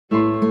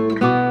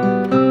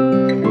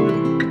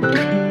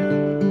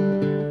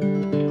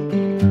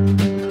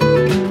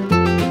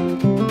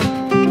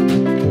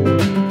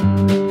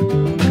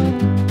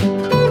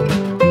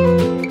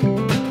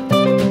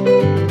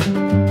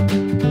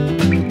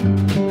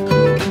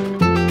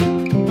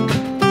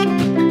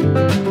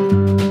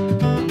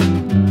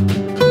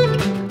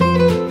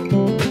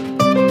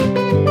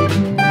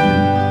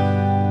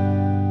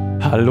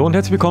Hallo und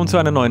herzlich willkommen zu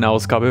einer neuen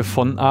Ausgabe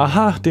von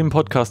AHA, dem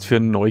Podcast für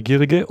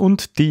Neugierige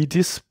und die, die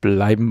es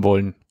bleiben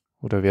wollen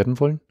oder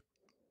werden wollen.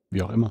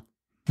 Wie auch immer.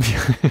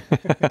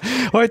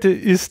 Heute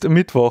ist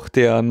Mittwoch,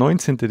 der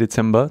 19.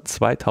 Dezember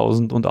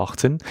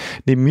 2018.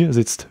 Neben mir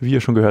sitzt, wie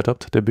ihr schon gehört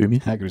habt, der Böhmi.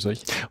 Ja, grüß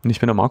euch. Und ich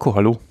bin der Marco,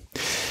 hallo.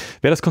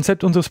 Wer das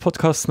Konzept unseres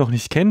Podcasts noch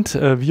nicht kennt,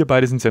 wir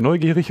beide sind sehr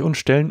neugierig und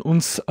stellen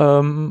uns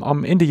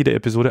am Ende jeder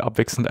Episode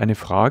abwechselnd eine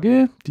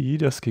Frage, die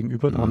das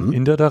Gegenüber dann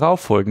in der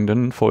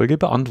darauffolgenden Folge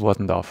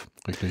beantworten darf.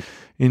 Richtig.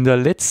 In der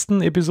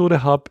letzten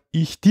Episode habe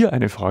ich dir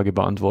eine Frage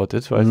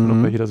beantwortet. Weißt du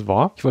noch, welche das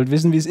war? Ich wollte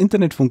wissen, wie das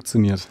Internet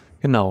funktioniert.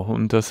 Genau,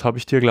 und das habe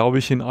ich dir, glaube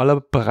ich, in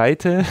aller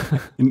Breite...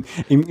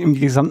 Im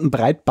gesamten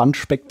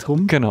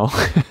Breitbandspektrum? Genau.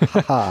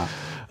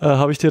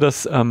 Habe ich dir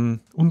das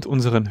und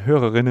unseren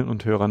Hörerinnen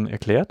und Hörern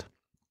erklärt.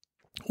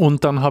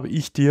 Und dann habe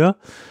ich dir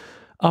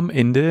am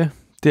Ende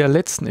der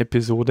letzten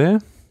Episode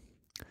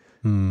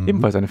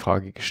ebenfalls eine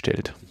Frage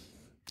gestellt.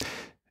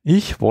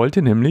 Ich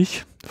wollte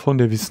nämlich von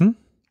dir wissen,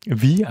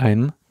 wie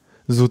ein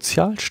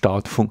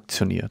Sozialstaat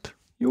funktioniert.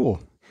 Jo,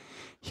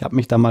 ich habe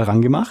mich da mal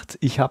rangemacht.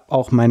 Ich habe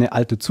auch meine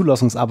alte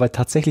Zulassungsarbeit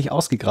tatsächlich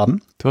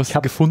ausgegraben. Du hast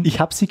sie gefunden? Ich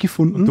habe sie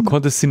gefunden. Und du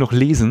konntest sie noch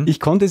lesen? Ich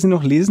konnte sie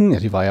noch lesen.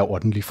 Ja, die war ja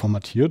ordentlich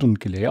formatiert und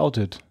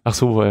gelayoutet. Ach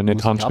so, war ja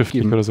nicht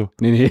handschriftlich oder so.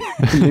 Nee,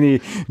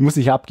 muss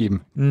ich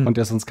abgeben.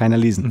 Konnte ja sonst keiner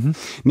lesen.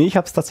 Nee, ich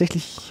habe sie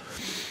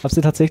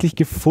tatsächlich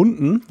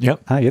gefunden. Ja.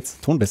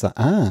 Jetzt Ton besser.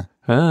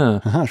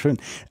 Aha, schön.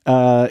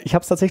 Ich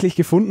habe es tatsächlich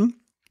gefunden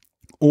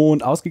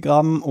und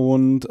ausgegraben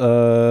und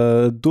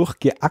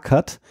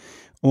durchgeackert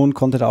und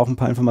konnte da auch ein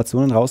paar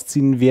Informationen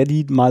rausziehen, wer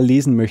die mal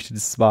lesen möchte.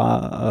 Das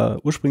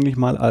war ursprünglich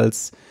mal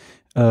als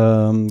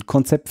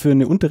Konzept für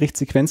eine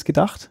Unterrichtssequenz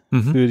gedacht,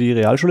 für die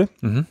Realschule.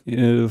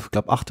 Ich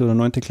glaube 8. oder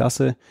 9.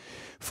 Klasse,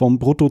 vom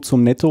Brutto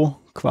zum Netto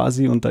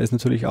quasi. Und da ist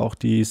natürlich auch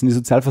sind die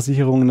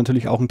Sozialversicherungen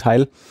natürlich auch ein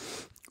Teil.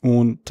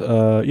 Und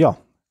war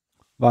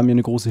mir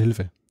eine große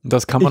Hilfe.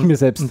 Das kann man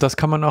nachlesen.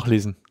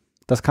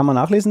 Das kann man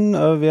nachlesen.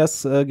 Wer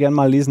es gern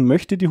mal lesen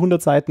möchte, die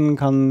 100 Seiten,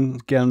 kann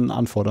gern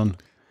anfordern.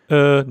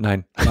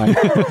 Nein.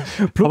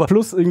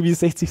 Plus irgendwie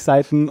 60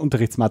 Seiten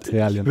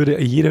Unterrichtsmaterialien. Würde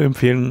jeder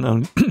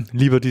empfehlen,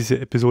 lieber diese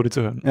Episode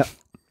zu hören. Ja.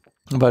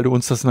 Weil du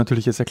uns das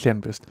natürlich jetzt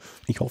erklären wirst.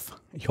 Ich hoffe.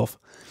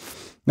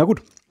 Na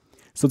gut,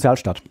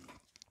 Sozialstaat.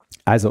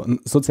 Also ein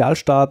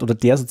Sozialstaat oder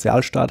der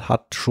Sozialstaat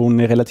hat schon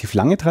eine relativ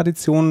lange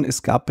Tradition.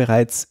 Es gab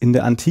bereits in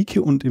der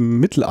Antike und im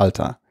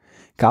Mittelalter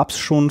gab es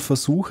schon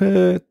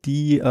Versuche,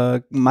 die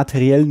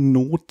materielle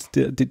Not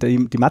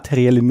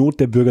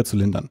der Bürger zu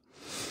lindern.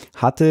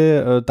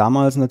 Hatte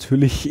damals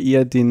natürlich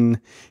eher den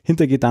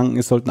Hintergedanken,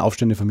 es sollten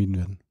Aufstände vermieden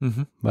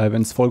werden. Weil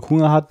wenn das Volk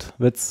Hunger hat,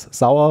 wird es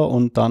sauer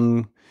und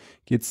dann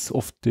geht es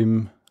oft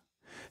dem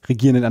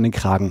Regierenden an den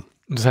Kragen.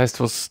 Das heißt,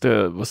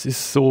 was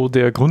ist so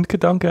der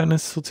Grundgedanke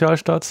eines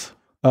Sozialstaats?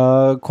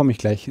 Komme ich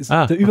gleich.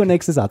 Der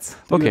übernächste Satz.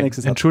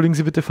 Entschuldigen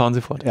Sie bitte, fahren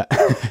Sie fort. Ja.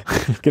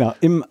 Genau.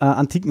 Im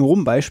antiken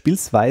Rom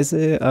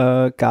beispielsweise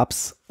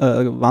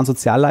waren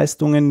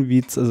Sozialleistungen,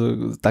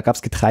 da gab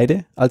es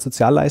Getreide als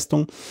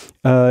Sozialleistung,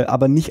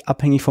 aber nicht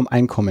abhängig vom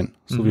Einkommen,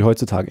 so wie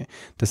heutzutage.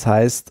 Das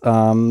heißt,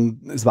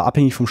 es war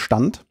abhängig vom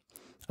Stand.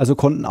 Also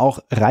konnten auch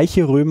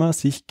reiche Römer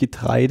sich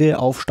Getreide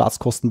auf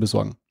Staatskosten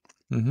besorgen.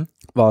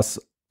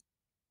 Was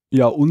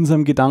ja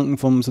unserem Gedanken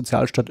vom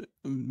Sozialstaat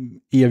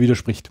eher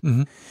widerspricht.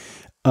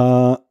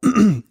 Aber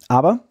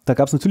da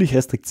gab es natürlich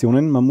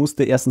Restriktionen. Man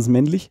musste erstens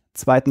männlich,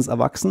 zweitens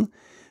erwachsen,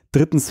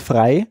 drittens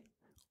frei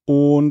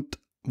und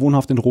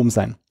wohnhaft in Rom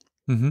sein.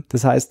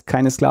 Das heißt,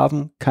 keine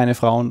Sklaven, keine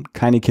Frauen,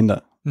 keine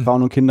Kinder.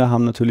 Frauen und Kinder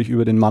haben natürlich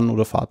über den Mann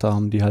oder Vater,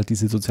 haben die halt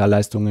diese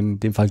Sozialleistungen, in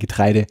dem Fall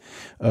Getreide,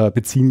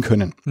 beziehen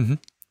können.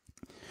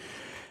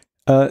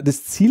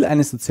 Das Ziel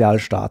eines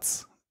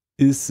Sozialstaats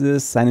ist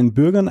es, seinen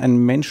Bürgern ein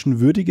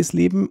menschenwürdiges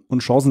Leben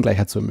und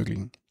Chancengleichheit zu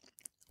ermöglichen.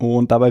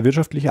 Und dabei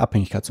wirtschaftliche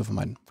Abhängigkeit zu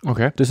vermeiden.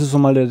 Okay. Das ist so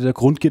mal der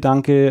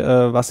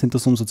Grundgedanke, was hinter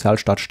so einem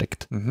Sozialstaat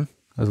steckt.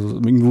 Also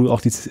irgendwo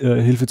auch die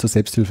Hilfe zur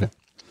Selbsthilfe.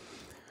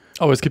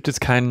 Aber es gibt jetzt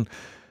keinen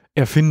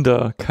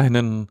Erfinder,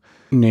 keinen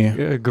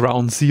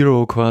Ground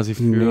Zero quasi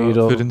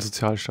für den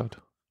Sozialstaat.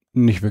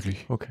 Nicht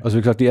wirklich. Okay. Also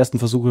wie gesagt, die ersten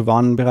Versuche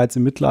waren bereits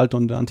im Mittelalter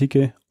und der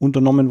Antike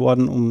unternommen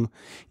worden, um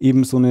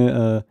eben so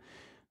eine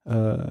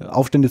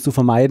Aufstände zu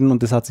vermeiden,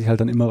 und das hat sich halt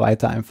dann immer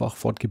weiter einfach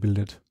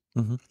fortgebildet.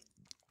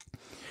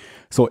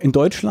 So, in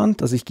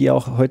Deutschland, also ich gehe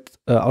auch heute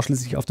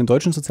ausschließlich auf den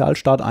deutschen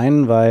Sozialstaat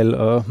ein,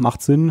 weil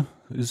macht Sinn,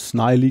 ist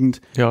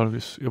naheliegend. Ja,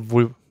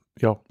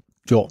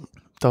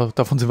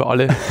 davon sind wir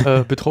alle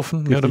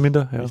betroffen, mehr oder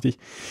minder. Ja. Richtig.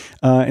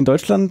 In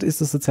Deutschland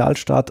ist der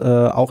Sozialstaat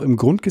auch im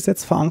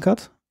Grundgesetz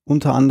verankert,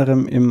 unter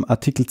anderem im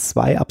Artikel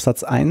 2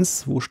 Absatz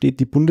 1, wo steht,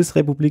 die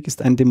Bundesrepublik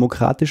ist ein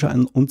demokratischer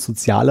und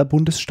sozialer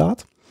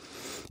Bundesstaat.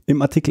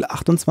 Im Artikel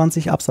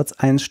 28 Absatz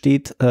 1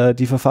 steht,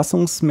 die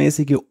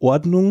verfassungsmäßige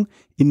Ordnung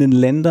in den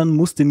Ländern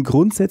muss den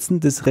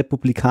Grundsätzen des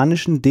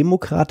republikanischen,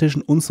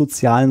 demokratischen und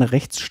sozialen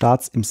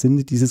Rechtsstaats im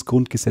Sinne dieses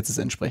Grundgesetzes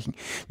entsprechen.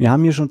 Wir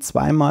haben hier schon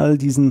zweimal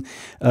diesen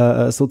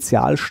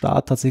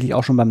Sozialstaat tatsächlich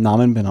auch schon beim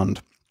Namen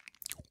benannt.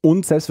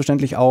 Und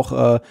selbstverständlich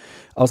auch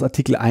aus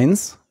Artikel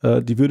 1,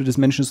 die Würde des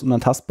Menschen ist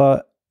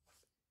unantastbar,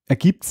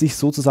 ergibt sich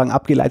sozusagen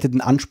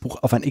abgeleiteten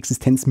Anspruch auf ein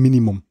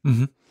Existenzminimum,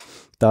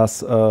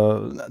 dass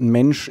ein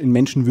Mensch in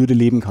Menschenwürde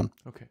leben kann.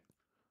 Okay.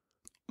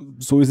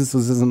 So ist es,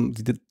 das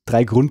sind die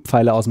 3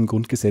 Grundpfeiler aus dem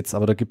Grundgesetz,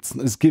 aber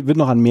wird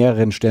noch an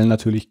mehreren Stellen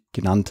natürlich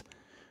genannt,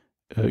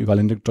 überall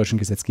in der deutschen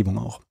Gesetzgebung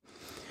auch.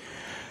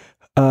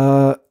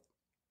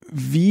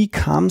 Wie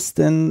kam es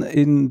denn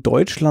in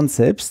Deutschland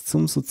selbst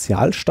zum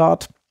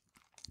Sozialstaat?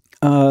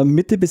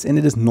 Mitte bis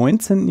Ende des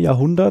 19.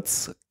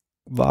 Jahrhunderts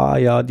war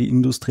ja die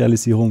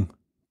Industrialisierung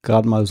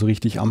gerade mal so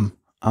richtig am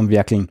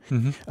Werkeln.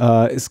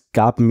 Es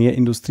gab mehr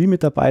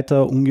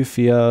Industriemitarbeiter,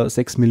 ungefähr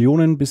 6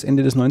 Millionen bis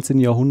Ende des 19.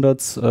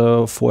 Jahrhunderts.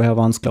 Vorher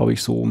waren es, glaube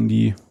ich, so um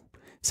die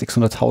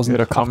 600.000,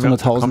 da 800.000.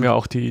 Da kam ja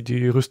auch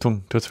die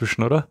Rüstung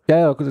dazwischen, oder?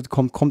 Ja,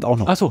 kommt auch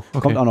noch. Ach so, okay.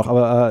 Kommt auch noch,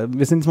 aber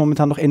wir sind jetzt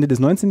momentan noch Ende des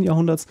 19.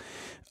 Jahrhunderts,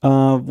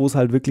 wo es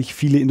halt wirklich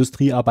viele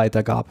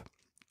Industriearbeiter gab.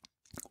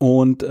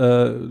 Und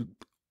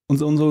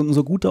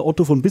unser guter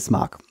Otto von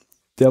Bismarck,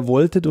 der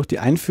wollte durch die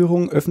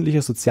Einführung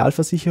öffentlicher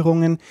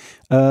Sozialversicherungen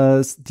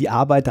die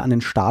Arbeiter an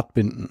den Staat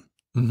binden.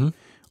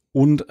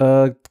 Und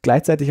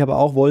gleichzeitig aber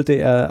auch wollte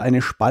er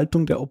eine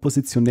Spaltung der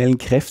oppositionellen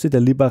Kräfte der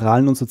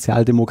Liberalen und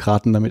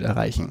Sozialdemokraten damit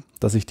erreichen,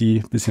 dass sich die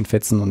ein bisschen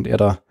fetzen und er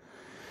da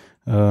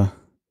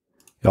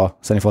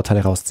seine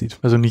Vorteile rauszieht.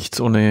 Also nichts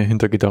ohne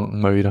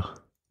Hintergedanken mal wieder.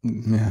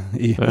 Ja,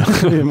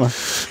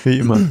 wie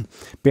immer.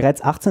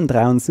 Bereits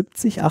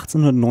 1873,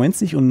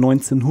 1890 und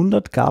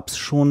 1900 gab es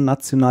schon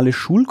nationale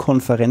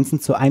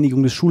Schulkonferenzen zur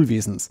Einigung des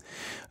Schulwesens.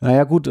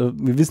 Naja gut,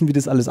 wir wissen, wie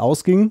das alles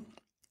ausging.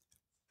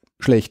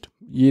 Schlecht.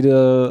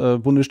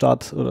 Jeder jedes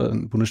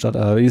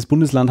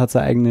Bundesland hat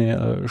seine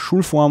eigene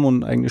Schulform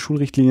und eigene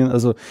Schulrichtlinien.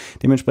 Also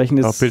dementsprechend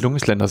ist Bildung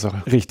ist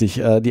Ländersache.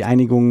 Richtig. Die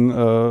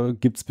Einigung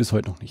gibt es bis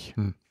heute noch nicht.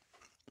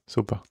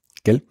 Super.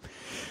 Gell?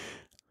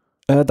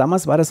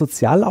 Damals war der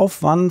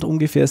Sozialaufwand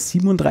ungefähr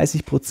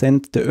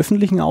 37% der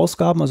öffentlichen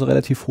Ausgaben, also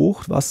relativ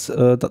hoch, was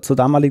zur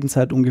damaligen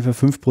Zeit ungefähr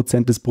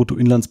 5% des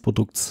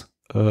Bruttoinlandsprodukts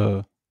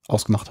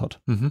ausgemacht hat.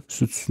 Das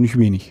ist jetzt nicht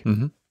wenig.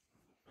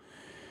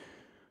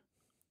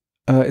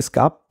 Es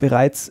gab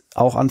bereits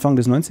auch Anfang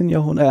des 20.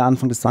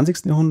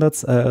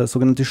 Jahrhunderts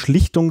sogenannte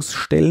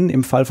Schlichtungsstellen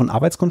im Fall von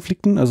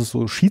Arbeitskonflikten, also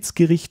so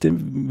Schiedsgerichte,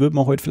 würde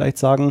man heute vielleicht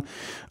sagen.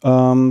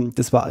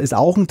 Das ist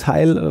auch ein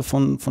Teil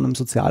von einem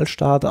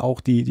Sozialstaat,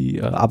 auch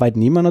die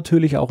Arbeitnehmer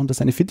natürlich auch unter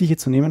seine Fittiche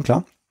zu nehmen,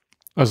 klar.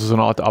 Also so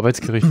eine Art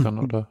Arbeitsgericht dann,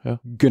 oder? Ja.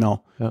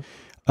 Genau. Ja.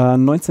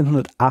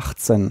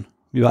 1918,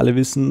 wie wir alle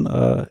wissen,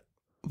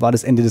 war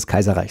das Ende des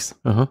Kaiserreichs.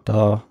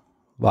 Da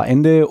war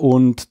Ende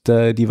und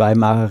die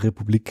Weimarer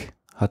Republik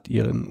hat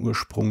ihren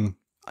Ursprung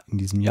in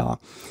diesem Jahr.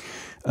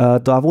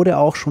 Da wurde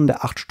auch schon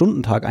der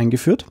 8-Stunden-Tag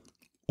eingeführt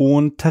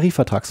und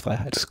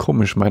Tarifvertragsfreiheit. Das ist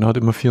komisch, meiner hat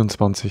immer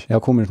 24. Ja,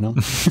 komisch, ne?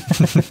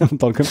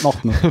 Und dann kommt noch.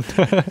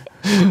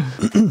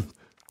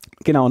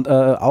 Genau, und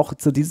auch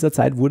zu dieser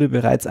Zeit wurde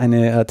bereits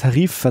eine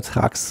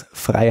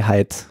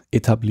Tarifvertragsfreiheit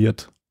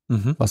etabliert,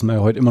 was wir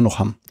ja heute immer noch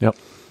haben. Ja.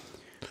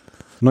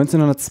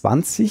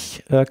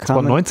 1920 kam... Das war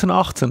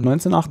 1918.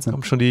 1918.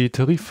 Kam schon die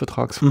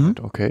Tarifvertragsfreiheit,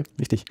 okay.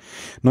 Richtig.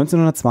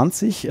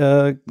 1920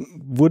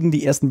 wurden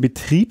die ersten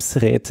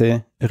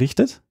Betriebsräte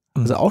errichtet,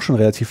 also auch schon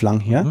relativ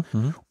lang her,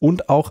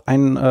 und auch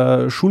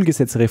ein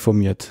Schulgesetz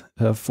reformiert.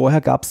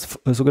 Vorher gab es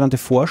sogenannte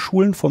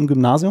Vorschulen vom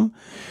Gymnasium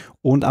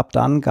und ab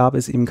dann gab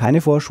es eben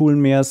keine Vorschulen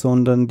mehr,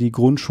 sondern die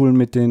Grundschulen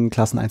mit den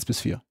Klassen 1 bis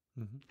 4.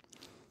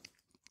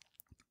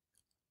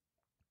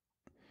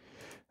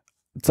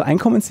 Zur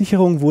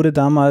Einkommenssicherung wurde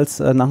damals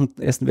nach dem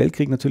Ersten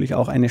Weltkrieg natürlich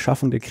auch eine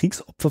Schaffung der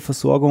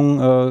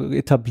Kriegsopferversorgung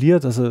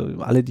etabliert. Also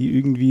alle, die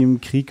irgendwie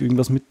im Krieg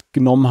irgendwas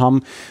mitgenommen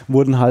haben,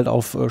 wurden halt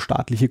auf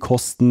staatliche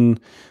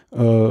Kosten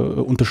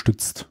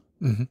unterstützt.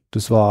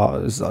 Das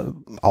ist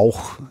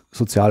auch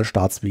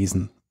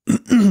Sozialstaatswesen.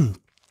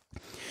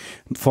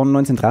 Von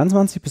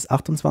 1923 bis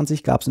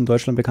 1928 gab es in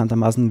Deutschland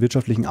bekanntermaßen einen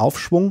wirtschaftlichen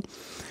Aufschwung,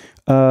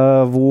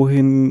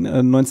 wohin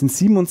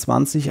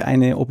 1927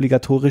 eine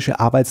obligatorische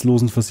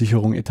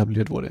Arbeitslosenversicherung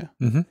etabliert wurde.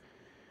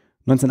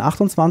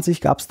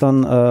 1928 gab es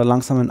dann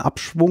langsam einen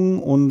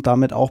Abschwung und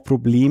damit auch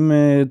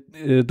Probleme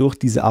durch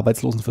diese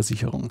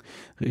Arbeitslosenversicherung.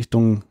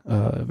 Richtung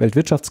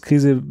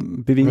Weltwirtschaftskrise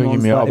bewegen wir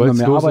uns da, immer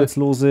mehr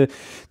Arbeitslose,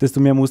 desto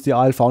mehr muss die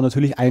ALV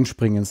natürlich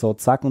einspringen. So,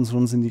 zack, und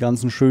schon sind die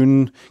ganzen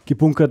schönen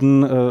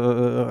gebunkerten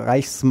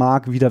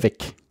Reichsmark wieder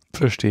weg.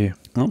 Verstehe.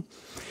 Ja?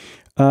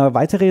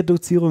 Weitere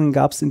Reduzierungen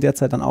gab es in der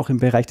Zeit dann auch im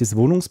Bereich des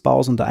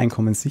Wohnungsbaus und der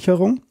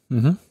Einkommenssicherung,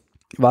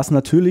 was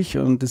natürlich,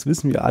 und das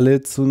wissen wir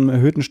alle, zum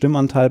erhöhten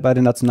Stimmanteil bei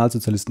den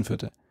Nationalsozialisten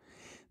führte.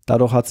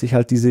 Dadurch hat sich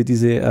halt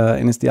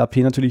diese NSDAP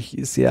natürlich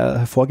sehr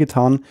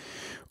hervorgetan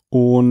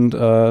und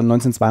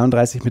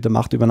 1932 mit der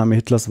Machtübernahme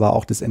Hitlers war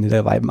auch das Ende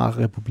der Weimarer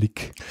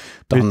Republik.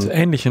 Mit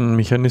ähnlichen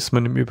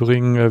Mechanismen im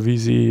Übrigen, wie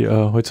sie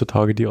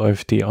heutzutage die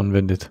AfD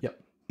anwendet. Ja,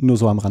 nur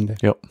so am Rande.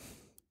 Ja.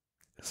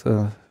 Das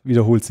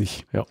wiederholt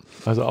sich. Ja,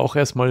 also auch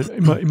erstmal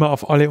immer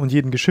auf alle und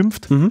jeden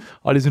geschimpft.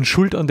 Alle sind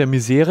schuld an der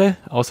Misere,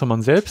 außer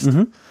man selbst.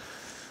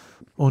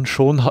 Und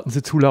schon hatten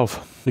sie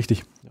Zulauf.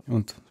 Richtig.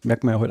 Und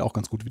merkt man ja heute auch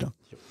ganz gut wieder.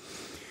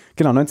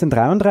 Genau,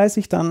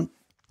 1933 dann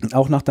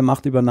Auch nach der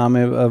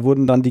Machtübernahme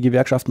wurden dann die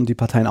Gewerkschaften und die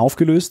Parteien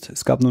aufgelöst.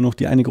 Es gab nur noch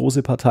die eine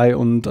große Partei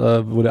und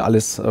wurde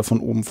alles von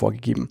oben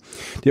vorgegeben.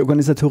 Die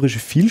organisatorische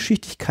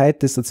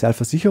Vielschichtigkeit des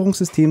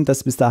Sozialversicherungssystems,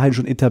 das bis dahin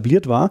schon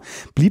etabliert war,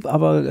 blieb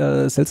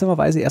aber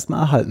seltsamerweise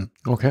erstmal erhalten.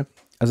 Okay.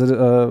 Also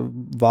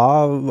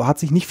hat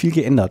sich nicht viel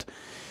geändert.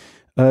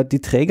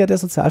 Die Träger der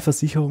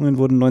Sozialversicherungen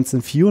wurden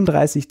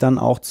 1934 dann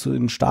auch zu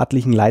den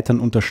staatlichen Leitern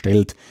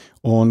unterstellt.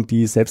 Und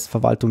die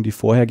Selbstverwaltung, die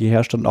vorher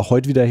geherrscht hat und auch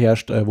heute wieder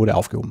herrscht, wurde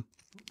aufgehoben.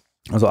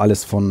 Also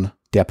alles von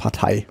der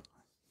Partei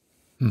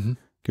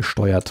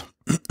gesteuert.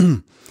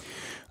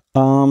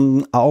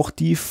 Auch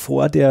die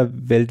vor der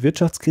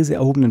Weltwirtschaftskrise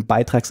erhobenen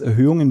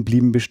Beitragserhöhungen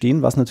blieben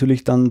bestehen, was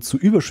natürlich dann zu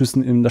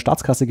Überschüssen in der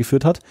Staatskasse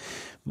geführt hat,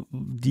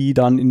 die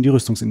dann in die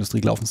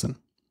Rüstungsindustrie gelaufen sind.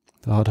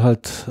 Da hat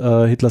halt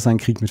Hitler seinen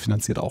Krieg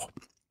mitfinanziert auch.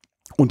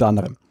 Unter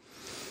anderem.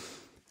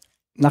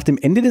 Nach dem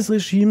Ende des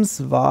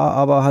Regimes war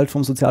aber halt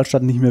vom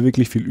Sozialstaat nicht mehr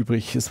wirklich viel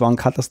übrig. Es waren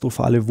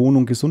katastrophale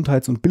Wohnung-,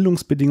 Gesundheits- und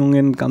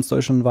Bildungsbedingungen. Ganz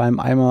Deutschland war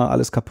im Eimer,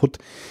 alles kaputt.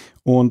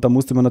 Und da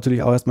musste man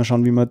natürlich auch erstmal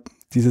schauen, wie man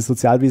dieses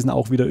Sozialwesen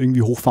auch wieder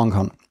irgendwie hochfahren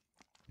kann.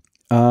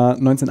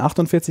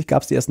 1948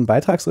 gab es die ersten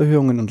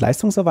Beitragserhöhungen und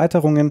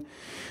Leistungserweiterungen.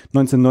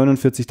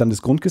 1949 dann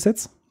das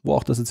Grundgesetz, wo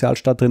auch der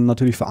Sozialstaat drin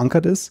natürlich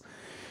verankert ist.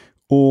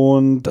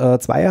 Und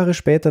 2 Jahre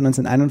später,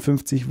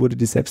 1951, wurde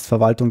die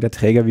Selbstverwaltung der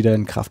Träger wieder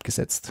in Kraft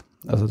gesetzt.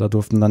 Also da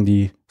durften dann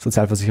die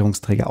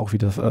Sozialversicherungsträger auch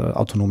wieder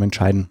autonom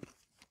entscheiden.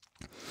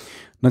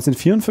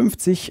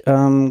 1954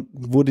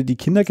 wurde die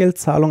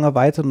Kindergeldzahlung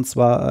erweitert, und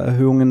zwar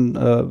Erhöhungen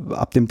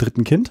ab dem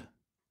 3. Kind.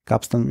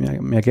 Gab es dann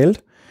mehr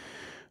Geld.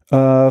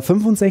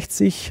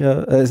 56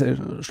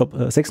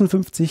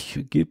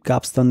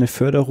 gab es dann eine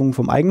Förderung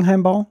vom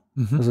Eigenheimbau.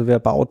 Also wer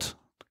baut,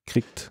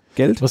 kriegt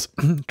Geld.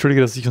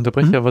 Entschuldige, dass ich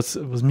unterbreche, was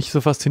mich so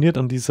fasziniert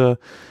an diesen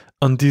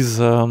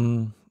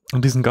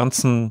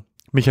ganzen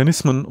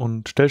Mechanismen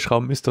und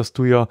Stellschrauben ist, dass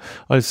du ja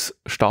als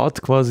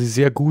Staat quasi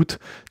sehr gut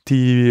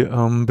die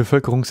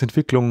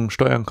Bevölkerungsentwicklung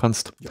steuern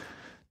kannst. Ja.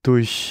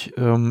 Durch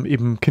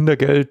eben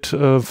Kindergeld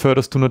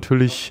förderst du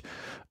natürlich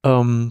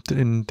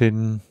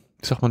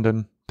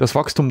das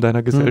Wachstum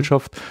deiner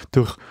Gesellschaft.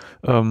 Durch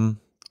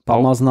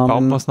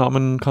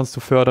Baumaßnahmen kannst du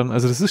fördern.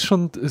 Also das ist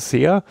schon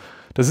sehr,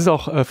 das ist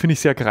auch, finde ich,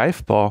 sehr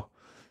greifbar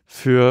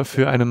für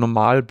einen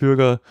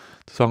Normalbürger,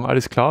 zu sagen,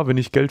 alles klar, wenn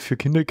ich Geld für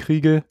Kinder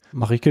kriege,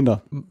 mache ich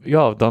Kinder.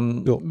 Ja,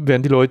 dann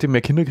werden die Leute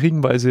mehr Kinder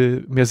kriegen, weil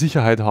sie mehr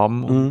Sicherheit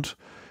haben und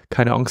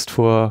keine Angst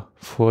vor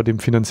dem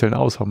finanziellen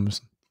Aus haben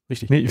müssen.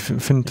 Richtig. Nee, ich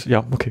finde,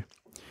 ja, okay.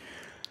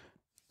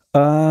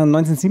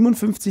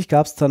 1957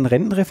 gab es dann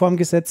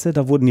Rentenreformgesetze,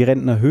 da wurden die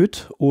Renten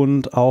erhöht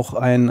und auch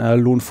ein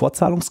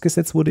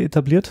Lohnfortzahlungsgesetz wurde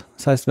etabliert.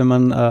 Das heißt, wenn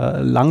man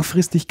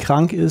langfristig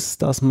krank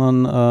ist, dass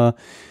man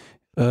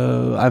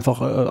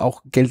einfach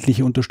auch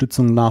geldliche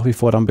Unterstützung nach wie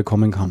vor dann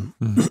bekommen kann.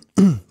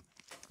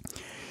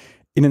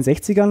 In den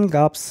 60ern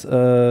gab es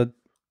eine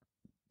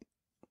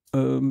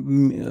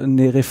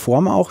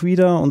Reform auch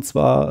wieder, und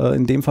zwar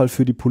in dem Fall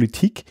für die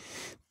Politik.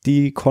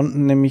 Die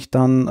konnten nämlich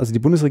dann, also die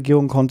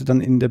Bundesregierung konnte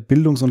dann in der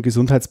Bildungs- und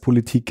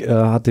Gesundheitspolitik,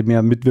 hatte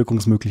mehr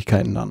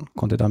Mitwirkungsmöglichkeiten dann,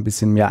 konnte da ein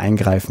bisschen mehr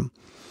eingreifen.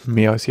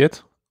 Mehr als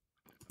jetzt?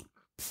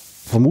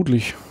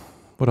 Vermutlich.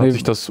 Oder hat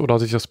sich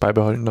das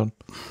beibehalten dann?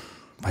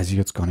 Weiß ich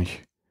jetzt gar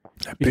nicht.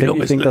 Ja, Bildung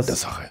ist eine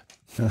Sache.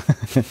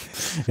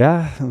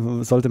 Ja,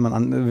 sollte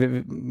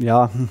man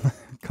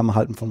kann man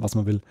halten, von was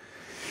man will.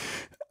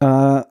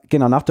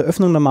 Genau, nach der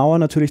Öffnung der Mauer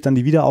natürlich dann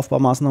die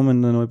Wiederaufbaumaßnahmen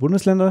in den neuen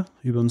Bundesländern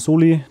über den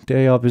Soli,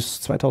 der ja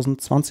bis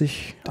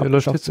 2020 der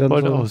läuft jetzt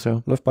bald aus,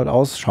 ja. Läuft bald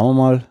aus, schauen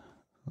wir mal.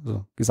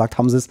 Also, gesagt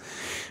haben sie es.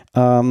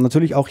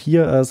 Natürlich auch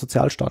hier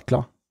Sozialstaat,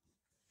 klar.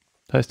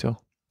 Heißt ja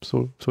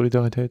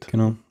Solidarität.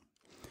 Genau.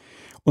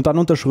 Und dann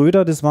unter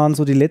Schröder, das waren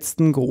so die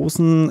letzten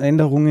großen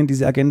Änderungen,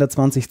 diese Agenda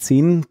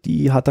 2010,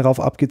 die hat darauf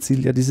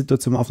abgezielt, ja die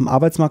Situation auf dem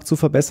Arbeitsmarkt zu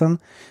verbessern,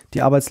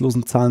 die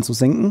Arbeitslosenzahlen zu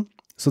senken,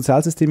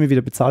 Sozialsysteme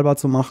wieder bezahlbar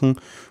zu machen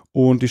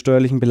und die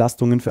steuerlichen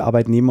Belastungen für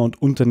Arbeitnehmer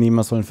und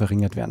Unternehmer sollen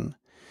verringert werden.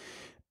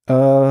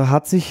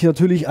 Hat sich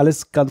natürlich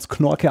alles ganz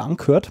knorke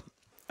angehört,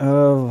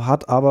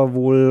 hat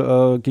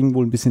aber ging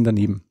wohl ein bisschen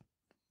daneben.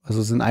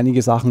 Also es sind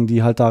einige Sachen,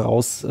 die halt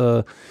daraus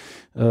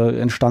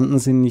entstanden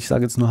sind. Ich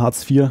sage jetzt nur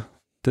Hartz IV,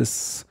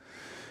 das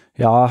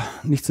ja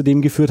nicht zu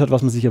dem geführt hat,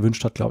 was man sich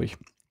erwünscht hat, glaube ich.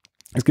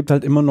 Es gibt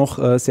halt immer noch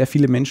sehr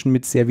viele Menschen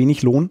mit sehr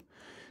wenig Lohn,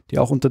 die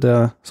auch unter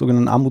der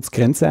sogenannten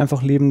Armutsgrenze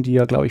einfach leben, die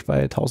ja, glaube ich,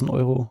 bei 1.000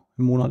 Euro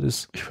im Monat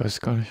ist. Ich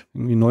weiß gar nicht.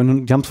 Irgendwie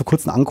 900, die haben es vor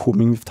kurzem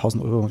angehoben, irgendwie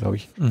 1.000 Euro, glaube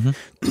ich.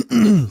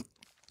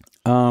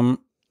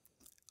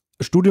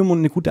 Studium und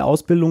eine gute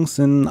Ausbildung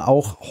sind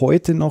auch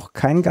heute noch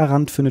kein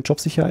Garant für eine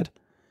Jobsicherheit.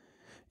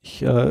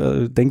 Ich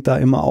denke da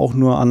immer auch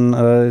nur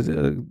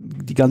an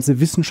die ganzen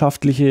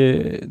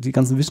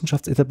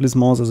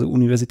Wissenschaftsetablissements, also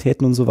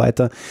Universitäten und so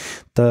weiter.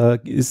 Da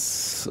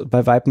ist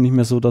bei Weitem nicht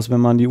mehr so, dass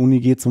wenn man an die Uni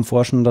geht zum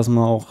Forschen, dass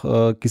man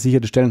auch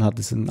gesicherte Stellen hat.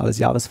 Das sind alles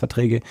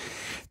Jahresverträge,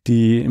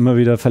 die immer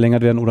wieder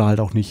verlängert werden oder halt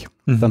auch nicht.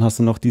 Dann hast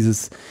du noch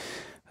dieses,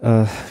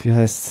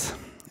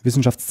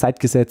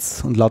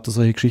 Wissenschaftszeitgesetz und lauter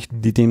solche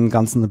Geschichten, die dem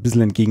Ganzen ein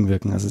bisschen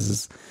entgegenwirken. Also es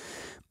ist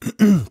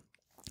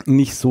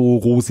nicht so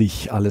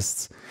rosig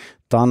alles.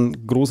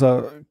 Dann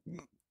großer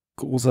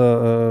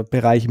großer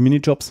Bereich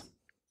Minijobs.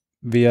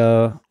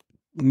 Wer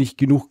nicht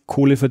genug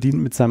Kohle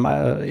verdient mit seinem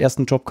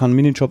ersten Job, kann einen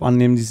Minijob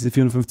annehmen, diese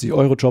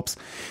 450-Euro-Jobs,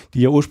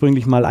 die ja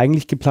ursprünglich mal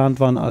eigentlich geplant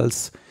waren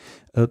als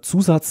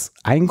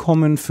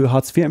Zusatzeinkommen für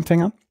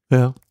Hartz-IV-Empfänger,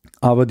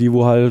 aber die,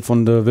 wo halt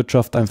von der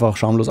Wirtschaft einfach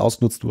schamlos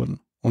ausgenutzt wurden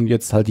und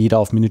jetzt halt jeder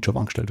auf Minijob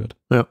angestellt wird.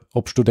 Ja.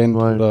 Ob Student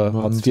oder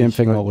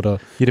Hartz-IV-Empfänger oder...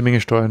 Jede Menge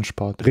Steuern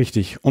spart.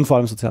 Richtig. Und vor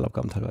allem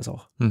Sozialabgaben teilweise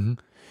auch. Mhm.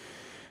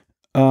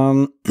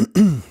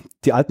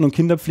 Die Alten- und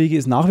Kinderpflege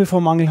ist nach wie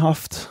vor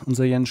mangelhaft.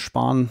 Unser Jens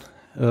Spahn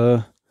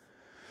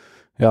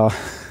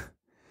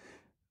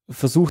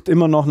versucht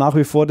immer noch nach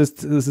wie vor das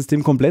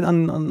System komplett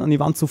an die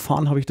Wand zu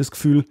fahren, habe ich das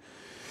Gefühl.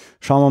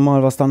 Schauen wir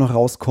mal, was da noch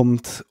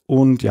rauskommt.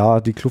 Und ja,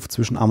 die Kluft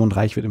zwischen Arm und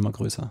Reich wird immer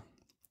größer.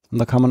 Und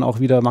da kann man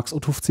auch wieder Max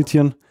Otthoff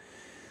zitieren.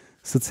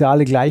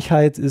 Soziale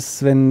Gleichheit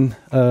ist, wenn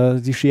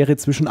die Schere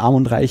zwischen Arm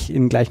und Reich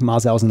in gleichem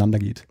Maße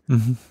auseinandergeht.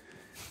 Mhm.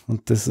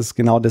 Und das ist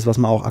genau das, was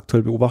man auch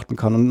aktuell beobachten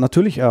kann. Und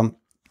natürlich, weil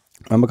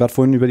wir gerade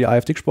vorhin über die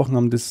AfD gesprochen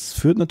haben, das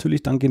führt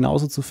natürlich dann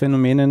genauso zu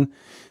Phänomenen,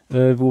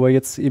 wo wir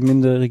jetzt eben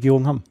in der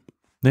Regierung haben.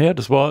 Naja,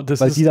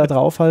 weil die da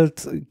drauf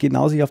halt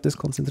genau sich auf das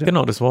konzentrieren.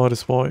 Genau, das war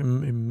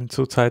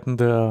zu Zeiten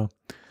der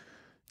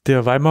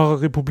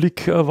Weimarer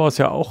Republik war es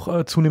ja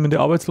auch zunehmende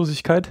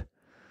Arbeitslosigkeit.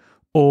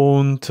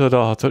 Und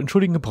da hat es halt einen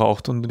Schuldigen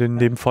gebraucht. Und in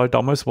dem Fall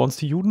damals waren es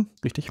die Juden.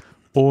 Richtig.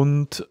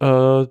 Und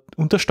der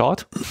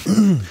Staat.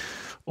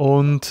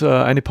 Und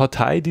eine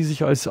Partei, die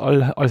sich als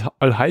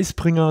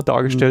Allheilsbringer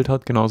dargestellt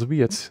hat, genauso wie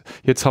jetzt.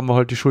 Jetzt haben wir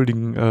halt die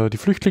Schuldigen, die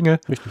Flüchtlinge.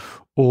 Richtig.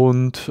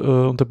 Und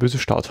der böse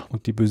Staat.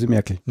 Und die böse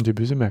Merkel.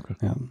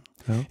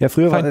 Ja,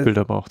 früher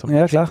Feindbilder braucht er.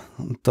 Ja, klar.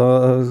 Und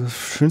da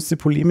schönste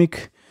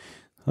Polemik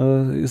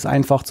ist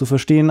einfach zu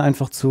verstehen,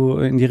 einfach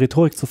in die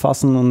Rhetorik zu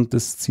fassen und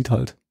das zieht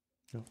halt.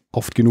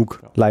 Oft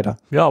genug, leider.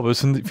 Ja, aber ich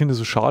finde es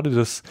so schade,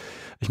 dass,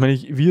 ich meine,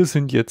 wir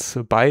sind jetzt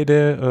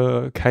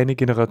beide keine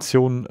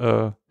Generation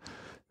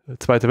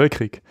Zweiter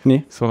Weltkrieg,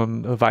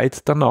 sondern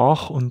weit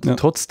danach und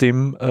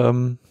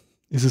trotzdem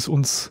ist es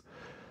uns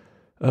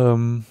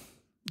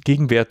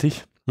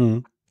gegenwärtig,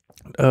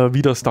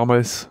 wie das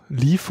damals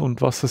lief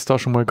und was es da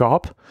schon mal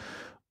gab.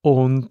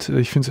 Und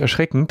ich finde es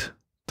erschreckend,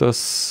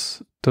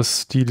 dass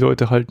die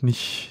Leute halt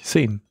nicht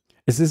sehen.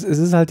 Es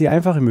ist halt die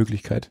einfache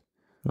Möglichkeit.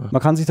 Ja.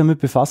 Man kann sich damit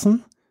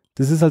befassen,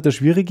 das ist halt der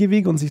schwierige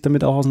Weg und sich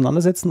damit auch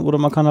auseinandersetzen, oder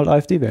man kann halt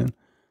AfD wählen.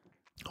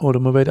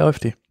 Oder man wählt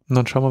AfD. Und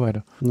dann schauen wir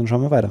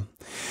weiter.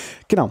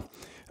 Genau.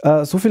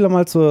 So viel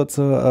einmal zur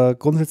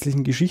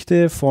grundsätzlichen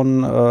Geschichte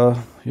von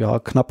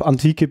knapp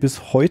Antike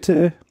bis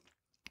heute,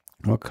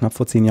 knapp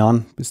vor 10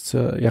 Jahren, bis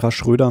zur Ära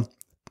Schröder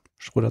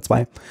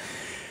 2.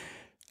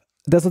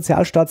 Der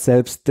Sozialstaat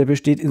selbst, der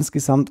besteht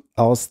insgesamt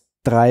aus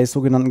 3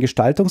 sogenannten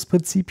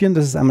Gestaltungsprinzipien.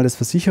 Das ist einmal das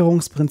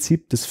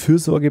Versicherungsprinzip, das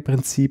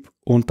Fürsorgeprinzip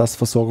und das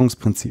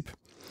Versorgungsprinzip.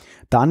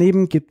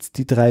 Daneben gibt es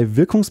die 3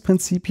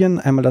 Wirkungsprinzipien,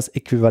 einmal das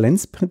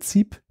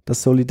Äquivalenzprinzip,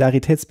 das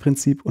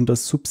Solidaritätsprinzip und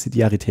das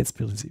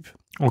Subsidiaritätsprinzip.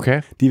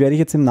 Okay. Die werde ich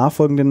jetzt im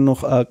Nachfolgenden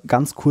noch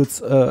ganz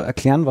kurz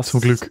erklären. Zum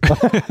Glück. Du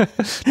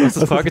hast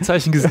das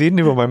Fragezeichen gesehen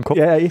über meinem Kopf.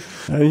 Ja, ich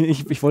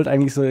wollte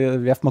eigentlich so,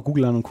 werft mal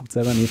Google an und guckt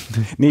selber nicht.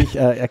 Nee, ich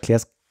erkläre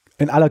es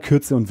in aller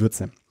Kürze und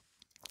Würze.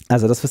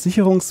 Also das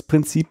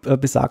Versicherungsprinzip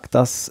besagt,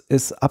 dass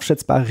es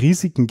abschätzbare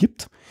Risiken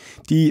gibt,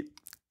 die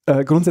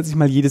grundsätzlich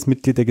mal jedes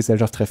Mitglied der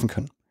Gesellschaft treffen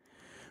können.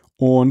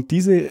 Und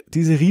diese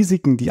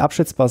Risiken, die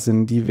abschätzbar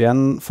sind, die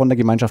werden von der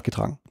Gemeinschaft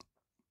getragen.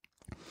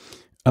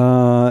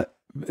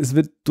 Es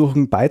wird durch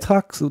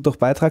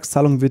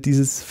Beitragszahlung wird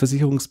dieses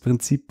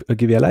Versicherungsprinzip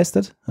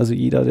gewährleistet. Also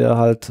jeder, der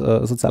halt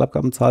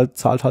Sozialabgaben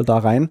zahlt halt da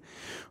rein,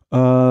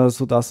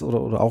 sodass,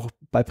 oder auch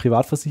bei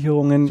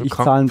Privatversicherungen, so ich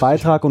zahle einen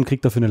Beitrag und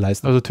kriege dafür eine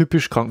Leistung. Also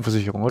typisch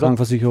Krankenversicherung, oder?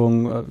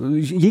 Krankenversicherung,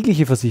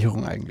 jegliche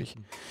Versicherung eigentlich.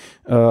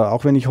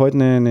 Auch wenn ich heute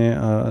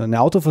eine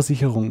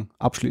Autoversicherung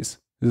abschließe,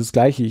 ist das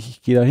Gleiche.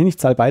 Ich gehe da hin, ich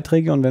zahle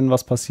Beiträge und wenn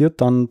was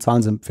passiert, dann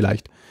zahlen sie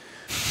vielleicht.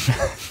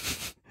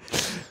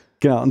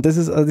 Genau, und das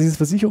ist dieses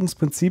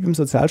Versicherungsprinzip im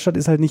Sozialstaat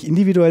ist halt nicht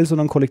individuell,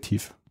 sondern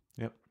kollektiv.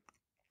 Ja.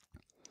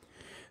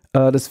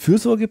 Das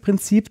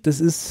Fürsorgeprinzip,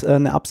 das ist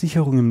eine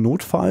Absicherung im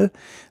Notfall.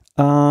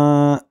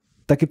 Da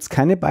gibt es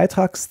keine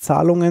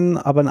Beitragszahlungen,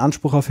 aber einen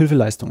Anspruch auf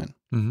Hilfeleistungen.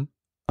 Mhm.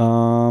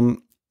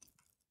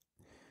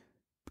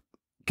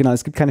 Genau,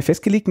 es gibt keine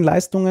festgelegten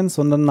Leistungen,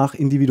 sondern nach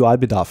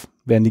Individualbedarf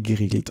werden die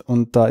geregelt.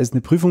 Und da ist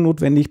eine Prüfung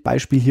notwendig.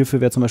 Beispiel hierfür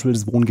wäre zum Beispiel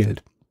das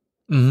Wohngeld.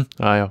 Mhm.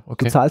 Ah ja,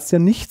 okay. Du zahlst ja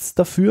nichts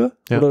dafür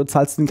oder du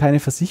zahlst keine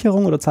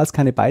Versicherung oder zahlst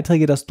keine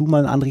Beiträge, dass du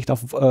mal ein Anrecht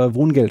auf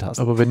Wohngeld hast.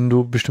 Aber wenn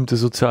du bestimmte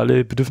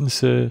soziale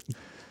Bedürfnisse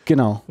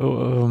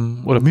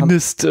oder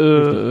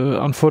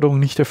Mindestanforderungen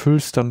nicht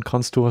erfüllst, dann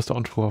hast du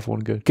Anspruch auf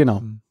Wohngeld.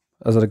 Genau.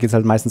 Also da geht es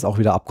halt meistens auch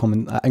wieder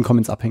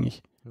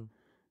einkommensabhängig. Ja.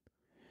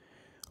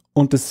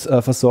 Und das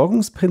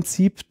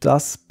Versorgungsprinzip,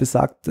 das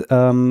besagt,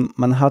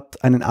 man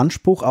hat einen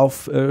Anspruch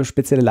auf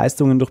spezielle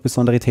Leistungen durch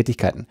besondere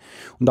Tätigkeiten.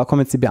 Und da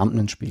kommen jetzt die Beamten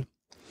ins Spiel.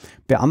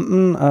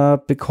 Beamten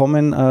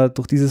bekommen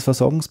durch dieses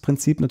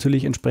Versorgungsprinzip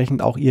natürlich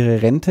entsprechend auch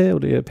ihre Rente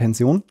oder ihre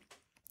Pension,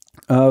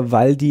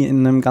 weil die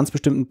in einem ganz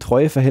bestimmten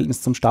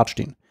Treueverhältnis zum Staat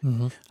stehen.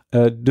 Mhm.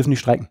 Dürfen nicht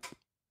streiken.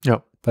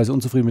 Ja. weil sie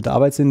unzufrieden mit der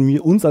Arbeit sind.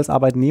 Uns als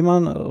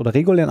Arbeitnehmern oder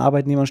regulären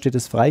Arbeitnehmern steht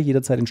es frei,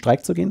 jederzeit in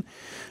Streik zu gehen.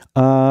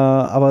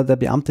 Aber der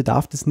Beamte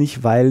darf das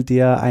nicht, weil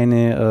der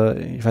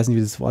ich weiß nicht,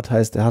 wie das Wort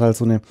heißt, der hat halt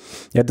so eine,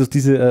 ja, durch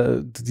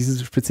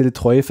dieses spezielle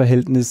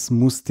Treueverhältnis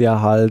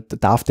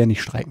darf der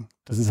nicht streiken.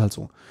 Das ist halt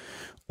so.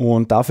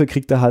 Und dafür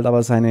kriegt er halt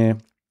aber seine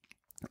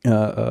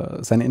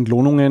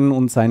Entlohnungen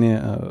und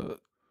seine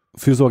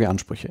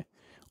Fürsorgeansprüche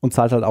und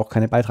zahlt halt auch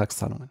keine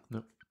Beitragszahlungen.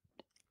 Ja.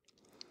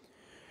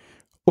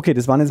 Okay,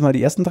 das waren jetzt mal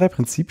die ersten 3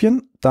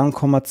 Prinzipien. Dann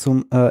kommen wir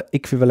zum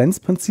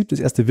Äquivalenzprinzip, das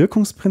erste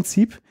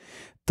Wirkungsprinzip.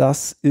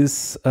 Das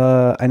ist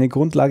eine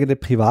Grundlage der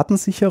privaten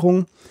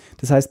Sicherung.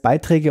 Das heißt,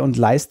 Beiträge und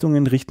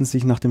Leistungen richten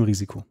sich nach dem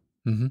Risiko.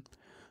 Mhm.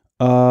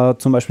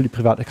 Zum Beispiel die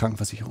private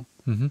Krankenversicherung.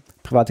 Mhm.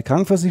 Private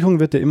Krankenversicherung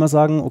wird dir immer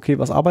sagen, okay,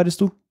 was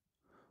arbeitest du?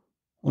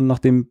 Und nach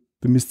dem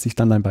bemisst sich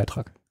dann dein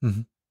Beitrag.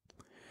 Mhm.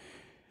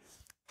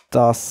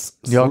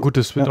 Ja gut,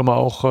 das wird aber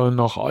auch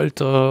nach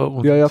Alter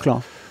und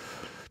klar.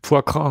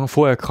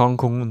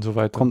 Vorerkrankungen und so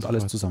weiter. Kommt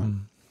alles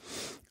zusammen.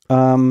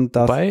 Da muss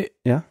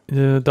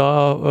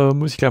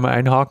ich gleich mal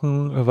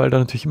einhaken, weil da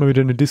natürlich immer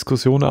wieder eine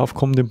Diskussion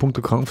aufkommt, in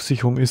puncto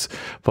Krankenversicherung ist,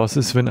 was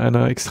ist, wenn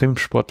einer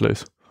Extremsportler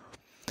ist?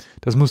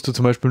 Das musst du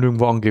zum Beispiel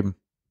nirgendwo angeben.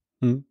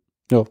 Mhm.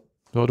 Ja.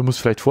 Ja, du musst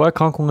vielleicht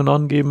Vorerkrankungen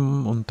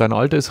angeben und dein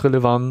Alter ist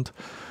relevant.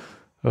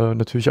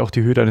 Natürlich auch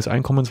die Höhe deines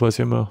Einkommens, weil es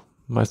ja immer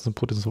meistens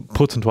ein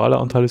prozentualer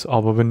Anteil ist,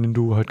 aber wenn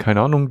du halt, keine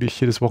Ahnung, dich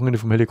jedes Wochenende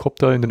vom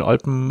Helikopter in den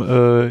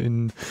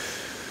Alpen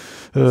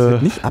das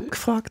wird nicht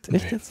abgefragt?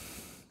 Echt jetzt?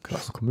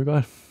 Krass, komm,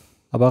 egal.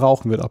 Aber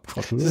Rauchen wird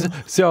abgefragt, oder? Es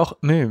ist ja auch,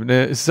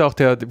 es ist auch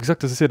wie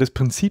gesagt, das ist ja das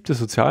Prinzip des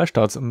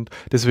Sozialstaats und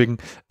deswegen,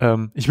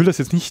 ich will das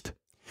jetzt nicht.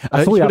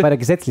 Ach so, bei der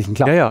gesetzlichen,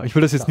 klar. Ja, ich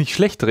will das jetzt nicht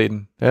schlecht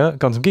reden, ja,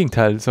 ganz im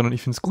Gegenteil, sondern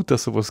ich finde es gut,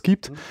 dass es sowas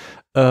gibt,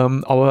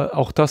 aber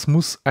auch das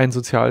muss ein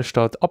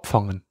Sozialstaat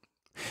abfangen.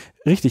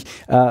 Richtig.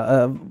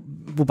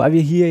 Wobei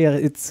wir hier ja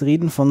jetzt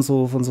reden von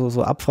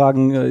so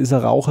Abfragen, ist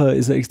er Raucher,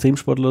 ist er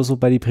Extremsportler oder so,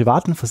 bei den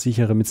privaten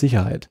Versicherer mit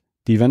Sicherheit.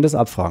 Die werden das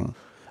abfragen.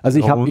 Also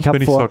ich habe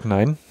wenn ich sage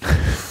nein.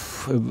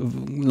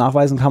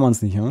 Nachweisen kann man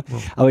es nicht. Ja? Ja.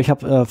 Aber ich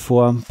habe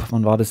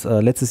wann war das?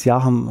 Letztes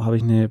Jahr habe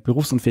ich eine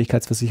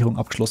Berufsunfähigkeitsversicherung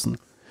abgeschlossen.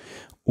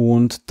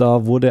 Und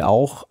da wurde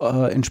auch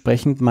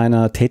entsprechend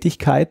meiner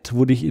Tätigkeit,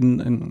 wurde ich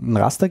in ein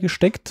Raster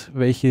gesteckt,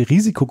 welche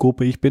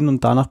Risikogruppe ich bin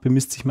und danach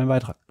bemisst sich mein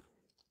Beitrag.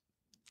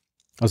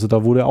 Also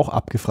da wurde auch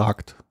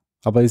abgefragt.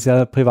 Aber ist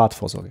ja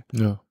Privatvorsorge.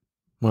 Ja,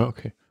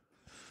 okay.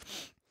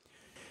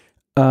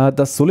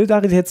 Das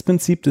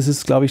Solidaritätsprinzip, das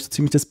ist, glaube ich, so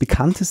ziemlich das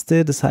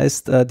bekannteste. Das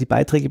heißt, die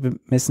Beiträge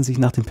bemessen sich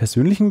nach dem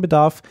persönlichen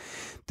Bedarf.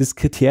 Das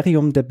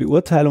Kriterium der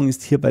Beurteilung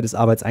ist hierbei das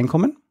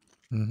Arbeitseinkommen.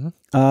 Mhm.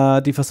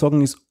 Die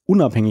Versorgung ist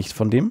unabhängig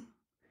von dem.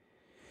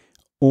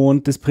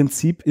 Und das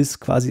Prinzip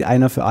ist quasi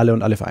einer für alle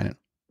und alle für einen.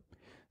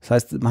 Das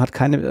heißt,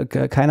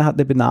 keiner hat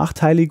eine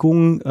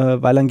Benachteiligung,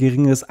 weil er ein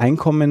geringeres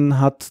Einkommen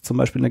hat, zum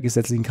Beispiel in der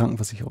gesetzlichen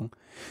Krankenversicherung.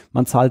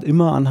 Man zahlt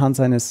immer anhand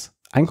seines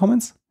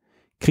Einkommens,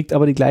 kriegt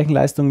aber die gleichen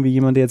Leistungen wie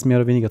jemand, der jetzt mehr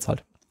oder weniger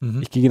zahlt.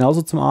 Mhm. Ich gehe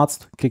genauso zum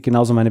Arzt, kriege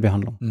genauso meine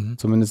Behandlung,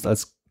 zumindest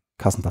als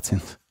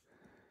Kassenpatient.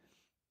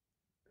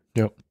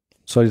 Ja.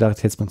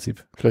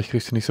 Solidaritätsprinzip. Vielleicht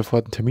kriegst du nicht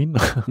sofort einen Termin.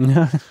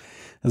 Ja.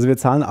 Also wir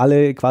zahlen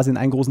alle quasi in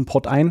einen großen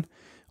Pot ein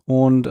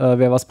und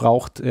wer was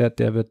braucht,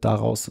 der wird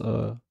daraus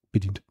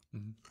bedient.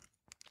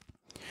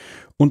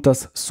 Und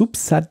das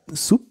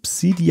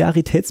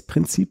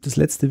Subsidiaritätsprinzip, das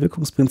letzte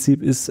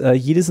Wirkungsprinzip ist,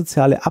 jede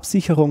soziale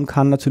Absicherung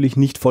kann natürlich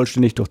nicht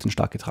vollständig durch den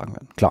Staat getragen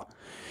werden. Klar.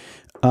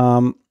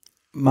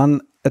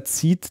 Man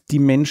erzieht die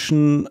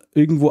Menschen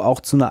irgendwo auch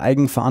zu einer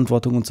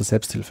Eigenverantwortung und zur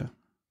Selbsthilfe.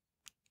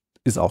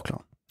 Ist auch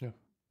klar. Ja.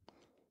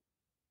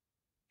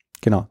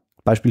 Genau.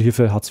 Beispiel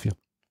hierfür Hartz IV.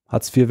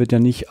 Hartz IV wird ja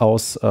nicht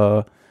aus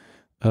der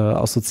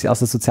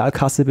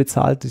Sozialkasse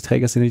bezahlt. Die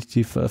Träger sind nicht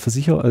die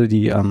Versicherer, also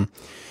die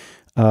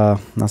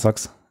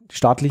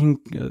staatlichen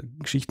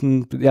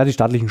Geschichten, ja, die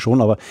staatlichen schon,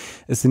 aber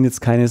es sind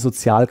jetzt keine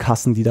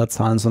Sozialkassen, die da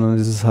zahlen, sondern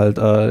es ist halt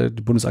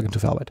die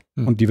Bundesagentur für Arbeit.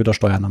 Und die wird aus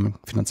Steuereinnahmen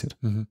finanziert.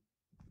 Mhm.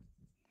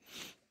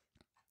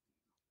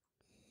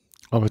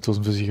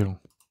 Arbeitslosenversicherung?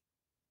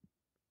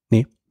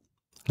 Nee.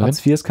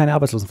 Hartz IV ist keine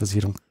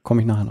Arbeitslosenversicherung.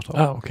 Komme ich nachher noch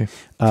drauf. Okay.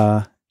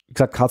 Wie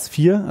gesagt, Hartz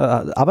IV,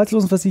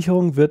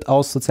 Arbeitslosenversicherung wird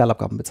aus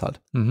Sozialabgaben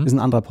bezahlt. Ist ein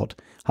anderer Pot.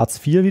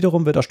 Hartz IV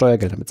wiederum wird aus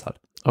Steuergeldern bezahlt.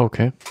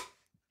 Okay.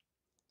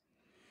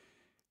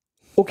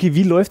 Okay,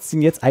 wie läuft es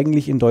denn jetzt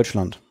eigentlich in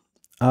Deutschland?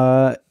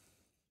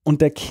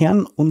 Und der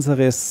Kern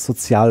unseres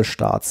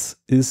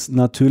Sozialstaats ist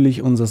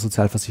natürlich unser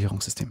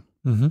Sozialversicherungssystem.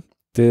 Mhm.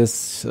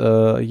 Das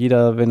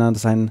jeder, wenn er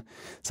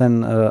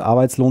seinen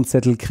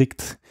Arbeitslohnzettel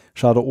kriegt,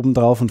 schaut er oben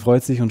drauf und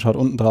freut sich und schaut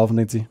unten drauf und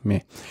denkt sich,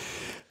 meh.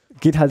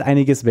 Geht halt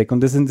einiges weg.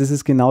 Und das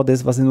ist genau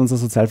das, was in unser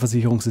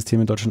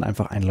Sozialversicherungssystem in Deutschland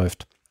einfach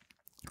einläuft.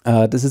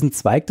 Das ist ein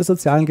Zweig der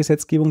sozialen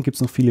Gesetzgebung, gibt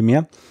es noch viele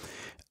mehr.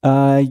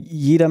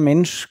 Jeder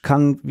Mensch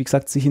kann, wie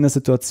gesagt, sich in einer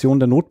Situation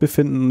der Not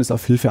befinden und ist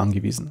auf Hilfe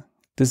angewiesen.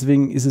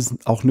 Deswegen ist es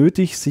auch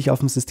nötig, sich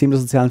auf ein System der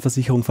sozialen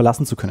Versicherung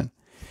verlassen zu können.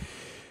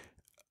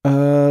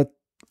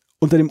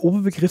 Unter dem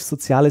Oberbegriff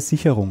soziale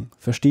Sicherung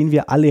verstehen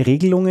wir alle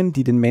Regelungen,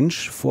 die den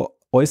Mensch vor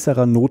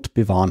äußerer Not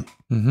bewahren.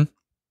 Mhm.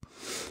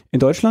 In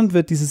Deutschland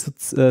wird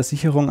diese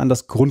Sicherung an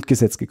das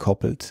Grundgesetz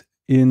gekoppelt.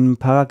 In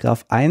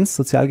Paragraph 1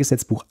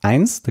 Sozialgesetzbuch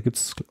 1, da gibt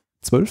es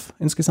 12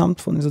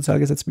 insgesamt von den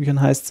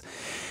Sozialgesetzbüchern, heißt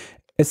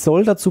es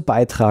soll dazu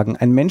beitragen,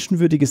 ein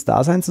menschenwürdiges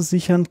Dasein zu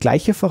sichern,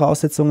 gleiche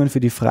Voraussetzungen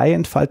für die freie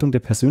Entfaltung der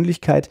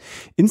Persönlichkeit,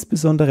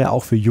 insbesondere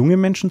auch für junge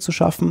Menschen zu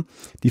schaffen,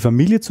 die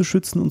Familie zu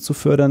schützen und zu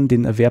fördern,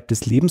 den Erwerb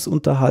des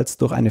Lebensunterhalts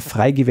durch eine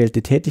frei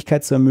gewählte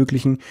Tätigkeit zu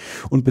ermöglichen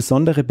und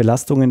besondere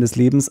Belastungen des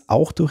Lebens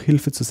auch durch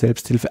Hilfe zur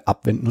Selbsthilfe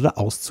abwenden oder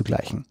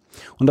auszugleichen.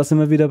 Und da sind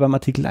wir wieder beim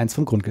Artikel 1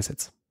 vom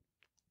Grundgesetz.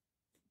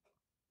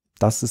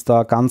 Das ist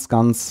da ganz,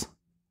 ganz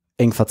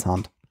eng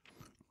verzahnt.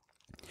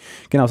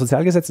 Genau,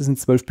 Sozialgesetze sind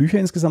 12 Bücher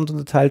insgesamt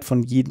unterteilt,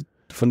 von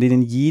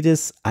denen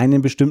jedes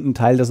einen bestimmten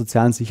Teil der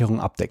sozialen Sicherung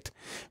abdeckt.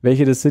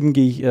 Welche das sind,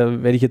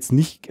 werde ich jetzt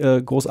nicht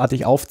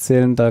großartig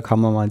aufzählen, da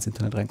kann man mal ins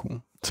Internet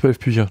reingucken. 12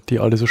 Bücher, die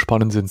alle so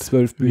spannend sind.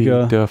 12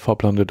 Bücher. Wie der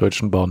Fahrplan der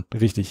Deutschen Bahn.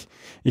 Richtig.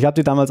 Ich habe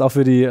die damals auch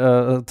für die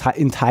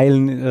in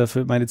Teilen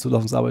für meine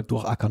Zulassungsarbeit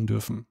durchackern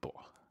dürfen. Boah,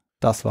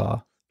 das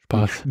war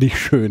Spaß. Nicht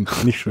schön,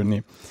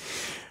 nee.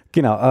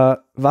 Genau,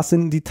 was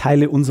sind die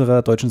Teile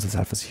unserer deutschen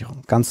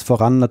Sozialversicherung? Ganz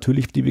voran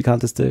natürlich die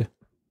bekannteste.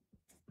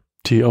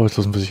 Die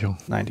Arbeitslosenversicherung.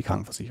 Nein, die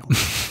Krankenversicherung.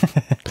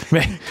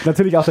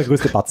 Natürlich auch der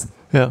größte Batzen.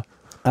 Ja.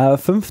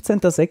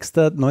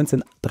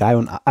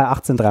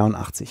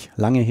 15.06.1883,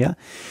 lange her,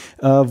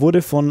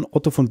 wurde von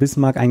Otto von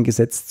Bismarck ein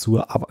Gesetz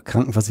zur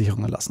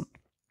Krankenversicherung erlassen.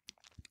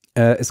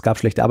 Es gab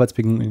schlechte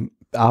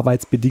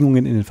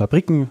Arbeitsbedingungen in den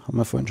Fabriken, haben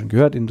wir vorhin schon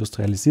gehört,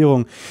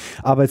 Industrialisierung,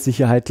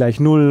 Arbeitssicherheit gleich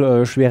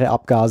null, schwere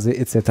Abgase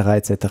etc.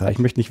 etc. Ich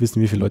möchte nicht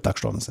wissen, wie viele Leute da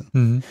gestorben sind.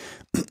 Mhm.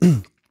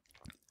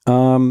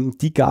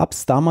 Die gab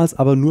es damals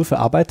aber nur für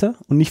Arbeiter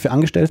und nicht für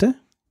Angestellte.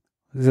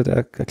 Das ist ja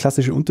der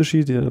klassische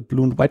Unterschied, der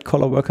Blue- und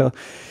White-Collar-Worker,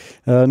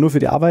 nur für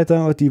die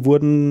Arbeiter. Die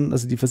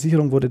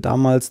Versicherung wurde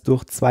damals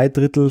durch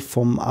 2/3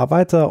 vom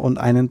Arbeiter und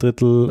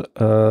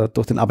 1/3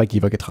 durch den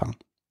Arbeitgeber getragen.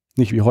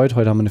 Nicht wie heute,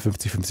 heute haben wir eine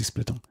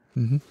 50-50-Splittung.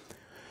 Mhm.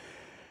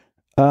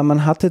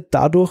 Man hatte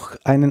dadurch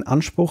einen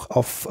Anspruch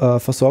auf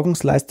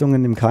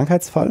Versorgungsleistungen im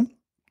Krankheitsfall.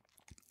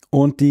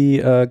 Und die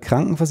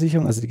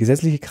Krankenversicherung, also die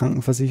gesetzliche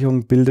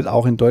Krankenversicherung, bildet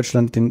auch in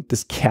Deutschland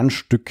das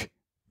Kernstück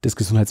des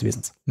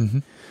Gesundheitswesens.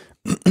 Mhm.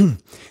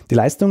 Die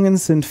Leistungen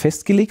sind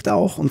festgelegt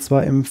auch, und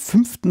zwar im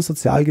 5.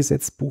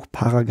 Sozialgesetzbuch,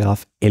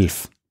 Paragraph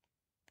 11.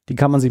 Die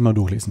kann man sich mal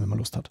durchlesen, wenn man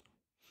Lust hat.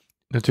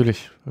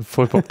 Natürlich,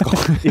 voll Bock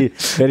drauf.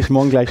 Werde ich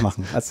morgen gleich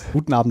machen, als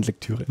guten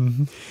Abendlektüre.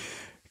 Mhm.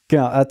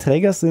 Genau,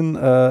 Träger sind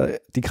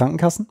die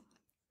Krankenkassen.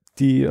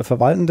 Die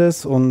verwalten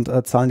das und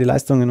zahlen die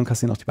Leistungen und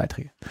kassieren auch die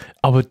Beiträge.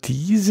 Aber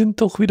die sind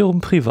doch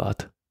wiederum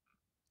privat.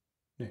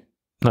 Nee.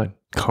 Nein,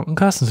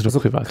 Krankenkassen sind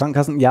doch privat.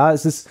 Krankenkassen, ja,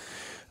 es ist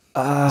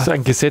das ist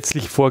ein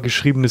gesetzlich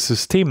vorgeschriebenes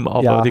System,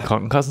 aber ja, die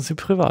Krankenkassen sind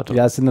privat.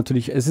 Ja, es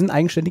sind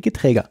eigenständige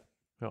Träger.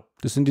 Ja.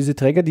 Das sind diese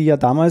Träger, die ja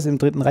damals im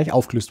Dritten Reich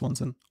aufgelöst worden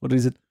sind. Oder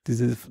diese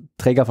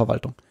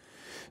Trägerverwaltung.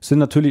 Sind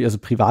natürlich, also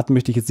privat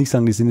möchte ich jetzt nicht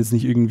sagen, die sind jetzt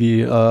nicht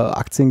irgendwie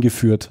Aktien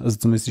geführt, also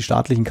zumindest die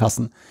staatlichen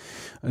Kassen.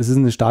 Es ist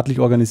eine staatlich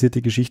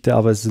organisierte Geschichte,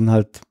 aber es sind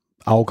halt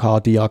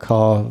AOK,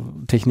 DAK,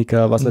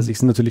 Techniker, was weiß ich,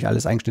 sind natürlich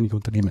alles eigenständige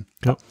Unternehmen.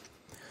 Ja.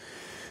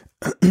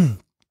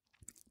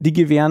 Die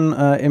gewähren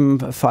im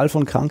Fall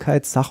von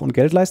Krankheit Sach- und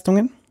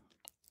Geldleistungen.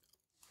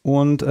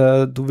 Und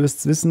du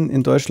wirst wissen,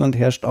 in Deutschland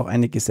herrscht auch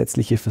eine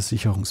gesetzliche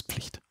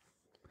Versicherungspflicht.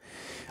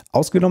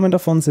 Ausgenommen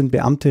davon sind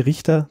Beamte,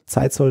 Richter,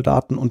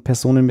 Zeitsoldaten und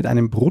Personen mit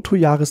einem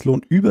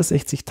Bruttojahreslohn über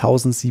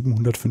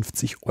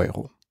 60.750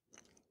 €.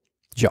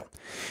 Ja,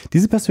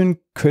 diese Personen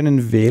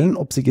können wählen,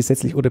 ob sie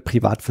gesetzlich oder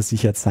privat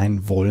versichert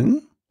sein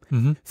wollen.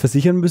 Mhm.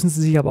 Versichern müssen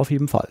sie sich aber auf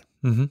jeden Fall.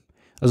 Mhm.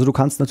 Also du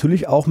kannst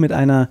natürlich auch mit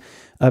einem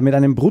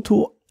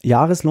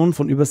Bruttojahreslohn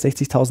von über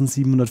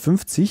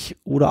 60.750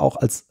 oder auch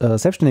als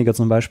Selbstständiger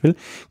zum Beispiel,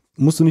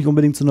 musst du nicht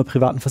unbedingt zu einer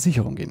privaten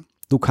Versicherung gehen.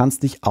 Du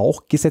kannst dich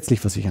auch gesetzlich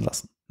versichern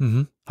lassen.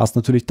 Mhm. Hast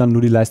natürlich dann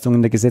nur die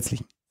Leistungen der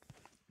gesetzlichen.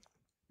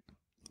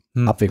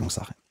 Mhm.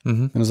 Abwägungssache.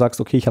 Mhm. Wenn du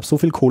sagst, okay, ich habe so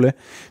viel Kohle,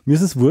 mir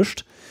ist es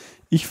wurscht,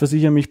 ich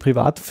versichere mich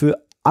privat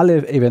für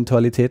alle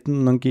Eventualitäten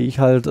und dann gehe ich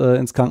halt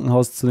ins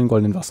Krankenhaus zu den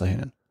goldenen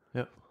Wasserhähnen.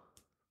 Ja.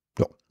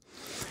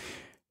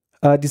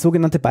 Ja. Die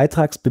sogenannte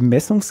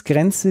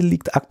Beitragsbemessungsgrenze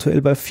liegt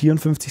aktuell bei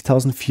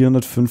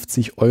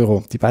 54.450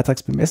 €. Die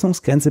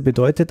Beitragsbemessungsgrenze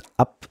bedeutet,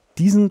 ab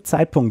diesem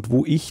Zeitpunkt,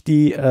 wo ich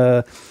die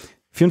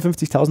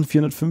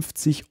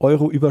 54.450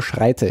 €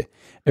 überschreite,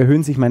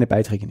 erhöhen sich meine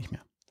Beiträge nicht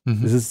mehr.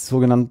 Mhm. Das ist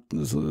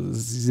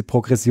diese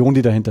Progression,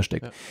 die dahinter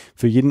steckt. Ja.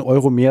 Für jeden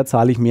Euro mehr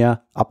zahle ich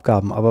mehr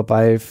Abgaben, aber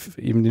bei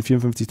eben den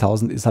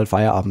 54.000 ist halt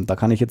Feierabend. Da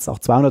kann ich jetzt auch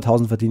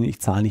 200.000 verdienen, ich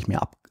zahle nicht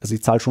mehr ab. Also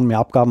ich zahle schon mehr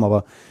Abgaben,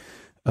 aber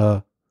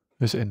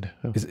ist Ende.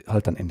 Ja. ist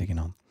halt dann Ende,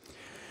 genau.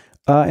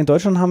 In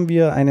Deutschland haben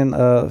wir einen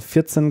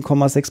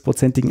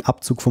 14,6%igen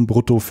Abzug vom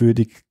Brutto für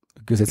die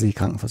gesetzliche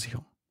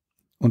Krankenversicherung.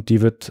 Und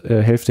die wird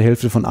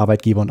Hälfte von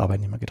Arbeitgeber und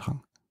Arbeitnehmer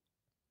getragen.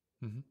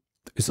 Mhm.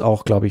 Ist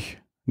auch, glaube ich,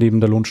 neben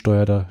der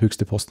Lohnsteuer der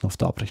höchste Posten auf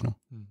der Abrechnung.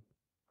 Mhm.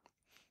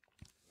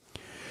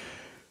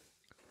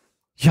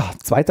 Ja,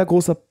 zweiter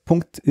großer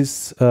Punkt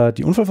ist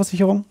die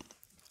Unfallversicherung.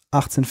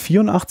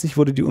 1884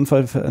 wurde die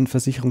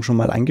Unfallversicherung schon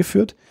mal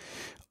eingeführt.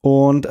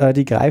 Und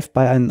die greift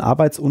bei einem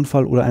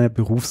Arbeitsunfall oder einer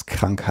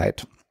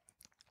Berufskrankheit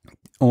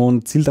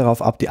und zielt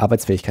darauf ab, die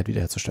Arbeitsfähigkeit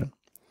wiederherzustellen.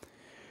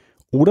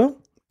 Oder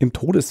im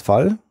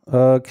Todesfall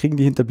kriegen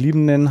die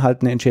Hinterbliebenen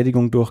halt eine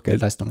Entschädigung durch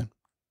Geldleistungen.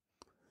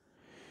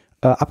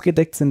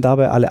 Abgedeckt sind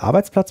dabei alle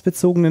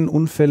arbeitsplatzbezogenen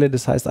Unfälle,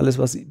 das heißt alles,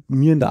 was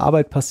mir in der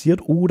Arbeit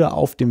passiert oder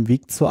auf dem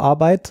Weg zur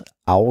Arbeit,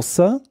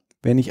 außer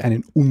wenn ich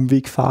einen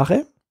Umweg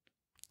fahre,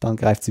 dann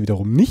greift sie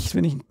wiederum nicht,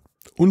 wenn ich einen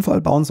Unfall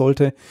bauen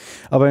sollte,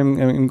 aber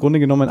im Grunde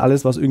genommen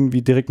alles, was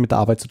irgendwie direkt mit der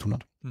Arbeit zu tun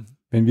hat. Mhm.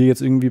 Wenn wir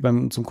jetzt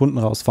irgendwie zum Kunden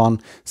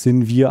rausfahren,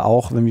 sind wir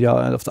auch, wenn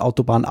wir auf der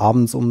Autobahn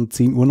abends um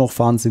 10 Uhr noch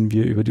fahren, sind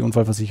wir über die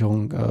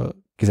Unfallversicherung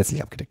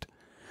gesetzlich abgedeckt.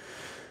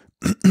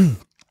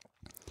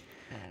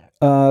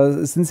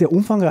 Es sind sehr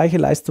umfangreiche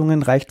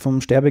Leistungen, reicht vom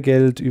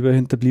Sterbegeld über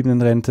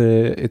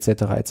Hinterbliebenenrente etc.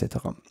 etc.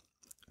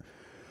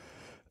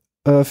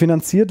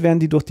 Finanziert werden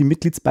die durch die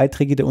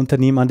Mitgliedsbeiträge der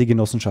Unternehmen an die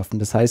Genossenschaften.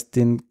 Das heißt,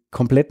 den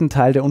kompletten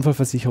Teil der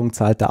Unfallversicherung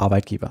zahlt der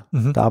Arbeitgeber.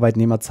 Mhm. Der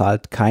Arbeitnehmer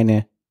zahlt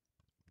keine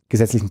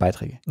gesetzlichen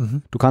Beiträge.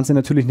 Mhm. Du kannst dir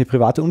natürlich eine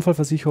private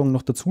Unfallversicherung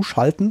noch dazu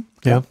schalten,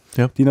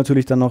 die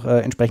natürlich dann noch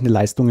entsprechende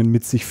Leistungen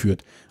mit sich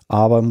führt.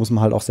 Aber muss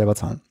man halt auch selber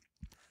zahlen.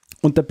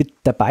 Und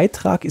der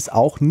Beitrag ist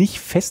auch nicht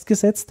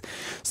festgesetzt,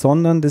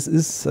 sondern das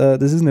ist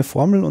eine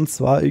Formel, und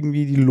zwar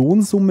irgendwie die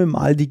Lohnsumme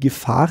mal die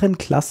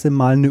Gefahrenklasse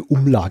mal eine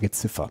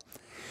Umlageziffer.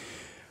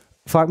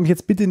 Frag mich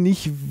jetzt bitte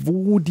nicht,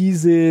 wo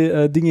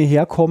diese Dinge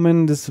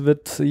herkommen. Das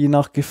wird je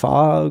nach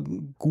Gefahr,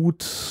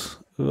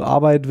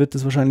 Arbeit wird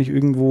das wahrscheinlich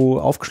irgendwo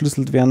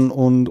aufgeschlüsselt werden,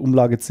 und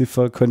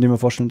Umlageziffer könnt ihr mir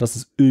vorstellen, dass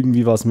es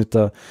irgendwie was mit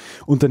der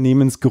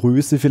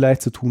Unternehmensgröße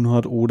vielleicht zu tun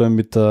hat oder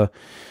mit dem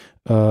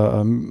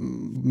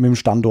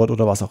Standort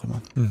oder was auch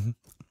immer. Mhm.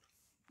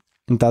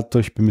 Und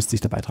dadurch bemisst sich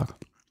der Beitrag.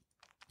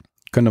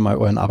 Könnt ihr mal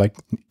euren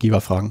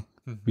Arbeitgeber fragen,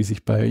 wie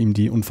sich bei ihm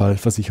die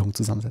Unfallversicherung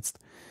zusammensetzt.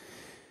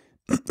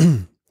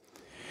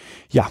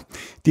 Ja,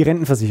 die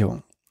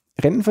Rentenversicherung.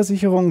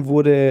 Rentenversicherung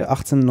wurde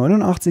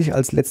 1889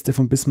 als letzte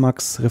von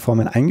Bismarcks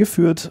Reformen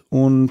eingeführt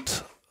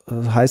und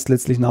heißt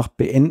letztlich, nach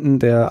Beenden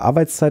der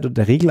Arbeitszeit oder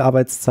der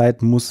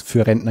Regelarbeitszeit muss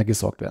für Rentner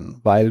gesorgt werden,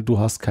 weil du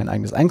hast kein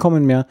eigenes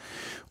Einkommen mehr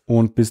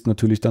und bist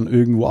natürlich dann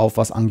irgendwo auf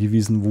was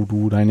angewiesen, wo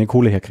du deine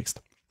Kohle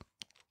herkriegst.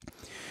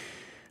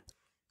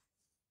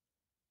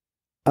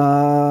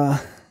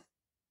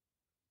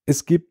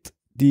 Es gibt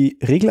die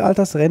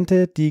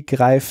Regelaltersrente, die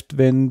greift,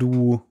 wenn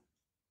du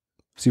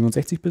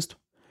 67 bist.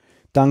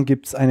 Dann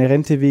gibt es eine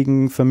Rente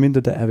wegen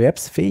verminderter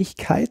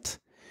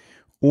Erwerbsfähigkeit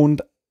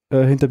und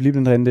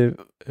Hinterbliebenenrente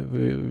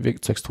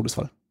wegen zwecks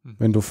Todesfall,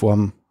 wenn du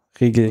vor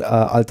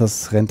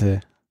Regelaltersrente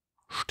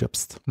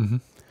stirbst.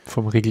 Mhm.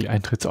 Vom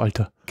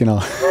Regeleintrittsalter.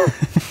 Genau.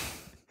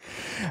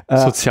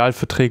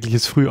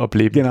 Sozialverträgliches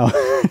Frühableben. Genau.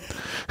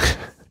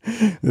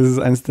 Das ist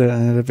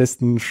einer der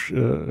besten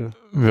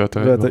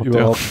Wörter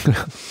überhaupt. Ja.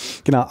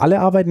 Genau, alle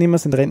Arbeitnehmer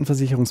sind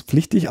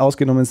rentenversicherungspflichtig,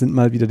 ausgenommen sind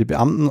mal wieder die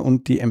Beamten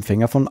und die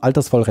Empfänger von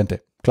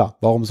Altersvollrente. Klar,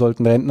 warum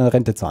sollten Rentner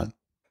Rente zahlen?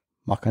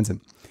 Macht keinen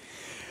Sinn.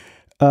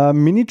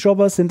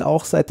 Minijobber sind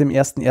auch seit dem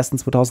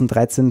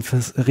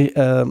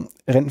 01.01.2013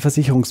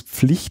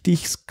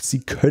 rentenversicherungspflichtig.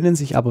 Sie können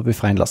sich aber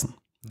befreien lassen,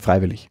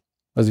 freiwillig.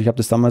 Also ich habe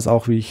das damals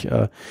auch, wie ich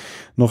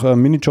noch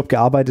einen Minijob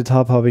gearbeitet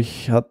habe,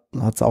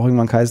 hat es auch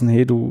irgendwann geheißen,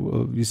 hey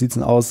du, wie sieht's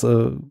denn aus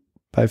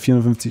bei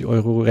 450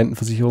 €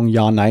 Rentenversicherung?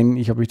 Ja, nein,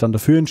 ich habe mich dann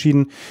dafür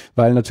entschieden,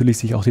 weil natürlich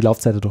sich auch die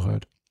Laufzeit dadurch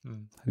erhöht.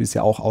 Das ist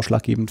ja auch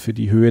ausschlaggebend für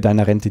die Höhe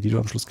deiner Rente, die du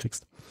am Schluss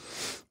kriegst.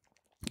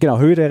 Genau,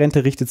 Höhe der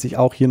Rente richtet sich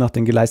auch hier nach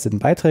den geleisteten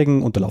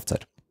Beiträgen und der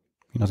Laufzeit.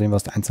 Je nachdem,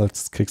 was du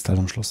einzahlst, kriegst du halt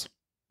am Schluss.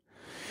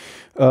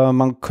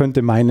 Man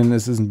könnte meinen,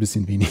 es ist ein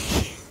bisschen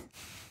wenig.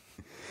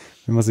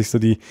 Wenn man sich so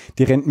die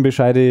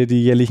Rentenbescheide,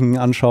 die jährlichen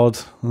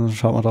anschaut, dann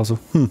schaut man da so,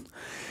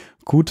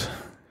 gut,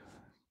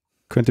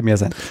 könnte mehr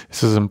sein.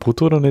 Ist das ein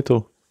Brutto oder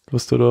Netto,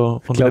 was du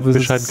da von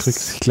Rentenbescheiden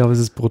kriegst? Ich glaube, es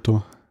ist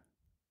Brutto.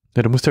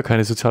 Ja, du musst ja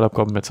keine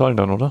Sozialabgaben mehr zahlen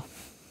dann, oder?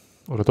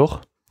 Oder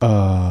doch?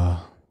 Das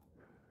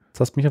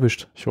hast mich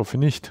erwischt. Ich hoffe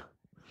nicht.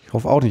 Ich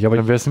hoffe auch nicht. Aber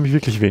dann wäre es nämlich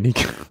wirklich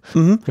wenig,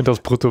 wenn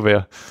das Brutto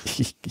wäre.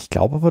 Ich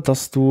glaube aber,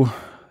 dass du,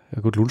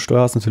 ja gut,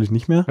 Lohnsteuer hast du natürlich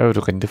nicht mehr. Ja, aber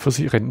du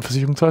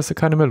Rentenversicherung zahlst du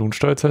keine mehr,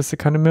 Lohnsteuer zahlst du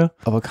keine mehr.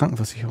 Aber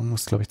Krankenversicherung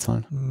musst du, glaube ich,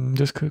 zahlen.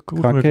 Das ist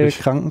gut möglich.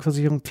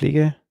 Krankenversicherung,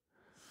 Pflege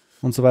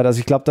und so weiter. Also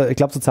ich glaube,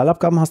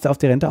 Sozialabgaben hast du auf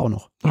die Rente auch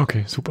noch.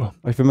 Okay, super.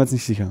 Aber ich bin mir jetzt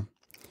nicht sicher.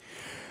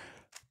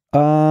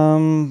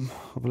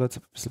 Aber jetzt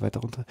ein bisschen weiter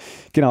runter.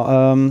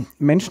 Genau,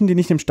 Menschen, die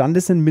nicht imstande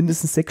sind,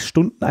 mindestens 6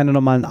 Stunden einer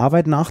normalen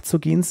Arbeit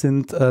nachzugehen,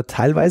 sind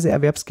teilweise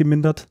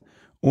erwerbsgemindert.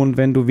 Und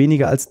wenn du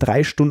weniger als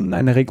 3 Stunden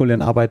einer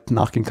regulären Arbeit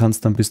nachgehen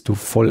kannst, dann bist du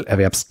voll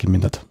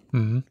erwerbsgemindert.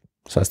 Mhm.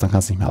 Das heißt, dann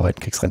kannst du nicht mehr arbeiten,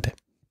 kriegst Rente.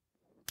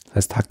 Das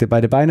heißt, hack dir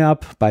beide Beine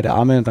ab, beide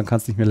Arme, und dann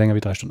kannst du nicht mehr länger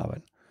wie 3 Stunden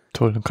arbeiten.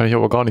 Toll, dann kann ich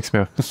aber gar nichts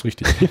mehr. Das ist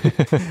richtig.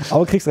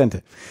 Aber kriegst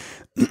Rente.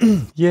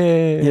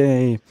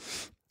 Yay.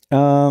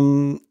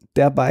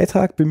 Der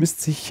Beitrag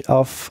bemisst sich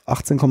auf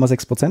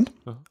 18,6%.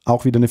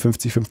 Auch wieder eine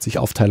 50-50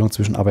 Aufteilung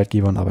zwischen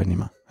Arbeitgeber und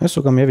Arbeitnehmer. Das ist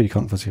sogar mehr wie die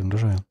Krankenversicherung.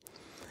 Das schon,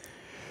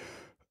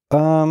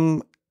 ja.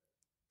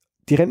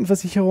 Die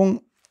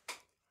Rentenversicherung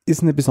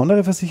ist eine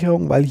besondere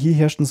Versicherung, weil hier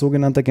herrscht ein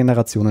sogenannter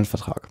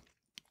Generationenvertrag.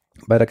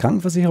 Bei der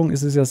Krankenversicherung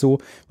ist es ja so,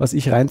 was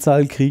ich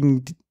reinzahle,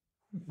 kriege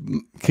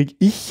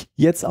ich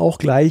jetzt auch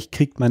gleich,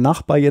 kriegt mein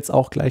Nachbar jetzt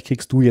auch gleich,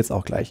 kriegst du jetzt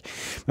auch gleich.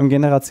 Beim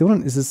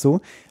Generationen ist es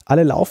so,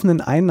 alle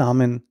laufenden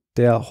Einnahmen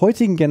der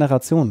heutigen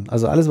Generation,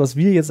 also alles, was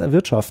wir jetzt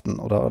erwirtschaften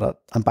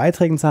oder an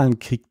Beiträgen zahlen,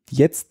 kriegt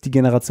jetzt die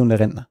Generation der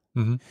Rentner.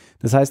 Mhm.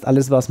 Das heißt,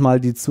 alles, was mal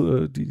die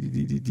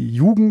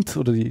Jugend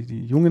oder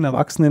die jungen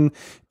Erwachsenen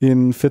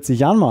in 40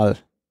 Jahren mal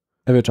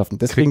erwirtschaften,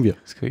 das kriegen wir.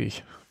 Das kriege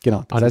ich.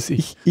 Genau. Das heißt,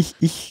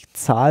 ich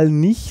zahle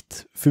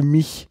nicht für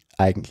mich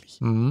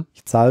eigentlich. Mhm.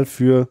 Ich zahle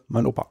für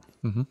meinen Opa.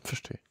 Mhm.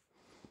 Verstehe.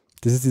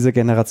 Das ist dieser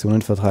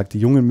Generationenvertrag. Die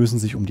Jungen müssen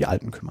sich um die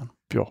Alten kümmern.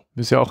 Ja,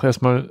 ist ja auch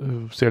erstmal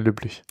sehr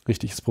löblich.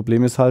 Richtig. Das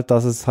Problem ist halt,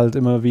 dass es halt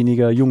immer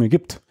weniger Junge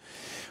gibt.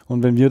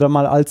 Und wenn wir da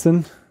mal alt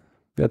sind,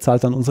 wer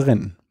zahlt dann unsere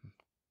Renten?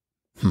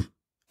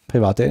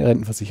 Private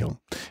Rentenversicherung.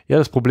 Ja,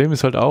 das Problem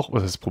ist halt auch,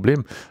 was ist das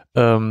Problem?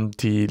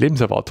 Die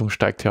Lebenserwartung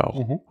steigt ja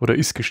auch oder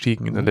ist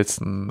gestiegen in den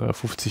letzten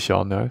 50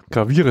 Jahren, ja,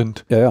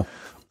 gravierend. Ja.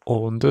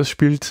 Und das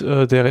spielt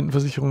der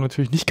Rentenversicherung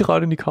natürlich nicht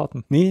gerade in die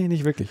Karten. Nee,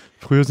 nicht wirklich.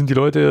 Früher sind die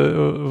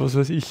Leute, was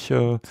weiß ich,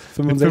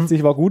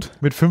 65 war gut.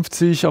 Mit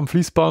 50 am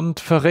Fließband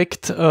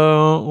verreckt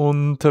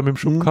und mit dem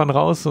Schubkarren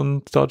raus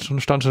und dort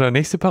stand schon der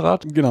nächste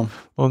parat. Genau.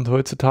 Und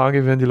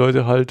heutzutage werden die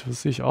Leute halt, was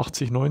weiß ich,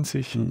 80,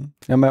 90.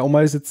 Ja, meine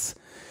Oma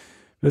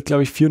wird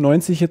glaube ich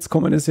 94 jetzt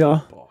kommendes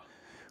Jahr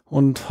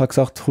und hat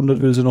gesagt,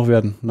 100 will sie noch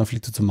werden. Und dann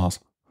fliegt sie zum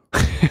Mars.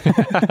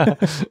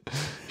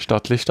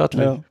 Stattlich.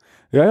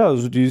 Ja,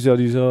 also die ist ja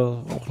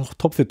auch noch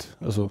topfit.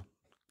 Also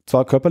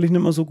zwar körperlich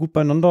nicht mehr so gut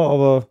beieinander,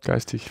 aber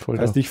geistig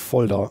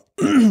voll da.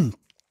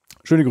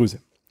 Schöne Grüße.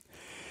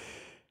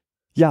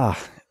 Ja,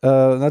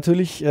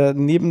 natürlich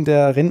neben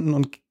der Renten-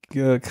 und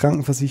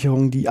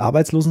Krankenversicherung die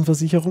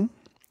Arbeitslosenversicherung.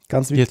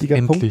 Ganz wichtiger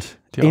Punkt.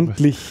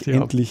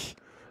 Endlich.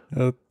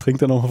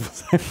 Trinkt er noch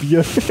sein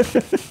Bier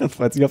und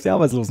freut sich auf die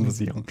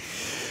Arbeitslosenversicherung.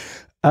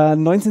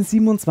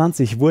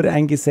 1927 wurde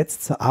ein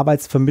Gesetz zur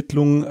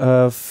Arbeitsvermittlung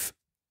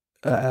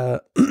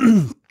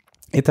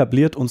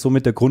etabliert und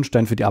somit der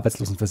Grundstein für die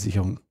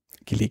Arbeitslosenversicherung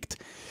gelegt.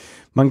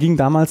 Man ging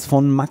damals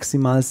von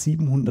maximal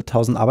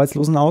 700.000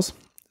 Arbeitslosen aus.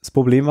 Das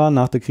Problem war,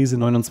 nach der Krise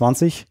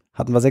 29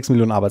 hatten wir 6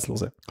 Millionen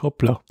Arbeitslose.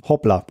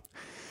 Hoppla.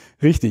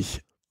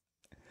 Richtig.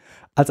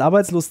 Als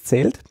arbeitslos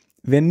zählt,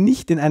 wer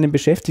nicht in einem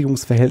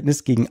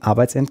Beschäftigungsverhältnis gegen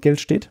Arbeitsentgelt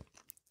steht,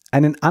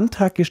 einen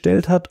Antrag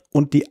gestellt hat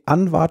und die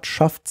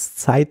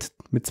Anwartschaftszeit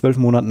mit 12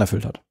 Monaten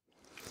erfüllt hat.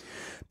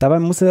 Dabei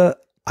muss er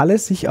alle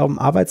sich auf dem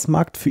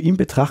Arbeitsmarkt für ihn in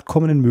Betracht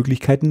kommenden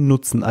Möglichkeiten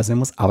nutzen. Also er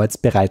muss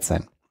arbeitsbereit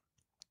sein.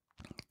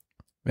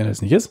 Wenn er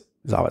das nicht ist,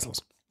 ist er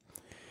arbeitslos.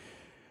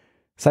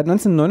 Seit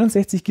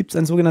 1969 gibt es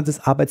ein sogenanntes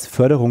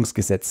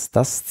Arbeitsförderungsgesetz.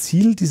 Das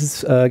Ziel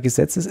dieses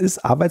Gesetzes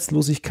ist,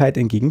 Arbeitslosigkeit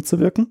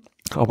entgegenzuwirken.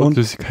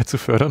 Arbeitslosigkeit zu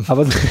fördern.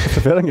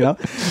 Genau.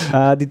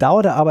 Die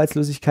Dauer der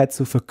Arbeitslosigkeit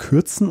zu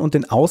verkürzen und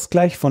den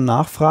Ausgleich von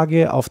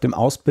Nachfrage auf dem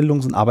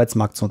Ausbildungs- und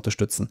Arbeitsmarkt zu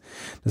unterstützen.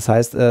 Das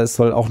heißt, es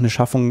soll auch eine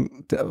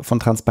Schaffung von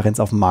Transparenz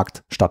auf dem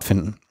Markt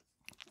stattfinden.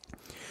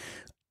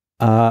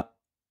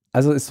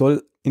 Also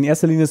in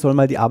erster Linie soll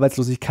mal die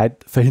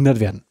Arbeitslosigkeit verhindert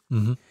werden.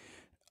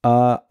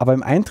 Aber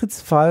im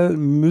Eintrittsfall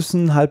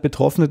müssen halt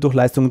Betroffene durch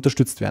Leistung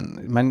unterstützt werden.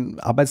 Ich meine,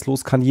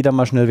 arbeitslos kann jeder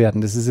mal schnell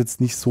werden. Das ist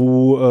jetzt nicht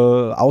so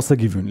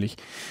außergewöhnlich.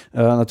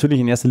 Natürlich,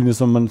 in erster Linie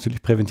soll man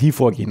natürlich präventiv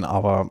vorgehen,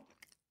 aber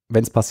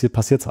wenn es passiert,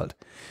 passiert es halt.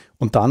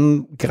 Und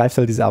dann greift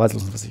halt diese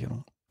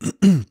Arbeitslosenversicherung.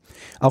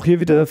 Auch hier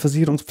wieder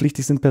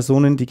versicherungspflichtig sind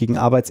Personen, die gegen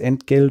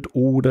Arbeitsentgelt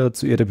oder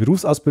zu ihrer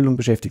Berufsausbildung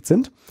beschäftigt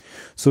sind,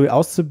 sowie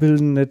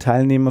Auszubildende,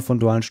 Teilnehmer von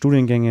dualen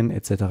Studiengängen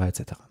etc.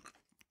 etc.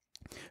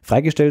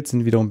 Freigestellt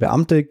sind wiederum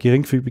Beamte,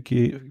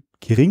 geringfügig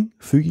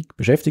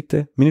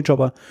Beschäftigte,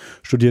 Minijobber,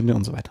 Studierende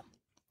und so weiter.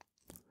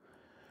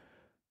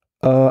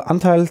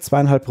 Anteil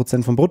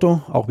 2,5% vom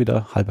Brutto, auch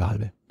wieder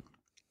halbe.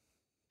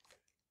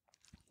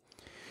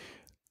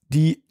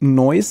 Der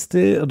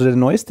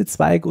neueste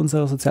Zweig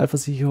unserer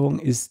Sozialversicherung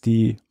ist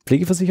die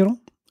Pflegeversicherung.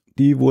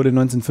 Die wurde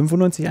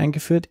 1995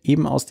 eingeführt,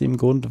 eben aus dem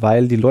Grund,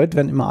 weil die Leute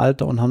werden immer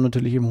älter und haben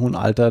natürlich im hohen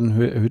Alter einen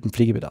erhöhten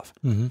Pflegebedarf.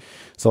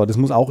 So, das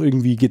muss auch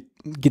irgendwie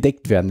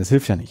gedeckt werden, das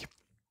hilft ja nicht.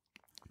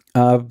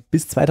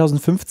 Bis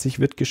 2050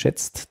 wird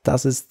geschätzt,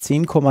 dass es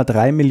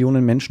 10,3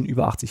 Millionen Menschen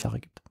über 80 Jahre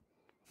gibt.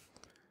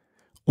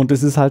 Und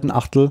das ist halt ein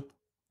Achtel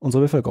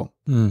unserer Bevölkerung.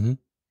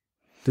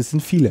 Das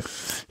sind viele.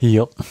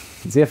 Ja.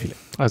 Sehr viele.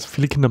 Also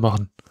viele Kinder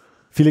machen.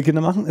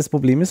 Das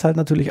Problem ist halt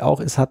natürlich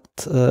auch,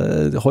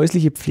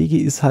 häusliche Pflege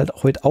ist halt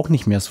heute auch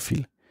nicht mehr so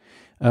viel.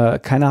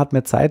 Keiner hat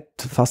mehr Zeit,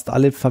 fast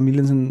alle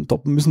Familien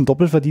müssen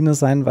Doppelverdiener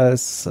sein, weil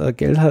das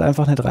Geld halt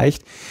einfach nicht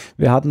reicht.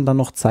 Wir hatten dann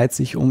noch Zeit,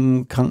 sich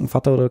um kranken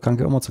Vater oder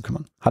kranke Oma zu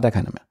kümmern. Hat ja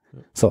keiner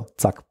mehr. So,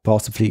 zack,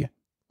 brauchst du Pflege.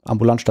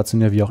 Ambulant,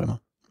 stationär, wie auch immer.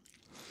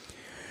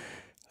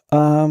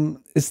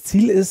 Das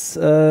Ziel ist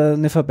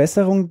eine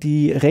Verbesserung,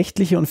 die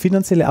rechtliche und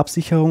finanzielle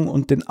Absicherung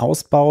und den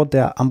Ausbau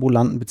der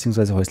ambulanten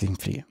bzw. häuslichen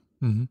Pflege.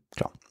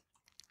 Klar.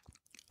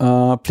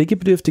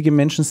 Pflegebedürftige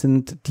Menschen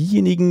sind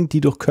diejenigen, die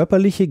durch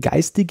körperliche,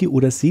 geistige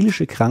oder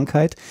seelische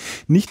Krankheit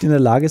nicht in der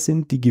Lage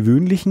sind, die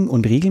gewöhnlichen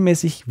und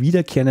regelmäßig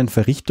wiederkehrenden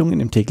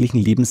Verrichtungen im täglichen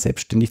Leben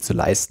selbstständig zu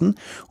leisten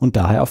und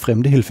daher auf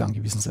fremde Hilfe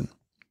angewiesen sind.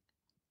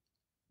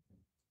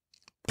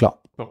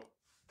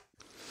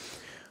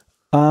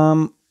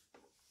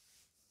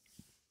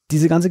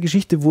 Diese ganze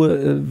Geschichte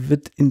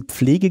wird in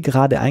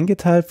Pflegegrade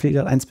eingeteilt,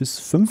 Pflegegrad 1 bis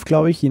 5,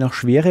 glaube ich, je nach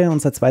Schwere.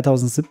 Und seit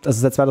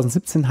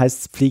 2017 heißt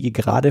es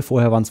Pflegegrade,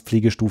 vorher waren es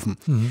Pflegestufen.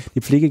 Die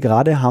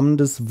Pflegegrade haben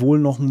das wohl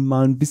noch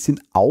mal ein bisschen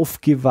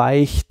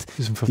aufgeweicht. Ein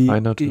bisschen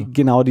verfeinert.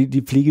 Genau,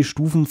 die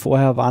Pflegestufen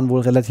vorher waren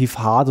wohl relativ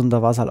hart und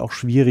da war es halt auch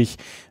schwierig,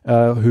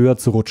 höher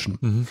zu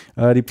rutschen.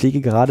 Die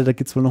Pflegegrade, da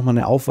gibt es wohl noch mal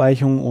eine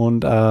Aufweichung und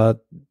da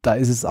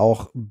ist es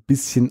auch ein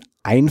bisschen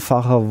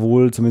einfacher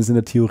wohl, zumindest in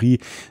der Theorie,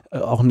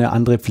 auch eine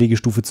andere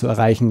Pflegestufe zu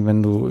erreichen,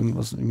 wenn du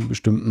irgendwas in einem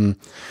bestimmten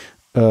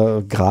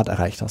Grad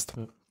erreicht hast.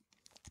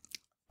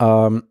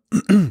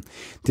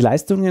 Die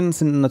Leistungen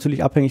sind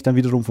natürlich abhängig dann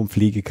wiederum vom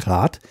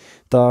Pflegegrad.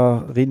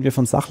 Da reden wir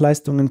von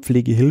Sachleistungen,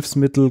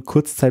 Pflegehilfsmittel,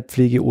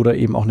 Kurzzeitpflege oder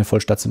eben auch eine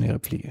vollstationäre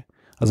Pflege.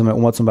 Also meine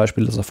Oma zum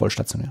Beispiel ist ja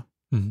vollstationär,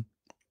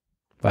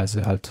 weil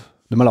sie halt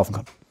nicht mehr laufen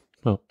kann.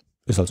 Ja.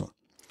 Ist halt so.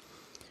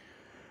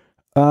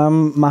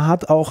 Man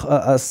hat auch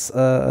als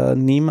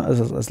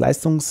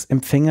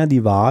Leistungsempfänger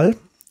die Wahl,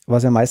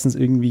 was ja meistens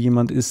irgendwie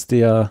jemand ist,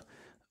 der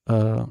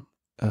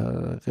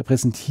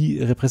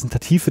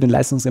repräsentativ für den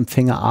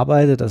Leistungsempfänger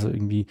arbeitet, also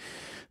irgendwie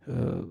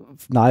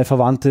nahe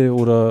Verwandte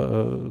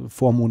oder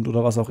Vormund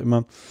oder was auch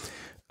immer,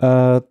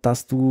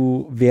 dass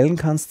du wählen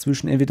kannst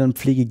zwischen entweder ein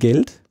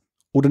Pflegegeld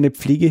oder eine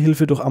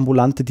Pflegehilfe durch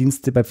ambulante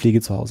Dienste bei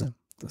Pflege zu Hause.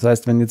 Das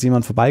heißt, wenn jetzt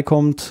jemand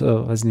vorbeikommt,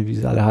 weiß nicht, wie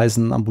sie alle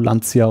heißen,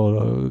 Ambulantia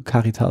oder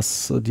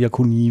Caritas,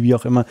 Diakonie, wie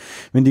auch immer,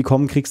 wenn die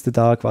kommen, kriegst du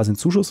da quasi einen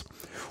Zuschuss.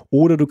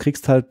 Oder du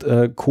kriegst halt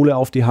Kohle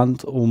auf die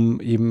Hand, um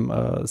eben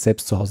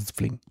selbst zu Hause zu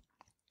pflegen.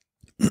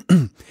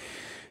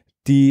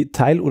 Die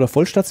teil- oder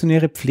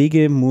vollstationäre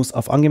Pflege muss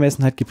auf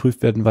Angemessenheit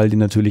geprüft werden, weil die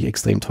natürlich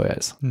extrem teuer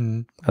ist.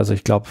 Also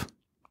ich glaube,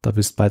 da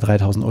bist du bei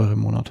 3.000 Euro im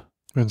Monat.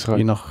 Wenn's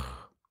je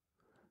nach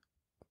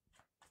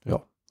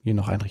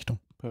Einrichtung.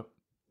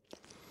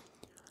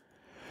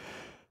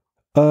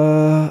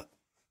 Wer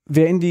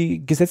in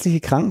die gesetzliche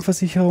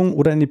Krankenversicherung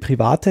oder in die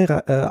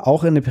private,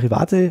 auch in eine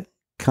private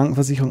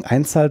Krankenversicherung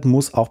einzahlt,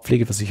 muss auch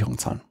Pflegeversicherung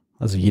zahlen.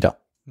 Also jeder.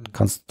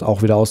 Kannst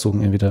auch wieder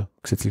aussuchen, entweder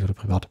gesetzlich oder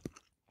privat.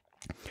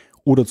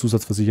 Oder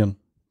Zusatz versichern,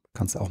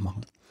 kannst du auch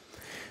machen.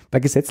 Bei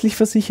gesetzlich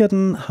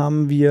Versicherten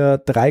haben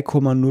wir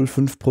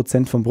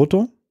 3,05% vom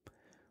Brutto,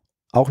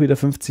 auch wieder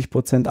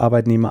 50%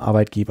 Arbeitnehmer,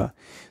 Arbeitgeber.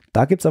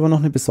 Da gibt es aber noch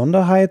eine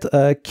Besonderheit,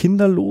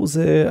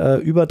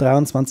 Kinderlose über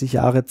 23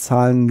 Jahre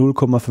zahlen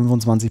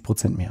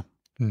 0,25% mehr.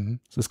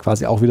 Das ist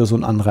quasi auch wieder so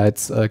ein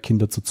Anreiz,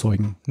 Kinder zu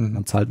zeugen.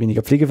 Man zahlt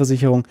weniger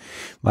Pflegeversicherung,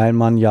 weil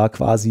man ja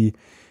quasi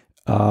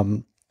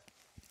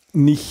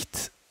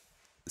nicht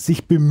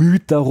sich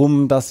bemüht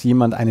darum, dass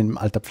jemand einen im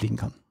Alter pflegen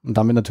kann. Und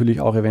damit natürlich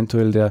auch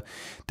eventuell der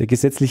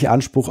gesetzliche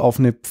Anspruch auf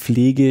eine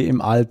Pflege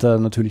im Alter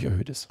natürlich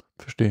erhöht ist.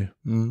 Verstehe.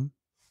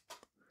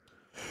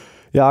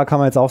 Ja, kann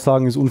man jetzt auch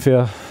sagen, ist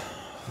unfair.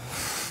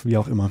 Wie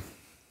auch immer.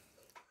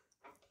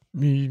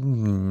 Nee,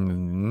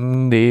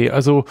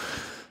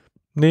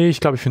 ich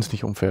glaube, ich finde es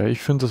nicht unfair.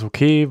 Ich finde es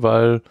okay,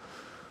 weil,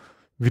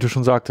 wie du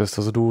schon sagtest,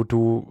 also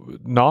du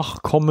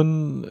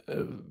Nachkommen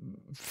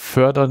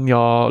fördern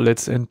ja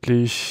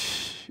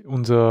letztendlich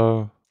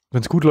wenn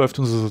es gut läuft,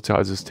 unser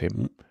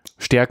Sozialsystem.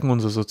 Stärken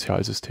unser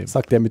Sozialsystem.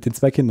 Sagt der mit den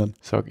 2 Kindern.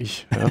 Sag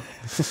ich,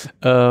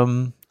 ja.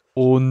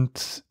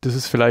 Und das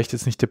ist vielleicht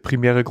jetzt nicht der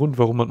primäre Grund,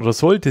 warum man, oder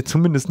sollte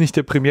zumindest nicht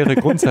der primäre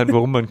Grund sein,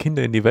 warum man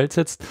Kinder in die Welt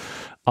setzt.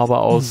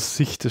 Aber aus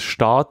Sicht des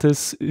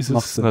Staates ist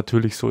es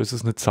natürlich so, ist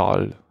es eine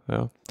Zahl.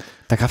 Ja.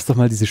 Da gab es doch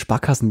mal diese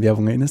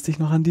Sparkassenwerbung, erinnerst du dich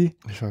noch an die?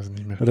 Ich weiß es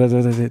nicht mehr. Oder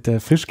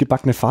der frisch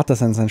gebackene Vater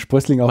seinen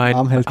Sprössling auf den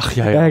Arm hält. Ach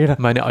ja, genau.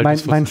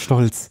 mein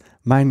Stolz,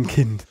 mein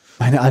Kind,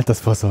 meine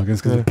Altersvorsorge.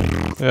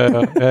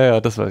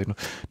 Ja, das weiß ich noch.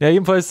 Ja,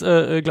 jedenfalls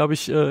glaube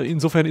ich,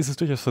 insofern ist es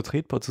durchaus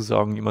vertretbar zu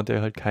sagen, jemand,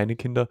 der halt keine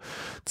Kinder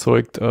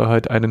zeugt,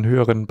 halt einen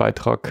höheren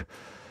Beitrag,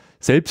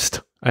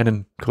 selbst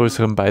einen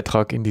größeren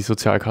Beitrag in die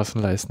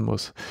Sozialkassen leisten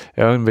muss.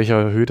 Ja, in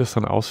welcher Höhe das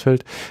dann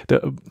ausfällt.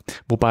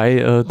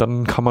 Wobei,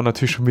 dann kann man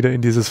natürlich schon wieder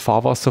in dieses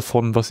Fahrwasser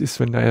von, was ist,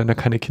 wenn einer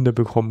keine Kinder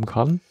bekommen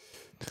kann.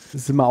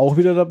 Das sind wir auch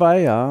wieder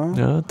dabei, ja.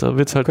 Ja, da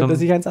wird es halt könnte er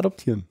sich eins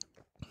adoptieren.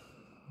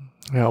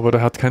 Ja, aber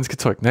der hat keins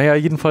gezeugt. Naja,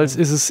 jedenfalls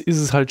ist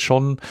es halt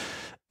schon,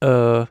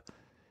 da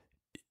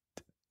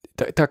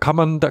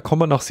kommt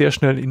man auch sehr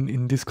schnell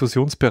in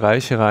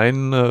Diskussionsbereiche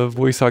rein,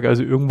 wo ich sage,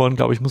 also irgendwann,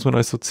 glaube ich, muss man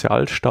als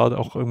Sozialstaat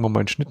auch irgendwann mal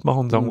einen Schnitt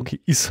machen und sagen,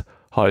 okay, ist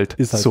halt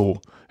so.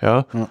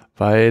 Ja?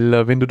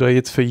 Weil wenn du da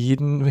jetzt für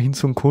jeden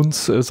Hinz und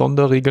Kunz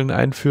Sonderregeln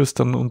einführst,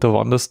 dann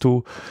unterwanderst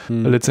du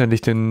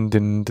letztendlich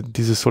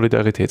dieses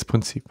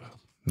Solidaritätsprinzip.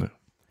 Ja.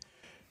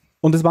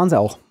 Und das waren sie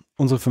auch,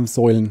 unsere 5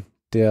 Säulen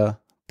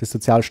des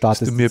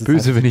Sozialstaates. Bist du mir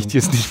böse, wenn ich dir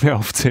jetzt nicht mehr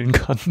aufzählen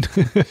kann?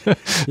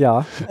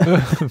 Ja.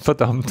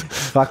 Verdammt.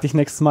 Frag dich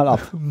nächstes Mal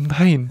ab.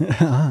 Nein.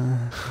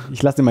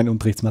 Ich lasse dir meine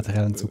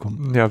Unterrichtsmaterialien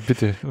zukommen. Ja,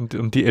 bitte.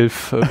 Und die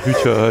 11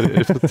 Bücher,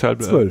 11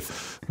 Sozialbücher.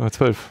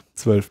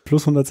 12.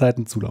 Plus 100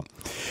 Seiten Zulauf.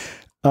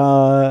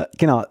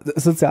 Genau. Der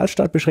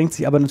Sozialstaat beschränkt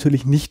sich aber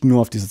natürlich nicht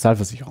nur auf die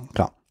Sozialversicherung.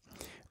 Klar.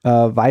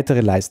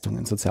 Weitere Leistungen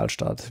im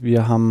Sozialstaat.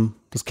 Wir haben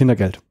das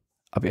Kindergeld.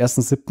 Ab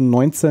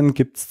 1.7.19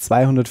 gibt es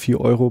 204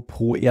 €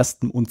 pro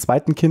ersten und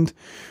zweiten Kind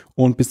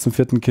und bis zum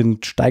vierten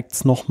Kind steigt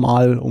es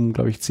nochmal um,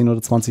 glaube ich, 10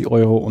 oder 20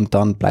 € und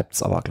dann bleibt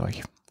es aber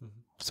gleich.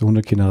 So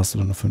 100 Kinder hast du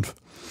dann nur 5.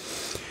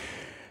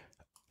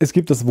 Es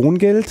gibt das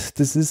Wohngeld,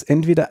 das ist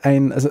entweder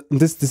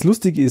und das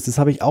Lustige ist, das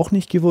habe ich auch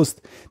nicht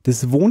gewusst,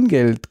 das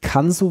Wohngeld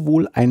kann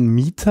sowohl ein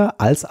Mieter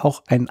als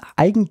auch ein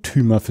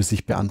Eigentümer für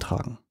sich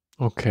beantragen.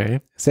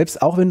 Okay.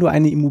 Selbst auch wenn du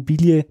eine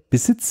Immobilie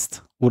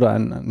besitzt oder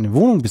eine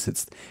Wohnung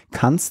besitzt,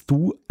 kannst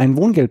du ein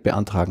Wohngeld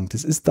beantragen.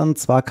 Das ist dann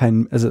zwar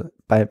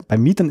bei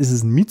Mietern ist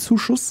es ein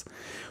Mietzuschuss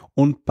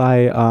und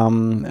bei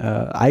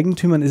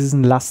Eigentümern ist es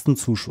ein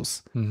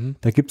Lastenzuschuss. Mhm.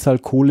 Da gibt es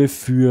halt Kohle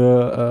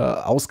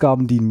für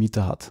Ausgaben, die ein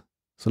Mieter hat.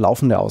 So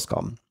laufende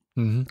Ausgaben.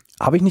 Mhm.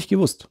 Habe ich nicht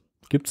gewusst.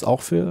 Gibt es auch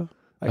für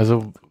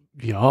Also,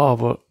 ja,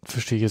 aber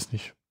verstehe ich jetzt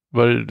nicht.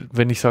 Weil,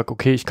 wenn ich sage,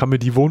 okay, ich kann mir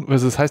die Wohnung,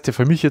 also das heißt ja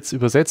für mich jetzt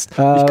übersetzt,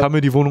 ich kann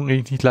mir die Wohnung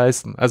eigentlich nicht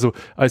leisten. Also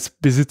als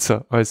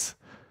Besitzer, als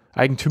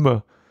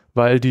Eigentümer,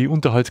 weil die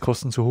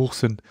Unterhaltskosten zu hoch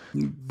sind.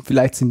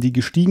 Vielleicht sind die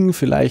gestiegen,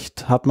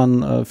 vielleicht hat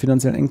man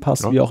finanziellen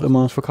Engpass, wie auch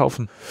immer.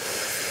 Verkaufen.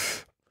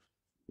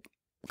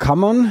 Kann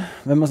man,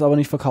 wenn man es aber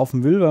nicht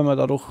verkaufen will, weil man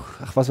dadurch,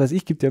 was weiß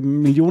ich, gibt ja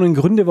Millionen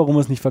Gründe, warum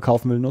man es nicht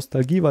verkaufen will.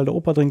 Nostalgie, weil der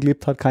Opa drin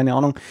gelebt hat, keine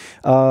Ahnung.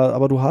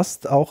 Aber du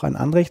hast auch ein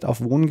Anrecht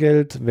auf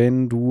Wohngeld,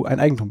 wenn du ein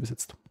Eigentum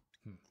besitzt.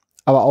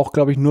 Aber auch,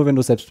 glaube ich, nur, wenn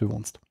du selbst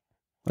bewohnst.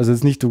 Also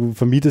jetzt nicht, du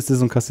vermietest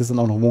es und kassierst dann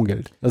auch noch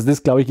Wohngeld. Also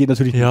das, glaube ich, geht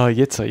natürlich nicht. Ja,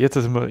 jetzt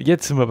sind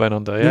wir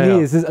beieinander. Ja, nee, ja.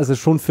 es ist also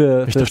schon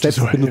für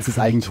selbstbenutztes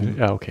Eigentum.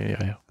 Ja, okay,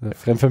 ja.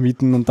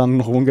 Fremdvermieten und dann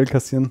noch Wohngeld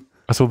kassieren.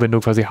 Achso, wenn du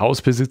quasi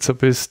Hausbesitzer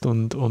bist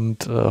und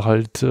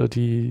halt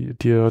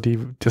dir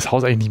das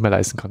Haus eigentlich nicht mehr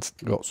leisten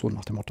kannst. Ja, so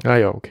nach dem Motto.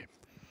 Ja, okay.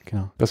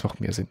 Genau. Das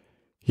macht mehr Sinn.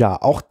 Ja,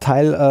 auch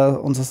Teil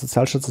unseres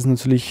Sozialstaats ist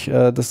natürlich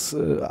das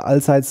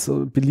allseits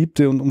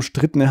beliebte und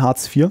umstrittene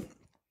Hartz IV.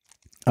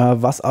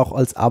 Was auch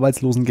als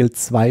Arbeitslosengeld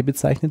II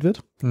bezeichnet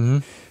wird.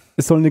 Mhm.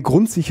 Es soll eine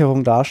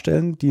Grundsicherung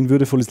darstellen, die ein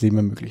würdevolles Leben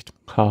ermöglicht.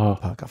 Haha.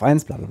 Paragraph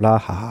 1, bla bla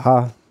bla,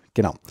 haha,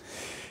 genau.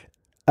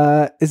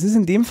 Es ist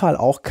in dem Fall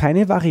auch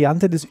keine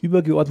Variante des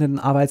übergeordneten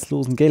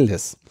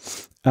Arbeitslosengeldes.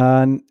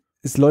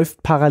 Es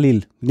läuft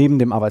parallel neben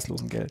dem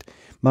Arbeitslosengeld.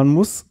 Man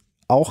muss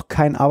auch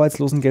kein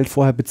Arbeitslosengeld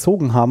vorher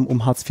bezogen haben,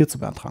 um Hartz IV zu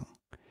beantragen.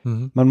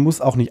 Mhm. Man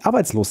muss auch nicht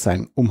arbeitslos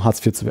sein, um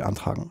Hartz IV zu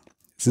beantragen.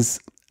 Es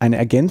ist eine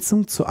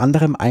Ergänzung zu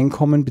anderem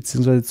Einkommen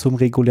bzw. zum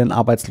regulären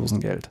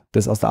Arbeitslosengeld,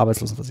 das aus der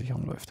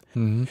Arbeitslosenversicherung läuft.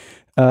 Mhm.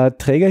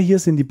 Träger hier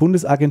sind die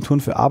Bundesagenturen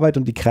für Arbeit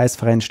und die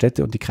kreisfreien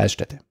Städte und die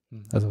Kreisstädte,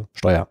 also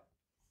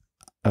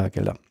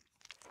Steuergelder.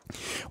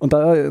 Und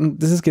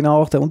das ist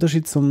genau auch der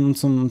Unterschied zum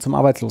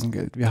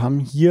Arbeitslosengeld. Wir haben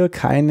hier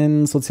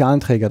keinen sozialen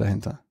Träger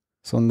dahinter,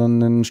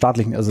 sondern einen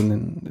staatlichen, also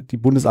die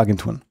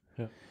Bundesagenturen.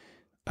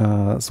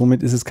 Ja.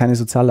 Somit ist es keine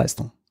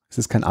Sozialleistung. Es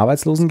ist kein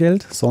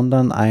Arbeitslosengeld,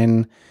 sondern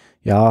ein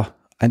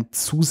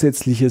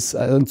zusätzliches,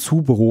 ein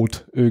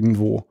Zubrot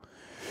irgendwo.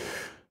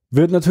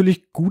 Wird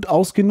natürlich gut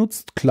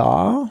ausgenutzt,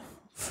 klar,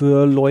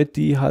 für Leute,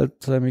 die halt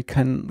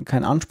keinen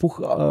Anspruch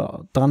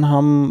dran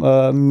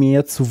haben,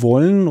 mehr zu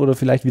wollen oder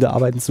vielleicht wieder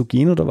arbeiten zu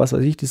gehen oder was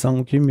weiß ich, die sagen,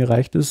 okay, mir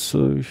reicht es,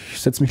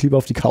 ich setze mich lieber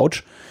auf die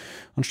Couch,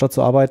 anstatt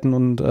zu arbeiten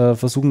und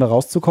versuchen da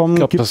rauszukommen.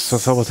 Ich glaube, dass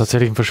das aber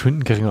tatsächlich ein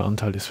verschwindend geringer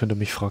Anteil ist, wenn du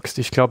mich fragst.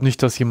 Ich glaube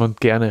nicht, dass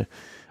jemand gerne,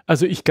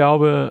 also ich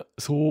glaube,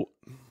 so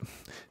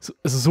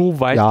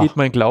weit geht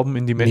mein Glauben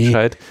in die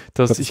Menschheit,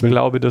 dass ich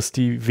glaube, dass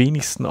die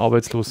wenigsten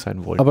arbeitslos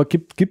sein wollen. Aber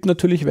gibt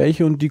natürlich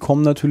welche und die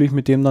kommen natürlich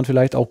mit dem dann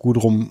vielleicht auch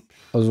gut rum.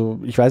 Also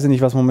ich weiß ja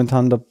nicht, was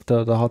momentan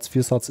der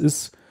Hartz-IV-Satz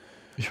ist.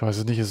 Ich weiß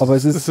es nicht,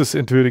 es ist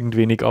entwürdigend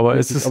wenig, aber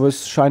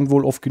es scheint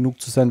wohl oft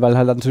genug zu sein, weil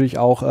halt natürlich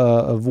auch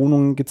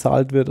Wohnungen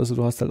gezahlt wird. Also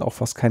du hast halt auch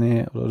fast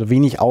keine oder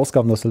wenig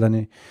Ausgaben, du hast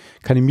halt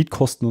keine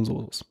Mietkosten und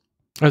sowas.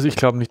 Also ich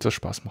glaube nicht, dass es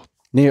Spaß macht.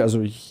 Nee,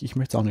 also ich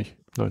möchte es auch nicht.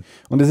 Nein.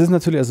 Und es ist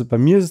natürlich, also bei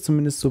mir ist es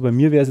zumindest so, bei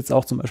mir wäre es jetzt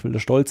auch zum Beispiel der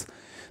Stolz,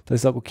 dass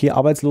ich sage, okay,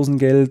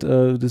 Arbeitslosengeld,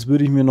 das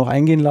würde ich mir noch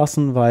eingehen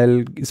lassen,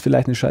 weil ist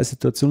vielleicht eine scheiß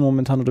Situation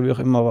momentan oder wie auch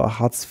immer, aber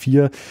Hartz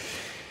IV,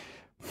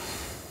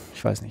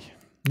 ich weiß nicht.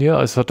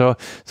 Ja, es hat da,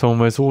 sagen wir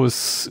mal so, ich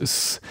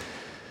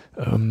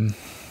weiß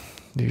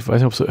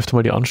nicht, ob du öfter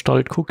mal die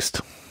Anstalt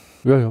guckst.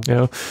 Ja.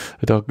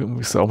 Da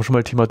ist auch schon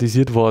mal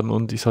thematisiert worden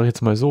und ich sage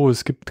jetzt mal so,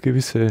 es gibt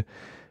gewisse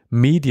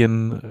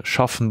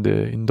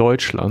Medienschaffende in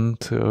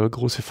Deutschland,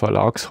 große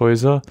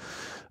Verlagshäuser,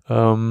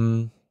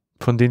 von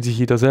denen sich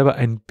jeder selber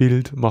ein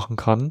Bild machen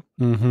kann,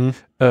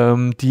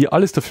 die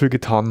alles dafür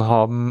getan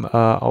haben,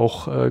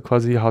 auch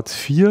quasi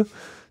Hartz IV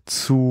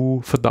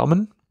zu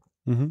verdammen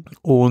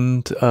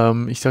und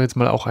ich sage jetzt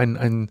mal auch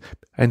ein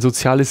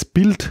soziales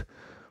Bild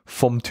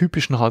vom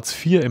typischen Hartz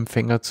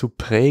IV-Empfänger zu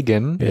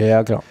prägen.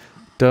 Ja, klar.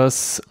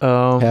 Dass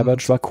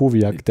Herbert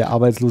Schwakowiak, der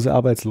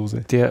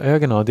Arbeitslose. Der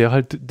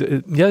halt,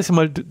 ist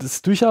mal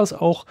das durchaus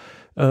auch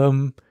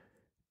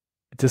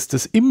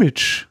das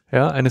Image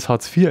eines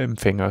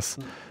Hartz-IV-Empfängers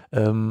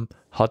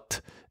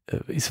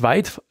ist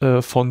weit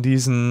von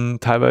diesen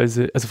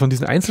teilweise, also von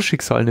diesen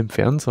Einzelschicksalen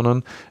entfernt,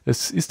 sondern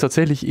es ist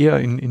tatsächlich eher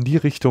in die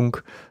Richtung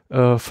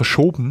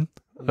verschoben,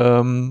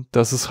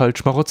 dass es halt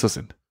Schmarotzer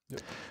sind. Ja.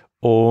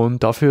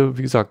 Und dafür,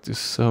 wie gesagt,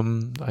 ist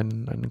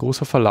ein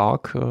großer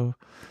Verlag,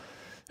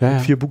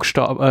 mit 4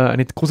 Buchstaben,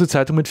 eine große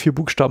Zeitung mit 4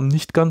 Buchstaben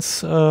nicht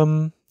ganz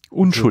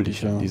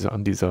unschuldig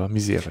an dieser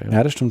Misere.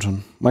 Ja, das stimmt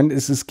schon. Ich meine,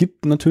 es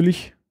gibt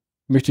natürlich,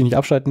 möchte ich nicht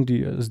abschalten,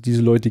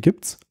 diese Leute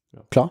gibt's,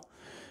 klar.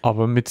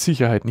 Aber mit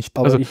Sicherheit nicht.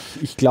 Aber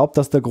ich glaube,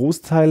 dass der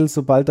Großteil,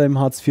 sobald er im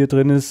Hartz IV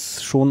drin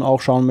ist, schon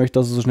auch schauen möchte,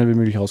 dass er so schnell wie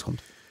möglich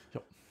rauskommt.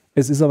 Ja.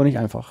 Es ist aber nicht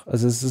einfach.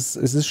 Also es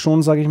ist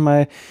schon, sage ich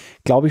mal,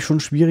 glaube ich, schon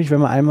schwierig, wenn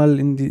man einmal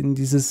in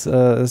dieses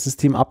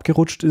System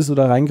abgerutscht ist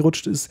oder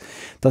reingerutscht ist,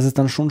 dass es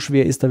dann schon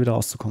schwer ist, da wieder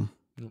rauszukommen.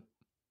 Ja.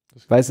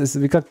 Weil es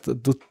ist, wie gesagt,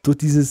 durch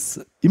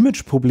dieses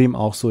Image-Problem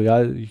auch so,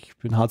 ja, ich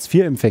bin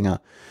Hartz-IV-Empfänger.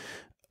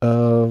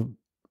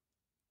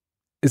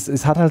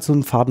 Es hat halt so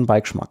einen faden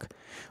Beigeschmack.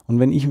 Und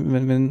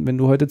wenn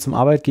du heute zum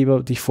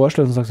Arbeitgeber dich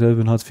vorstellst und sagst, ja, ich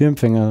bin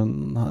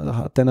Hartz-IV-Empfänger,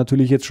 hat der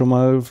natürlich jetzt schon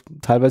mal,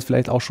 teilweise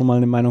vielleicht auch schon mal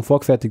eine Meinung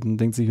vorgefertigt und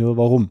denkt sich, ja,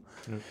 warum?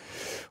 Ja.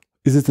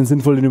 Ist es denn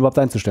sinnvoll, den überhaupt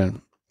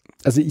einzustellen?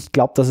 Also ich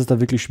glaube, dass es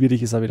da wirklich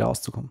schwierig ist, da wieder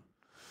rauszukommen.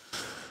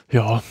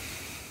 Ja.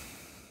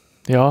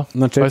 Ja.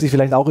 Und dann stellt sich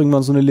vielleicht auch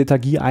irgendwann so eine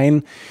Lethargie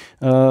ein,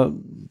 dass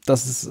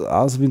es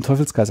also wie ein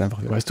Teufelskreis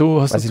einfach wird. Weißt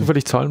du, hast du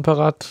zufällig Zahlen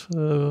parat?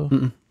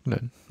 Nein.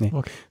 Nee.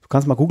 Okay. Du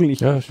kannst mal googeln, ich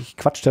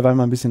quatsch derweil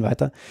mal ein bisschen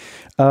weiter.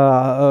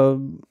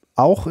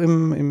 Auch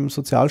im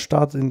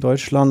Sozialstaat in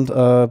Deutschland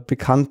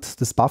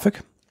bekannt das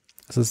BAföG,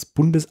 also das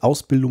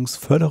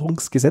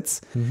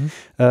Bundesausbildungsförderungsgesetz,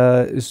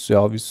 ist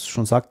ja, wie es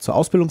schon sagt, zur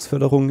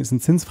Ausbildungsförderung, ist ein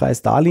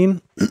zinsfreies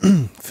Darlehen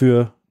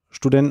für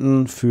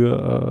Studenten,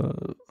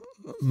 für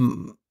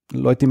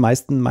Leute, die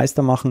meisten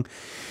Meister machen.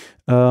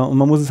 Und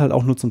man muss es halt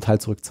auch nur zum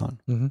Teil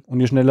zurückzahlen. Und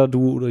je schneller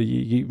du oder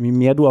je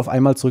mehr du auf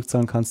einmal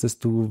zurückzahlen kannst,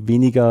 desto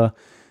weniger,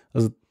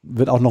 also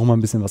wird auch noch mal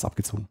ein bisschen was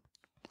abgezogen.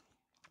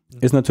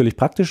 Ist natürlich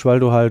praktisch, weil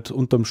du halt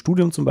unterm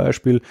Studium zum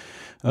Beispiel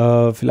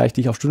vielleicht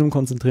dich auf Studium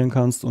konzentrieren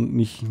kannst und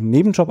nicht einen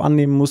Nebenjob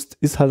annehmen musst,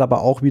 ist halt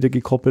aber auch wieder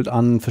gekoppelt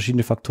an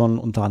verschiedene Faktoren,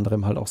 unter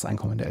anderem halt auch das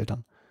Einkommen der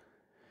Eltern.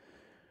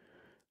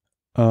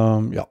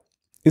 Ja,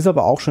 ist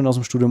aber auch schön aus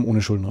dem Studium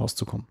ohne Schulden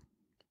rauszukommen.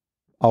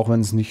 Auch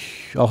wenn es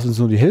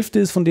nur die Hälfte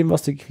ist von dem,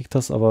 was du gekriegt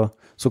hast, aber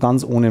so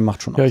ganz ohne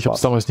macht schon auch Spaß. Ja, ich habe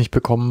es damals nicht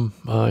bekommen.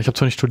 Ich habe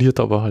zwar nicht studiert,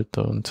 aber halt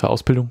zur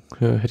Ausbildung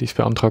hätte ich es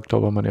beantragt,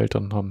 aber meine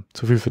Eltern haben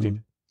zu viel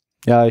verdient.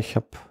 Ja,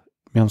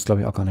 wir haben es,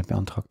 glaube ich, auch gar nicht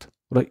beantragt.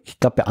 Oder ich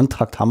glaube,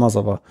 beantragt haben wir es,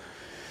 aber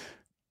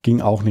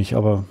ging auch nicht.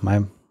 Aber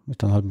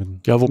dann halt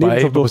mit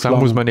wobei ich sagen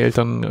muss, meine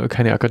Eltern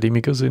keine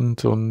Akademiker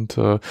sind und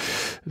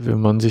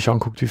wenn man sich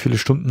anguckt, wie viele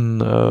Stunden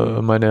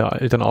meine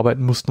Eltern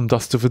arbeiten mussten, um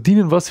das zu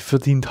verdienen, was sie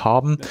verdient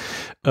haben,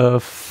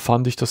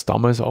 fand ich das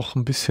damals auch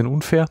ein bisschen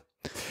unfair.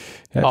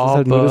 Ja, es ist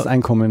halt nur das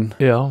Einkommen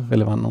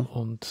relevant. Ne?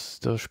 Und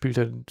da spielt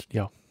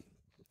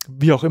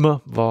wie auch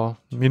immer, war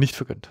mir nicht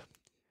vergönnt.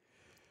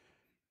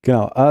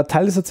 Genau.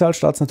 Teil des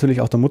Sozialstaats natürlich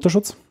auch der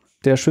Mutterschutz.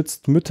 Der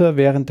schützt Mütter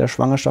während der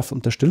Schwangerschaft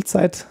und der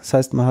Stillzeit. Das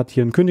heißt, man hat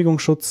hier einen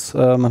Kündigungsschutz,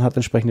 man hat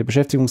entsprechende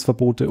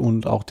Beschäftigungsverbote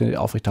und auch die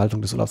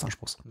Aufrechterhaltung des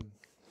Urlaubsanspruchs.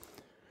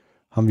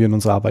 Haben wir in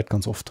unserer Arbeit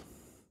ganz oft.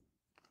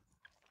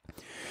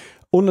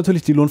 Und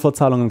natürlich die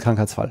Lohnfortzahlung im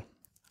Krankheitsfall.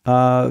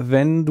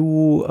 Wenn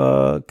du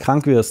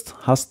krank wirst,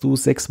 hast du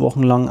 6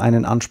 Wochen lang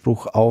einen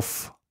Anspruch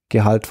auf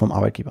Gehalt vom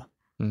Arbeitgeber.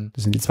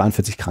 Das sind die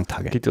 42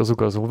 Kranktage. Geht ja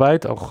sogar so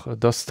weit, auch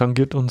das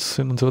tangiert uns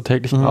in unserer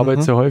täglichen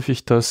Arbeit sehr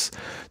häufig, dass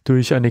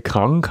durch eine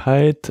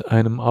Krankheit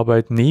einem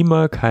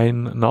Arbeitnehmer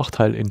kein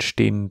Nachteil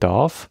entstehen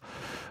darf,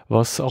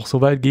 was auch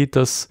so weit geht,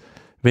 dass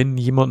wenn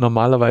jemand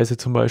normalerweise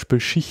zum Beispiel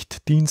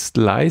Schichtdienst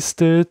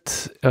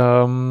leistet,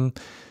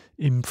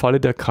 im Falle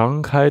der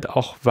Krankheit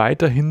auch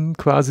weiterhin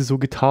quasi so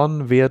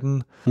getan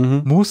werden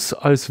muss,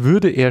 als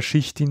würde er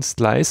Schichtdienst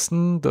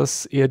leisten,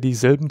 dass er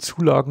dieselben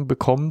Zulagen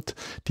bekommt,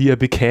 die er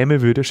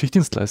bekäme, würde er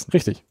Schichtdienst leisten.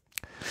 Richtig.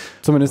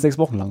 Zumindest 6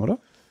 Wochen lang, oder?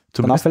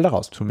 Danach fällt er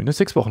raus. Zumindest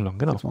 6 Wochen lang,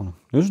 genau. 6 Wochen lang.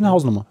 Das ist eine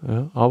Hausnummer.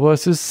 Ja, aber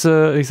es ist,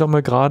 ich sag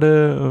mal,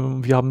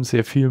 gerade, wir haben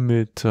sehr viel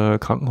mit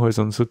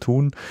Krankenhäusern zu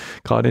tun.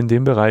 Gerade in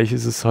dem Bereich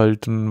ist es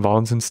halt ein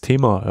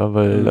Wahnsinnsthema, ja,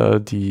 weil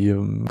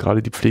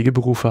gerade die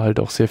Pflegeberufe halt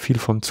auch sehr viel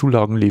von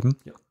Zulagen leben.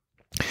 Ja.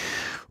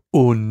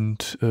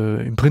 Und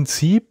im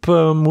Prinzip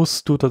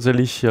musst du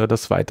tatsächlich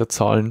das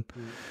weiterzahlen,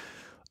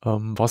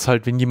 was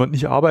halt, wenn jemand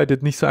nicht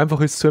arbeitet, nicht so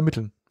einfach ist zu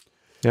ermitteln.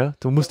 Ja,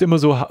 du musst immer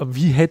so,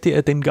 wie hätte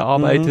er denn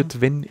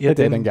gearbeitet, wenn er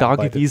denn da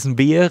gewesen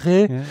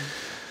wäre?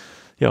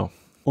 Ja.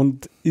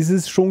 Und ist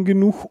es schon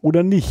genug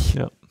oder nicht?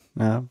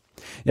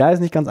 Ja,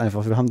 ist nicht ganz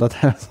einfach. Wir haben da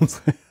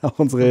teilweise auch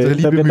unsere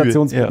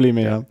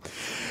Interpretationsprobleme.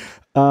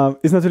 Ja.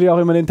 Ist natürlich auch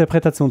immer eine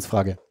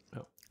Interpretationsfrage.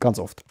 Ja. Ganz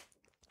oft.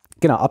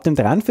 Genau, ab dem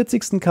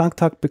 43.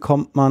 Kranktag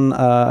bekommen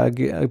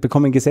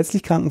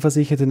gesetzlich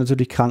Krankenversicherte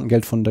natürlich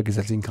Krankengeld von der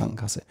gesetzlichen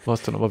Krankenkasse.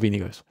 Was dann aber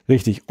weniger ist.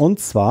 Richtig. Und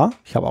zwar,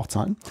 ich habe auch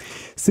Zahlen,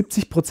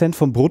 70%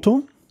 vom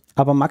Brutto,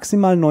 aber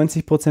maximal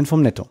 90%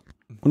 vom Netto.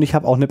 Und ich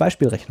habe auch eine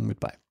Beispielrechnung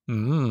mit bei.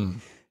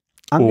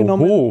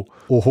 Angenommen,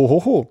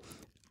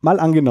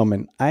 mal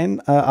angenommen, ein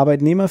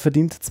Arbeitnehmer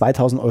verdient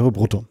 2.000 Euro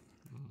brutto.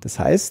 Das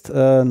heißt,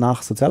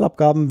 nach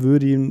Sozialabgaben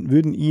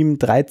würden ihm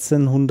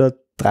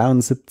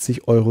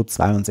 1.373,62 Euro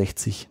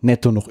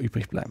netto noch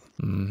übrig bleiben.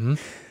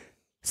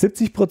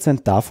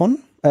 70% davon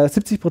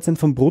 70%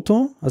 vom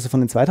Brutto, also von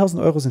den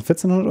 2.000 Euro sind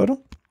 1.400 Euro.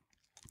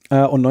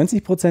 Und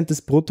 90%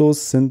 des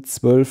Bruttos sind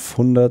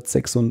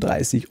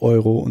 1.236,26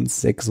 Euro.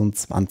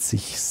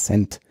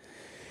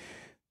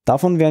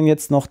 Davon werden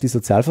jetzt noch die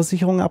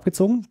Sozialversicherungen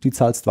abgezogen, die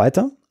zahlst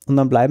weiter und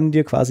dann bleiben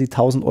dir quasi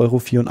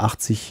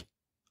 1.084,51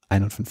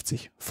 Euro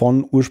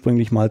von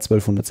ursprünglich mal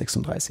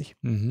 1.236.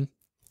 Mhm.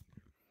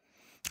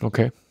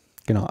 Okay.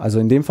 Genau, also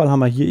in dem Fall haben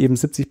wir hier eben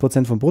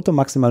 70% vom Brutto,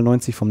 maximal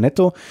 90 vom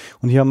Netto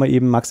und hier haben wir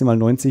eben maximal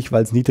 90,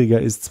 weil es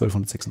niedriger ist,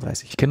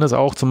 1.236. Ich kenne das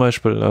auch zum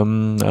Beispiel,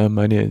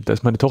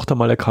 dass meine Tochter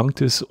mal erkrankt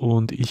ist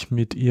und ich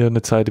mit ihr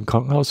eine Zeit im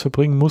Krankenhaus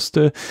verbringen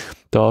musste,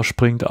 da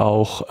springt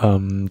auch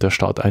der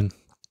Staat ein.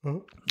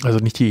 Also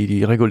nicht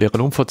die reguläre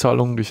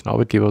Lohnfortzahlung durch den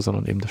Arbeitgeber,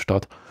 sondern eben der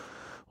Staat.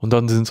 Und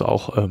dann sind es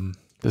auch,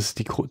 das ist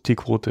die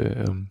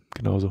Quote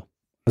genauso.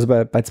 Also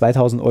bei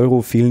 2.000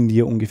 Euro fehlen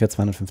dir ungefähr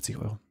 250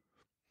 Euro.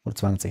 Oder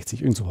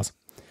 260, irgend sowas.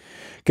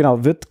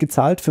 Genau, wird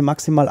gezahlt für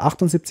maximal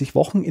 78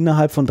 Wochen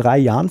innerhalb von 3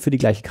 Jahren für die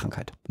gleiche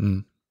Krankheit.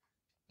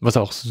 Was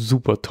auch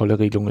super tolle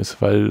Regelung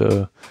ist,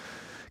 weil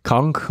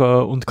krank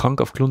und krank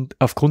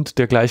aufgrund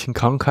der gleichen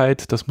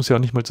Krankheit, das muss ja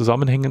auch nicht mal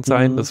zusammenhängend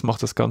sein, das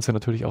macht das Ganze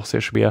natürlich auch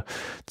sehr schwer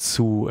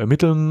zu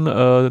ermitteln.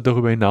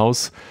 Darüber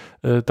hinaus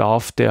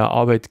darf der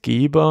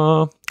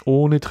Arbeitgeber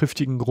ohne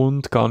triftigen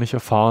Grund gar nicht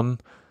erfahren,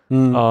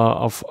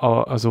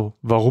 also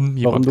warum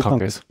jemand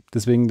krank ist.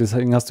 Deswegen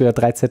hast du ja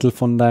 3 Zettel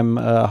von deinem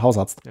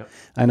Hausarzt. Ja.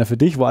 Einer für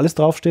dich, wo alles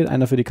draufsteht,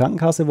 einer für die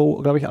Krankenkasse, wo,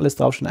 glaube ich, alles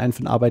draufsteht, einen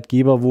für den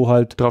Arbeitgeber, wo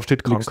halt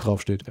draufsteht, nichts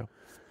draufsteht. Ja.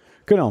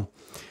 Genau.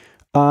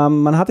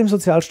 Man hat im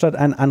Sozialstaat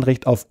ein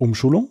Anrecht auf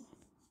Umschulung,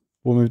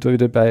 womit wir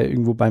wieder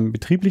irgendwo beim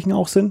Betrieblichen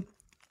auch sind.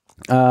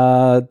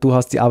 Du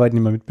hast die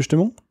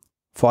Arbeitnehmermitbestimmung,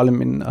 vor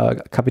allem in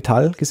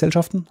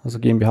Kapitalgesellschaften, also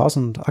GmbHs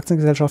und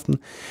Aktiengesellschaften.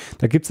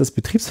 Da gibt es das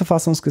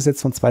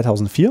Betriebsverfassungsgesetz von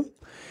 2004,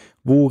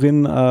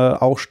 worin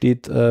auch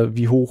steht,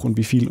 wie hoch und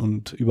wie viel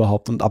und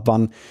überhaupt und ab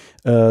wann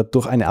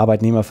durch eine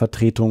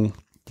Arbeitnehmervertretung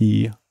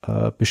die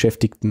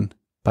Beschäftigten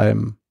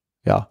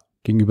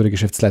gegenüber der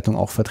Geschäftsleitung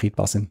auch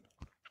vertretbar sind.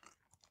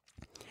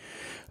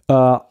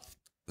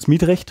 Das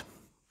Mietrecht.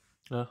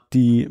 Ja.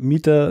 Die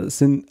Mieter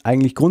sind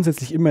eigentlich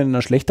grundsätzlich immer in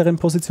einer schlechteren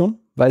Position,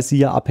 weil sie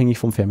ja abhängig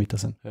vom Vermieter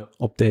sind. Ja.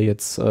 Ob der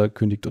jetzt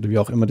kündigt oder wie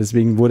auch immer.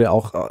 Deswegen wurde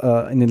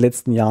auch in den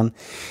letzten Jahren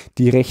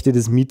die Rechte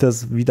des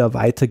Mieters wieder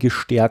weiter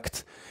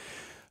gestärkt.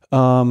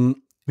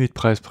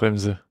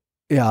 Mietpreisbremse.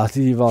 Ja,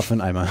 die war für einen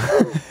Eimer.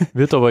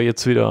 Wird aber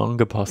jetzt wieder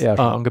angepackt.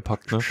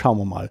 Ne? Schauen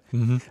wir mal.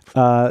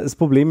 Das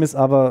Problem ist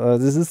aber,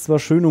 das ist zwar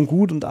schön und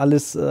gut und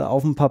alles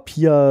auf dem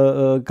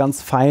Papier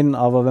ganz fein,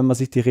 aber wenn man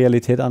sich die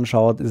Realität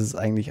anschaut, ist es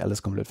eigentlich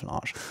alles komplett für den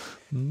Arsch.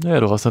 Naja,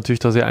 du hast natürlich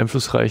da sehr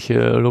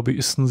einflussreiche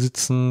Lobbyisten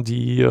sitzen,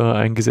 die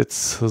ein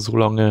Gesetz so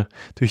lange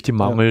durch die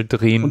Mangel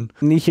drehen.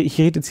 Und ich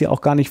rede jetzt hier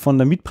auch gar nicht von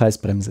der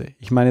Mietpreisbremse.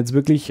 Ich meine jetzt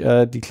wirklich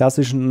die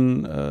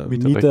klassischen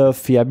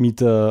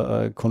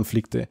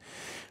Mieter-Vermieter-Konflikte.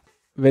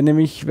 Wenn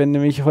nämlich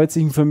heute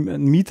sich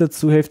ein Mieter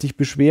zu heftig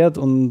beschwert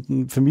und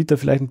ein Vermieter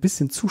vielleicht ein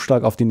bisschen zu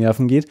stark auf die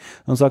Nerven geht,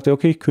 dann sagt er,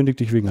 okay, ich kündige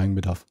dich wegen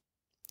Eigenbedarf.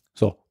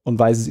 So, und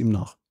weiß es ihm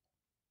nach.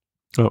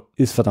 Ja.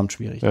 Ist verdammt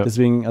schwierig. Ja.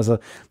 Deswegen, also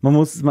man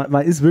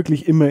ist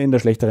wirklich immer in der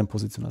schlechteren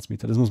Position als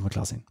Mieter, das muss man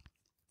klar sehen.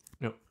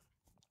 Ja.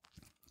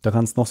 Da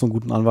kannst du noch so einen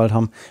guten Anwalt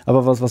haben,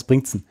 aber was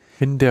bringt's denn?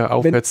 Wenn der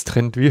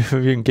Aufwärtstrend, wie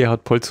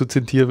Gerhard Polt zu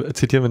zitieren,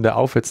 wenn der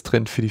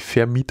Aufwärtstrend für die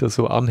Vermieter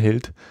so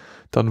anhält,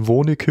 dann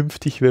wohne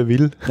künftig, wer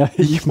will. Ja,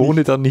 ich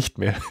wohne dann nicht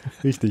mehr.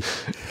 Richtig.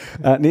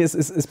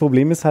 Das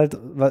Problem ist halt,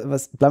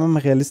 bleiben wir mal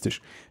realistisch.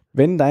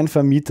 Wenn dein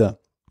Vermieter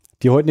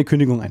dir heute eine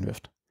Kündigung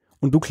einwirft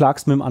und du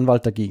klagst mit dem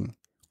Anwalt dagegen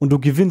und du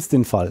gewinnst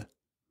den Fall,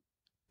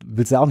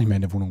 willst du ja auch nicht mehr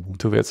in der Wohnung wohnen.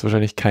 Du wirst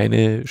wahrscheinlich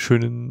keine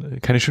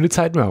schöne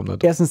Zeit mehr haben.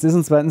 Dadurch. Erstens das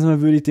und zweitens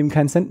mal würde ich dem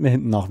keinen Cent mehr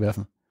hinten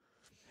nachwerfen.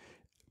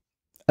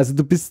 Also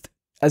du bist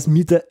als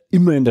Mieter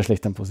immer in der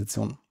schlechteren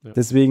Position. Ja.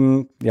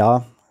 Deswegen,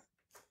 ja,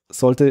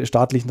 sollte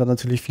staatlich dann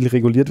natürlich viel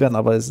reguliert werden,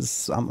 aber es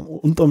ist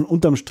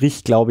unterm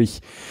Strich, glaube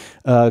ich,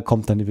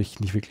 kommt da nicht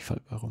wirklich viel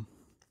herum.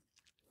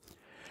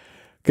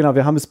 Genau,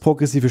 wir haben das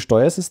progressive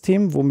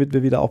Steuersystem, womit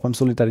wir wieder auch beim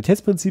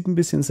Solidaritätsprinzip ein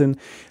bisschen sind.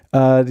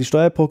 Die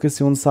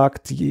Steuerprogression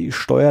sagt, die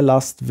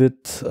Steuerlast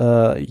wird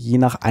je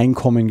nach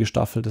Einkommen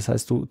gestaffelt. Das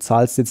heißt, du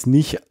zahlst jetzt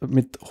nicht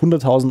mit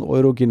 100.000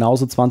 Euro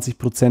genauso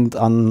 20%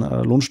 an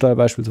Lohnsteuer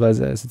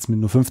beispielsweise, als jetzt mit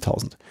nur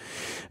 5.000.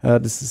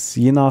 Das ist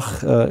je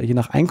nach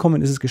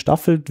Einkommen ist es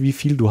gestaffelt, wie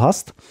viel du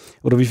hast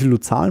oder wie viel du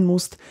zahlen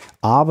musst.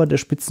 Aber der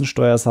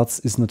Spitzensteuersatz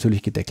ist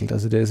natürlich gedeckelt.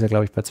 Also der ist ja,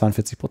 glaube ich, bei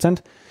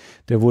 42%.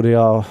 Der wurde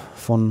ja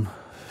von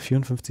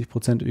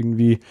 54%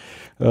 irgendwie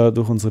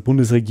durch unsere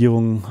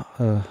Bundesregierung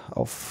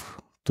auf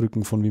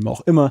Drücken von wem auch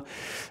immer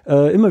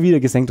wieder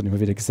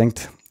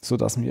gesenkt,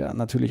 sodass wir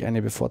natürlich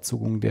eine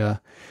Bevorzugung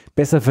der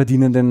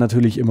Besserverdienenden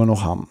natürlich immer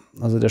noch haben.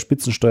 Also der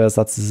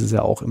Spitzensteuersatz, das ist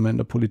ja auch immer in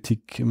der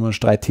Politik immer ein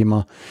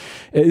Streitthema.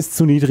 Er ist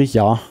zu niedrig,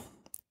 ja.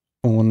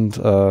 Und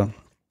da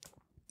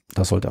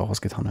sollte auch was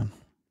getan werden.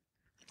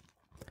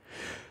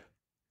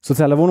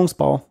 Sozialer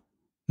Wohnungsbau,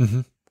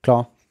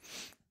 klar.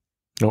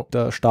 Ja.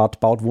 Der Staat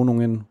baut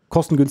Wohnungen,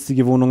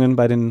 kostengünstige Wohnungen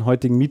bei den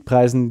heutigen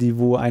Mietpreisen,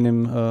 wo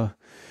einem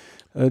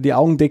die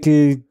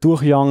Augendeckel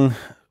durchjagen.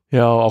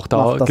 Ja, auch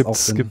da macht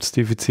das auch gibt es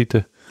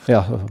Defizite.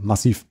 Ja,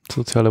 massiv.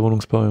 Sozialer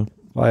Wohnungsbau, ja.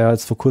 War ja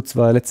jetzt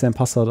war letztes Jahr in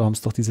Passau, da haben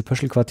es doch diese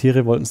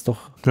Pöschel-Quartiere,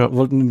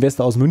 wollten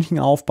Investor aus München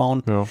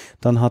aufbauen. Ja.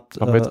 Dann haben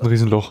wir jetzt ein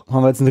Riesenloch.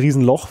 Haben wir jetzt ein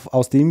Riesenloch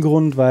aus dem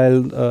Grund,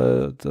 weil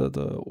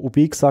der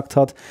OB gesagt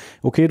hat,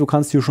 okay, du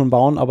kannst hier schon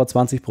bauen, aber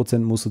 20%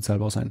 muss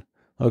Sozialbau sein.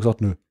 Da habe ich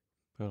gesagt, nö,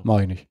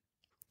 mache ich nicht.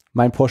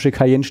 Mein Porsche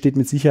Cayenne steht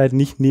mit Sicherheit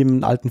nicht neben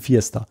einem alten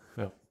Fiesta.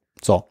 Ja.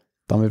 So,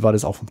 damit war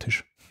das auch vom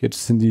Tisch.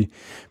 Jetzt sind die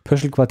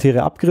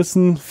Pöschel-Quartiere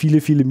abgerissen,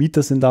 viele, viele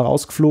Mieter sind da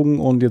rausgeflogen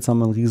und jetzt haben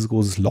wir ein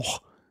riesengroßes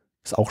Loch.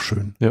 Ist auch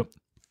schön. Ja.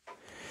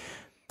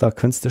 Da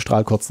könntest du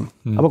Strahl kotzen.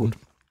 Aber gut.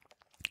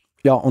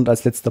 Ja, und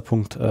als letzter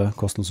Punkt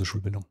kostenlose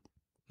Schulbildung.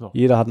 Ja.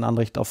 Jeder hat ein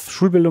Anrecht auf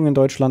Schulbildung in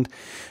Deutschland.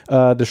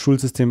 Das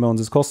Schulsystem bei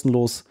uns ist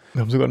kostenlos.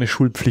 Wir haben sogar eine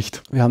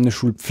Schulpflicht. Wir haben eine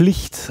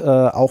Schulpflicht.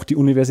 Auch die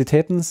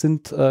Universitäten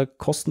sind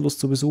kostenlos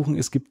zu besuchen.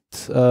 Es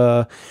gibt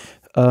vor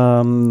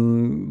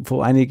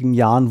einigen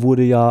Jahren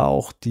wurde ja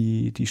auch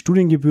die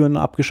Studiengebühren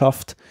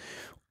abgeschafft.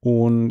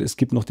 Und es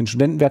gibt noch den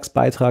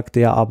Studentenwerksbeitrag,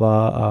 der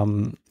aber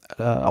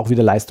auch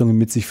wieder Leistungen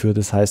mit sich führt.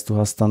 Das heißt, du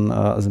hast dann,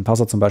 also in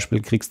Passau zum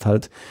Beispiel, kriegst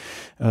halt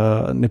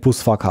eine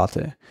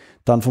Busfahrkarte.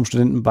 Dann vom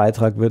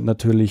Studentenbeitrag wird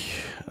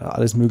natürlich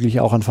alles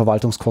Mögliche auch an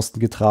Verwaltungskosten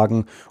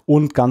getragen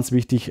und ganz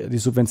wichtig, die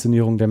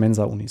Subventionierung der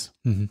Mensa-Unis.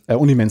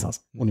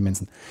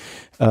 Unimensen.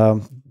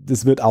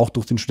 Das wird auch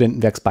durch den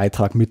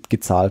Studentenwerksbeitrag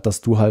mitgezahlt,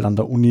 dass du halt an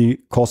der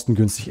Uni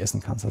kostengünstig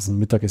essen kannst. Also ein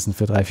Mittagessen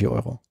für 3-4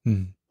 Euro.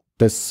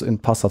 Das in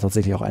Passau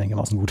tatsächlich auch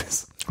einigermaßen gut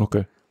ist.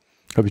 Okay.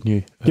 Habe ich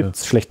nie. Gibt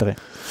es schlechtere.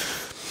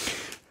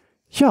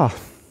 Ja,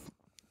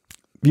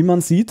 wie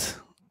man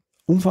sieht,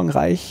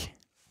 umfangreich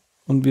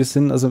und wir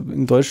sind also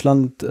in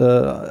Deutschland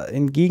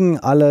entgegen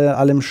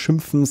allem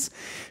Schimpfens,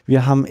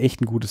 wir haben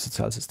echt ein gutes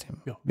Sozialsystem.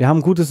 Ja. Wir haben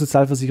ein gutes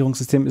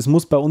Sozialversicherungssystem. Es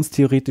muss bei uns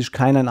theoretisch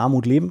keiner in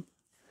Armut leben,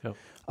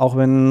 auch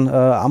wenn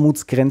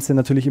Armutsgrenze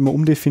natürlich immer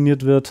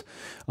umdefiniert wird,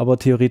 aber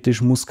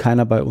theoretisch muss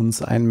keiner bei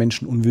uns ein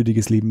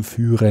menschenunwürdiges Leben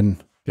führen.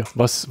 Ja,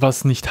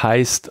 was nicht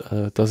heißt,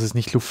 dass es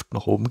nicht Luft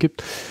nach oben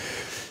gibt.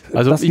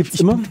 Also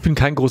ich bin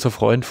kein großer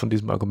Freund von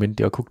diesem Argument,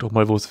 ja, guck doch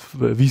mal,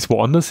 wie es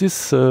woanders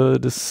ist.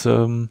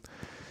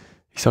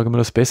 Ich sage immer,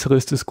 das Bessere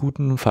ist des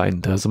guten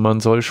Feind. Also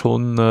man soll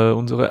schon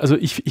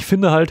ich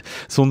finde halt,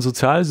 so ein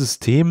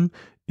Sozialsystem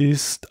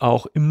ist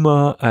auch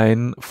immer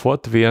ein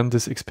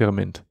fortwährendes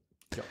Experiment.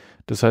 Ja.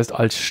 Das heißt,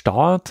 als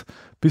Staat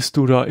bist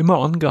du da immer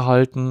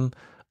angehalten,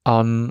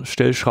 an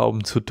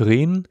Stellschrauben zu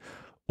drehen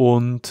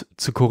und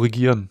zu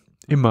korrigieren.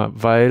 Immer,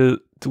 weil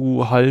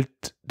du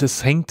halt,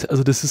 das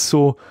ist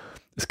so,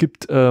 es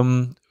gibt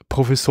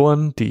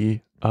Professoren,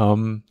 die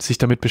sich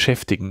damit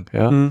beschäftigen,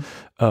 ja?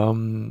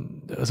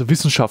 Also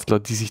Wissenschaftler,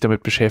 die sich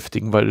damit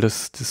beschäftigen, weil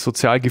das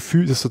soziale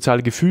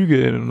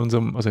Gefüge in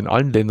unserem, also in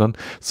allen Ländern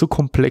so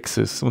komplex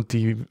ist und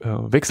die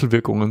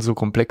Wechselwirkungen so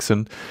komplex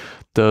sind,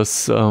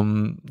 dass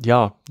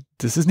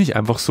das ist nicht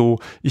einfach so,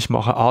 ich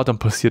mache A, dann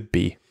passiert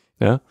B.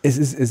 Ja? Es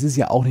ist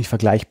ja auch nicht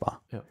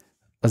vergleichbar. Ja.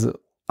 Also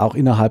auch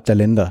innerhalb der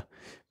Länder.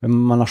 Wenn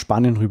man mal nach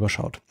Spanien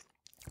rüberschaut.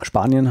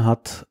 Spanien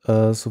hat,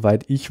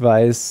 soweit ich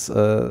weiß,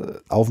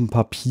 auf dem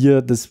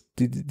Papier das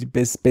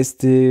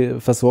beste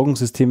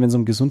Versorgungssystem, wenn es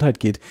um Gesundheit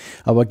geht.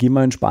 Aber geh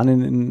mal in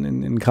Spanien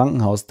in ein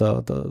Krankenhaus,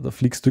 da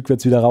fliegst du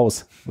rückwärts wieder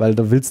raus, weil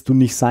da willst du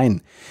nicht sein.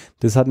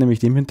 Das hat nämlich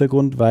den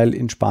Hintergrund, weil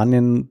in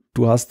Spanien,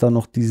 du hast da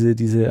noch diese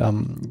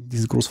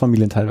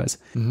Großfamilien teilweise,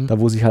 da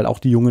wo sich halt auch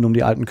die Jungen um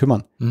die Alten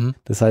kümmern.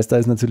 Das heißt, da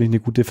ist natürlich eine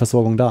gute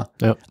Versorgung da.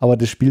 Ja. Aber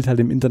das spielt halt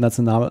im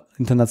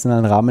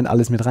internationalen Rahmen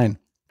alles mit rein.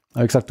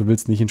 Aber wie gesagt, du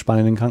willst nicht in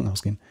Spanien in ein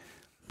Krankenhaus gehen.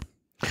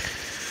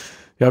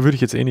 Ja, würde ich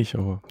jetzt eh nicht,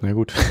 aber na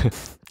gut.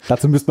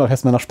 Dazu müssten wir auch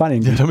erstmal nach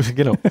Spanien gehen. Ja,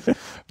 genau.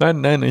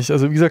 Nein, ich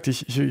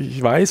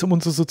weiß um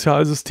unser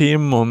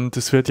Sozialsystem und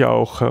es wird ja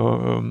auch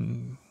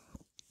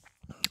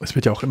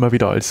immer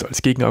wieder als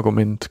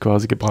Gegenargument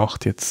quasi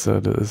gebracht, jetzt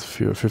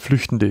für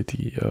Flüchtende,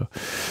 die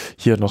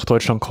hier nach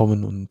Deutschland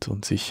kommen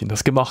und sich in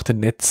das gemachte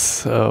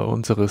Netz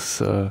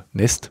unseres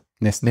Nest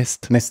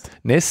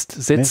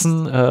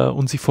setzen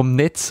und sich vom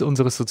Netz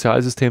unseres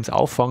Sozialsystems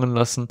auffangen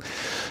lassen.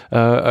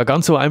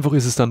 Ganz so einfach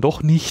ist es dann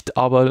doch nicht,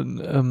 aber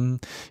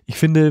ich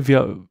finde,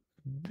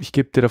 ich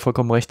gebe dir da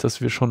vollkommen recht,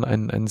 dass wir schon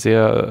ein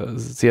sehr,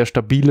 sehr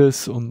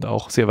stabiles und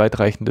auch sehr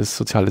weitreichendes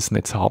soziales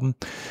Netz haben.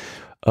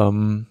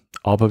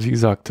 Aber wie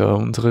gesagt,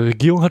 unsere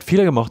Regierung hat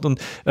Fehler gemacht und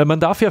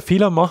man darf ja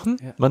Fehler machen.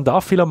 Ja. Man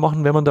darf Fehler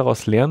machen, wenn man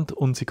daraus lernt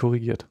und sie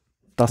korrigiert.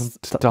 Das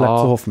bleibt zu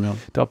hoffen, ja.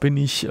 Da bin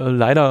ich,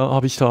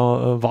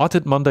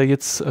 wartet man da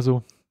jetzt,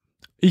 also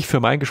ich für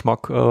meinen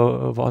Geschmack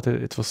warte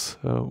etwas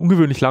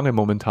ungewöhnlich lange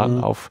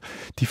momentan auf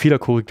die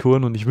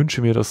Fehlerkorrekturen und ich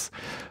wünsche mir, dass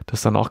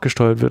das dann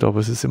nachgesteuert wird, aber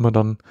es ist immer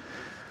dann,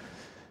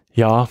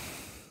 ja,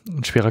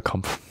 ein schwerer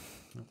Kampf.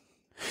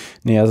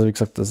 Nee, also wie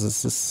gesagt, das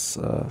ist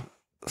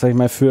sag ich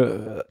mal,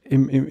 für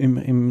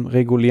im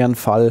regulären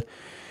Fall,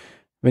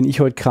 wenn ich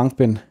heute krank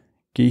bin,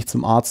 gehe ich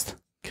zum Arzt,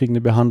 kriege eine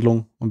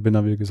Behandlung und bin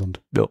dann wieder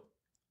gesund. Ja.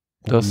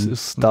 Das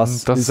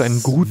ist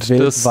ein Gut,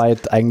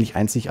 weltweit eigentlich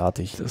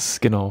einzigartig.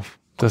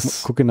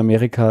 Guck, in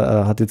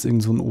Amerika hat jetzt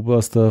irgend so ein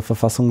oberster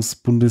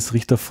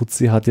Verfassungsbundesrichter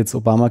Fuzzi hat jetzt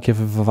Obamacare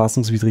für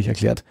verfassungswidrig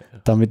erklärt.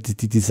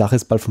 damit die Sache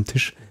ist bald vom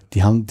Tisch.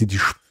 Die haben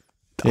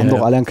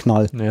doch alle einen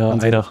Knall. Ja,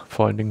 einer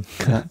vor allen Dingen.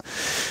 Ja.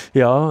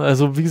 Ja,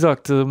 also wie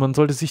gesagt, man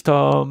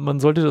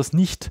sollte das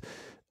nicht,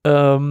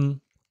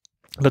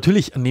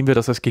 natürlich nehmen wir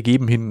das als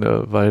gegeben hin,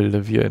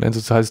 weil wir in ein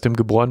Sozialsystem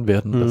geboren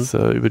werden, das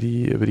über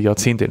die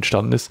Jahrzehnte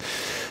entstanden ist.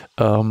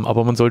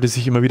 Aber man sollte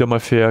sich immer wieder mal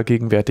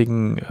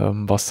vergegenwärtigen,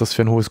 was das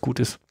für ein hohes Gut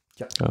ist.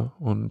 Ja,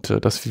 und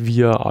dass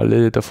wir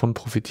alle davon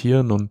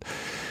profitieren, und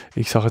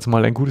ich sage jetzt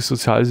mal, ein gutes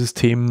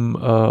Sozialsystem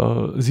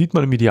sieht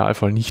man im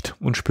Idealfall nicht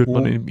und spürt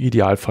man im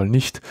Idealfall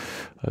nicht.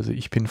 Also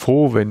ich bin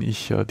froh, wenn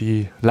ich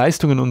die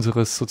Leistungen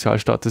unseres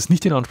Sozialstaates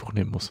nicht in Anspruch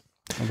nehmen muss.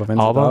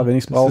 Aber wenn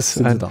ich es brauche,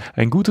 sind sie da.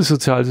 Ein gutes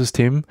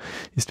Sozialsystem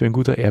ist wie ein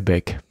guter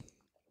Airbag.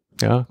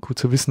 Ja, gut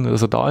zu wissen,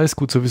 dass er da ist,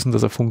 gut zu wissen,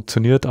 dass er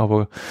funktioniert,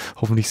 aber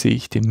hoffentlich sehe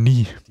ich den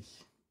nie.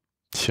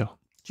 Tja.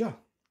 Das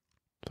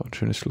war ein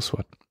schönes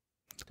Schlusswort.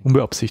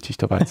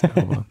 Unbeabsichtigt dabei sein,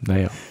 aber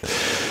naja.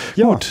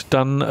 Ja. Gut,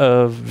 dann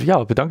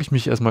bedanke ich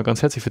mich erstmal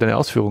ganz herzlich für deine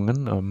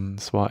Ausführungen.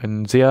 Es war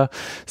ein sehr,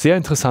 sehr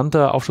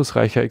interessanter,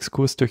 aufschlussreicher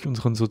Exkurs durch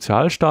unseren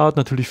Sozialstaat.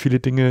 Natürlich viele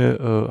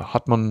Dinge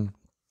hat man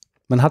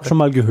hat schon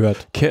mal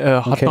gehört.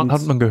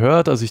 Hat man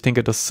gehört. Also ich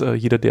denke, dass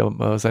jeder,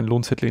 der seinen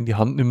Lohnzettel in die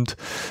Hand nimmt,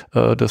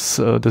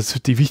 dass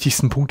die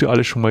wichtigsten Punkte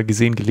alle schon mal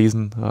gesehen,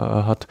 gelesen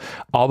hat.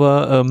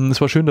 Aber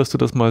es war schön, dass du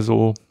das mal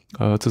so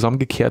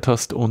zusammengekehrt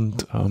hast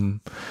und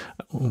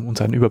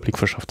uns einen Überblick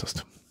verschafft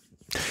hast.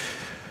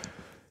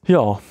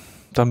 Ja,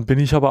 dann bin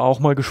ich aber auch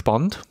mal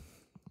gespannt,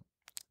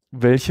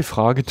 welche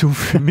Frage du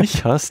für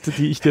mich hast,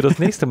 die ich dir das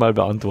nächste Mal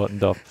beantworten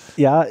darf.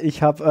 Ja,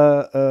 ich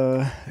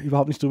habe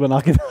überhaupt nicht drüber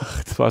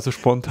nachgedacht. Das war so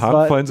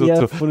spontan, vorhin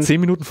so 10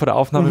 Minuten vor der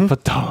Aufnahme,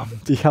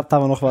 verdammt. Ich habe da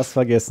aber noch was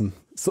vergessen.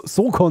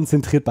 So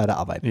konzentriert bei der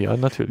Arbeit. Ja,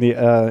 natürlich.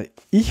 Nee,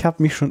 ich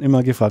habe mich schon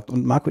immer gefragt,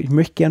 und Marco, ich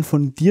möchte gern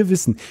von dir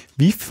wissen,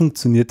 wie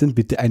funktioniert denn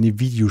bitte eine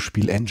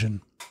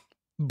Videospiel-Engine?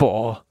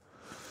 Boah.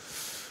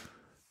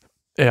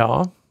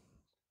 Ja.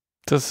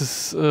 Das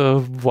ist,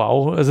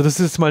 wow. Also das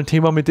ist jetzt mal ein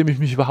Thema, mit dem ich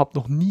mich überhaupt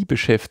noch nie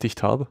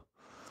beschäftigt habe.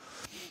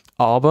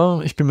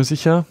 Aber ich bin mir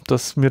sicher,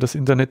 dass mir das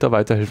Internet da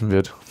weiterhelfen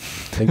wird.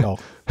 Ich denke auch.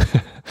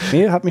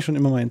 Nee, hat mich schon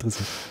immer mal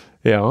interessiert.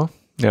 Ja.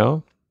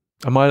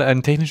 Einmal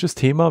ein technisches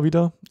Thema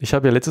wieder. Ich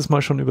habe ja letztes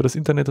Mal schon über das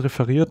Internet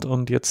referiert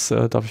und jetzt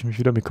darf ich mich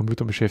wieder mit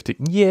Computern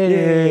beschäftigen.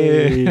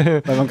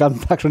 Yay! Weil man den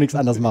ganzen Tag schon nichts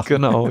anderes macht.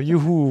 Genau,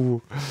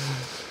 juhu.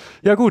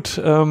 Ja gut,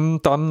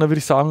 dann würde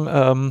ich sagen,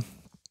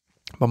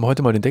 machen wir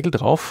heute mal den Deckel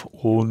drauf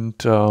und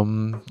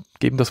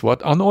geben das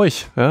Wort an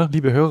euch, ja,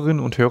 liebe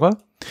Hörerinnen und Hörer.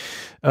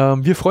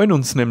 Wir freuen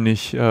uns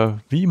nämlich,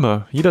 wie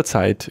immer,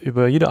 jederzeit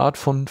über jede Art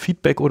von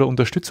Feedback oder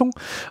Unterstützung.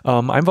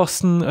 Am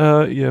einfachsten,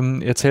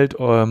 ihr erzählt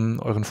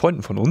euren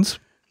Freunden von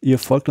uns. Ihr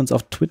folgt uns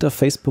auf Twitter,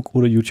 Facebook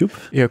oder YouTube.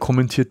 Ihr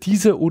kommentiert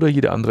diese oder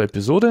jede andere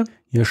Episode.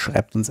 Ihr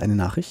schreibt uns eine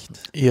Nachricht.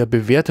 Ihr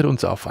bewertet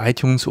uns auf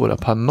iTunes oder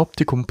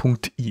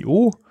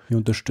panoptikum.io. Ihr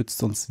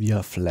unterstützt uns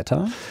via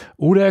Flatter.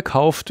 Oder ihr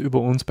kauft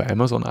über uns bei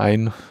Amazon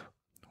ein.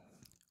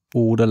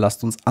 Oder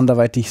lasst uns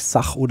anderweitig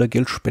Sach- oder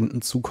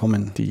Geldspenden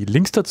zukommen. Die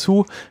Links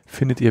dazu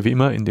findet ihr wie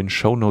immer in den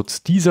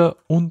Shownotes dieser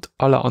und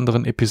aller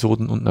anderen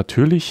Episoden und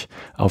natürlich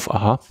auf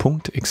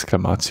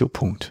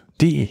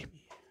aha.exclamatio.de.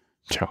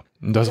 Tja,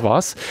 und das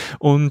war's.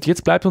 Und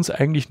jetzt bleibt uns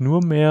eigentlich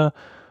nur mehr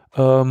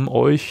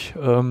euch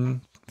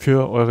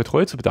für eure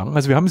Treue zu bedanken.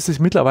 Also wir haben es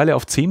mittlerweile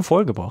auf 10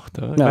 vollgebracht.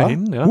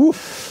 Immerhin. Ja.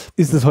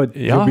 Ist das heute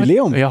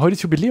Jubiläum? Ja, heute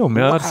ist Jubiläum.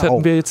 Ja, das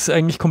hatten wir jetzt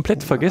eigentlich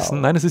komplett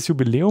vergessen. Nein, es ist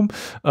Jubiläum.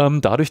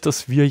 Dadurch,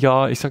 dass wir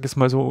ja, ich sage jetzt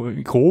mal so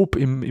grob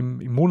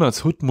im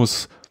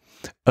Monatsrhythmus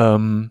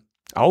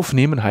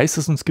aufnehmen, heißt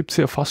es, uns gibt es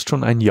ja fast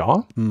schon ein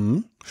Jahr.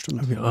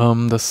 Stimmt.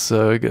 Das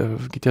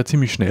geht ja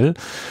ziemlich schnell.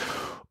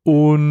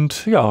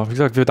 Und ja, wie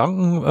gesagt, wir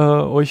danken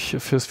euch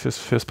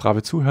fürs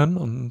brave Zuhören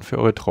und für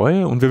eure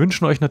Treue. Und wir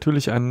wünschen euch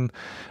natürlich ein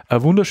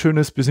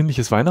wunderschönes,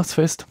 besinnliches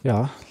Weihnachtsfest.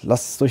 Ja,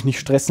 lasst es euch nicht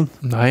stressen.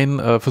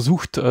 Nein,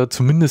 versucht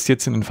zumindest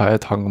jetzt in den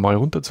Feiertagen mal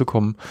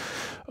runterzukommen.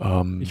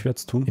 Ich werde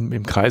es tun.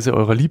 Im Kreise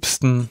eurer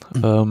Liebsten.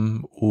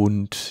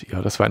 Und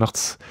ja, das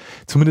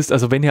zumindest,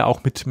 also wenn ihr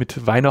auch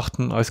mit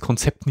Weihnachten als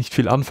Konzept nicht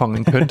viel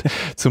anfangen könnt,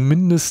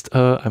 zumindest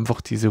einfach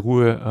diese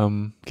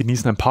Ruhe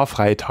genießen, ein paar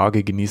freie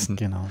Tage genießen.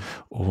 Genau.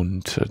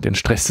 Und den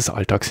Stress des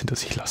Alltags hinter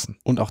sich lassen.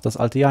 Und auch das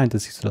alte Jahr hinter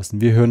sich zu lassen.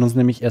 Wir hören uns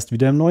nämlich erst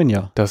wieder im neuen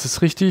Jahr. Das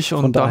ist richtig.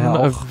 Und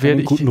dann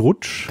werde ich guten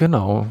Rutsch.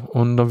 Genau.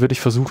 Und dann werde ich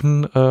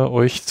versuchen,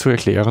 euch zu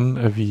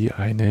erklären, wie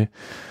eine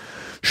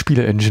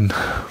Spiele-Engine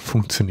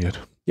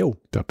funktioniert. Jo.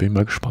 Da bin ich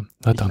mal gespannt.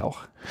 Na dann. Ich auch.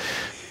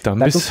 Dann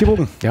Bleibt uns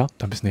gewogen. Ja,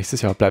 dann bis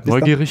nächstes Jahr. Bleibt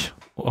neugierig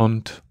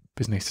und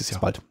bis nächstes Jahr.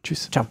 Bis bald.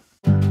 Tschüss. Ciao.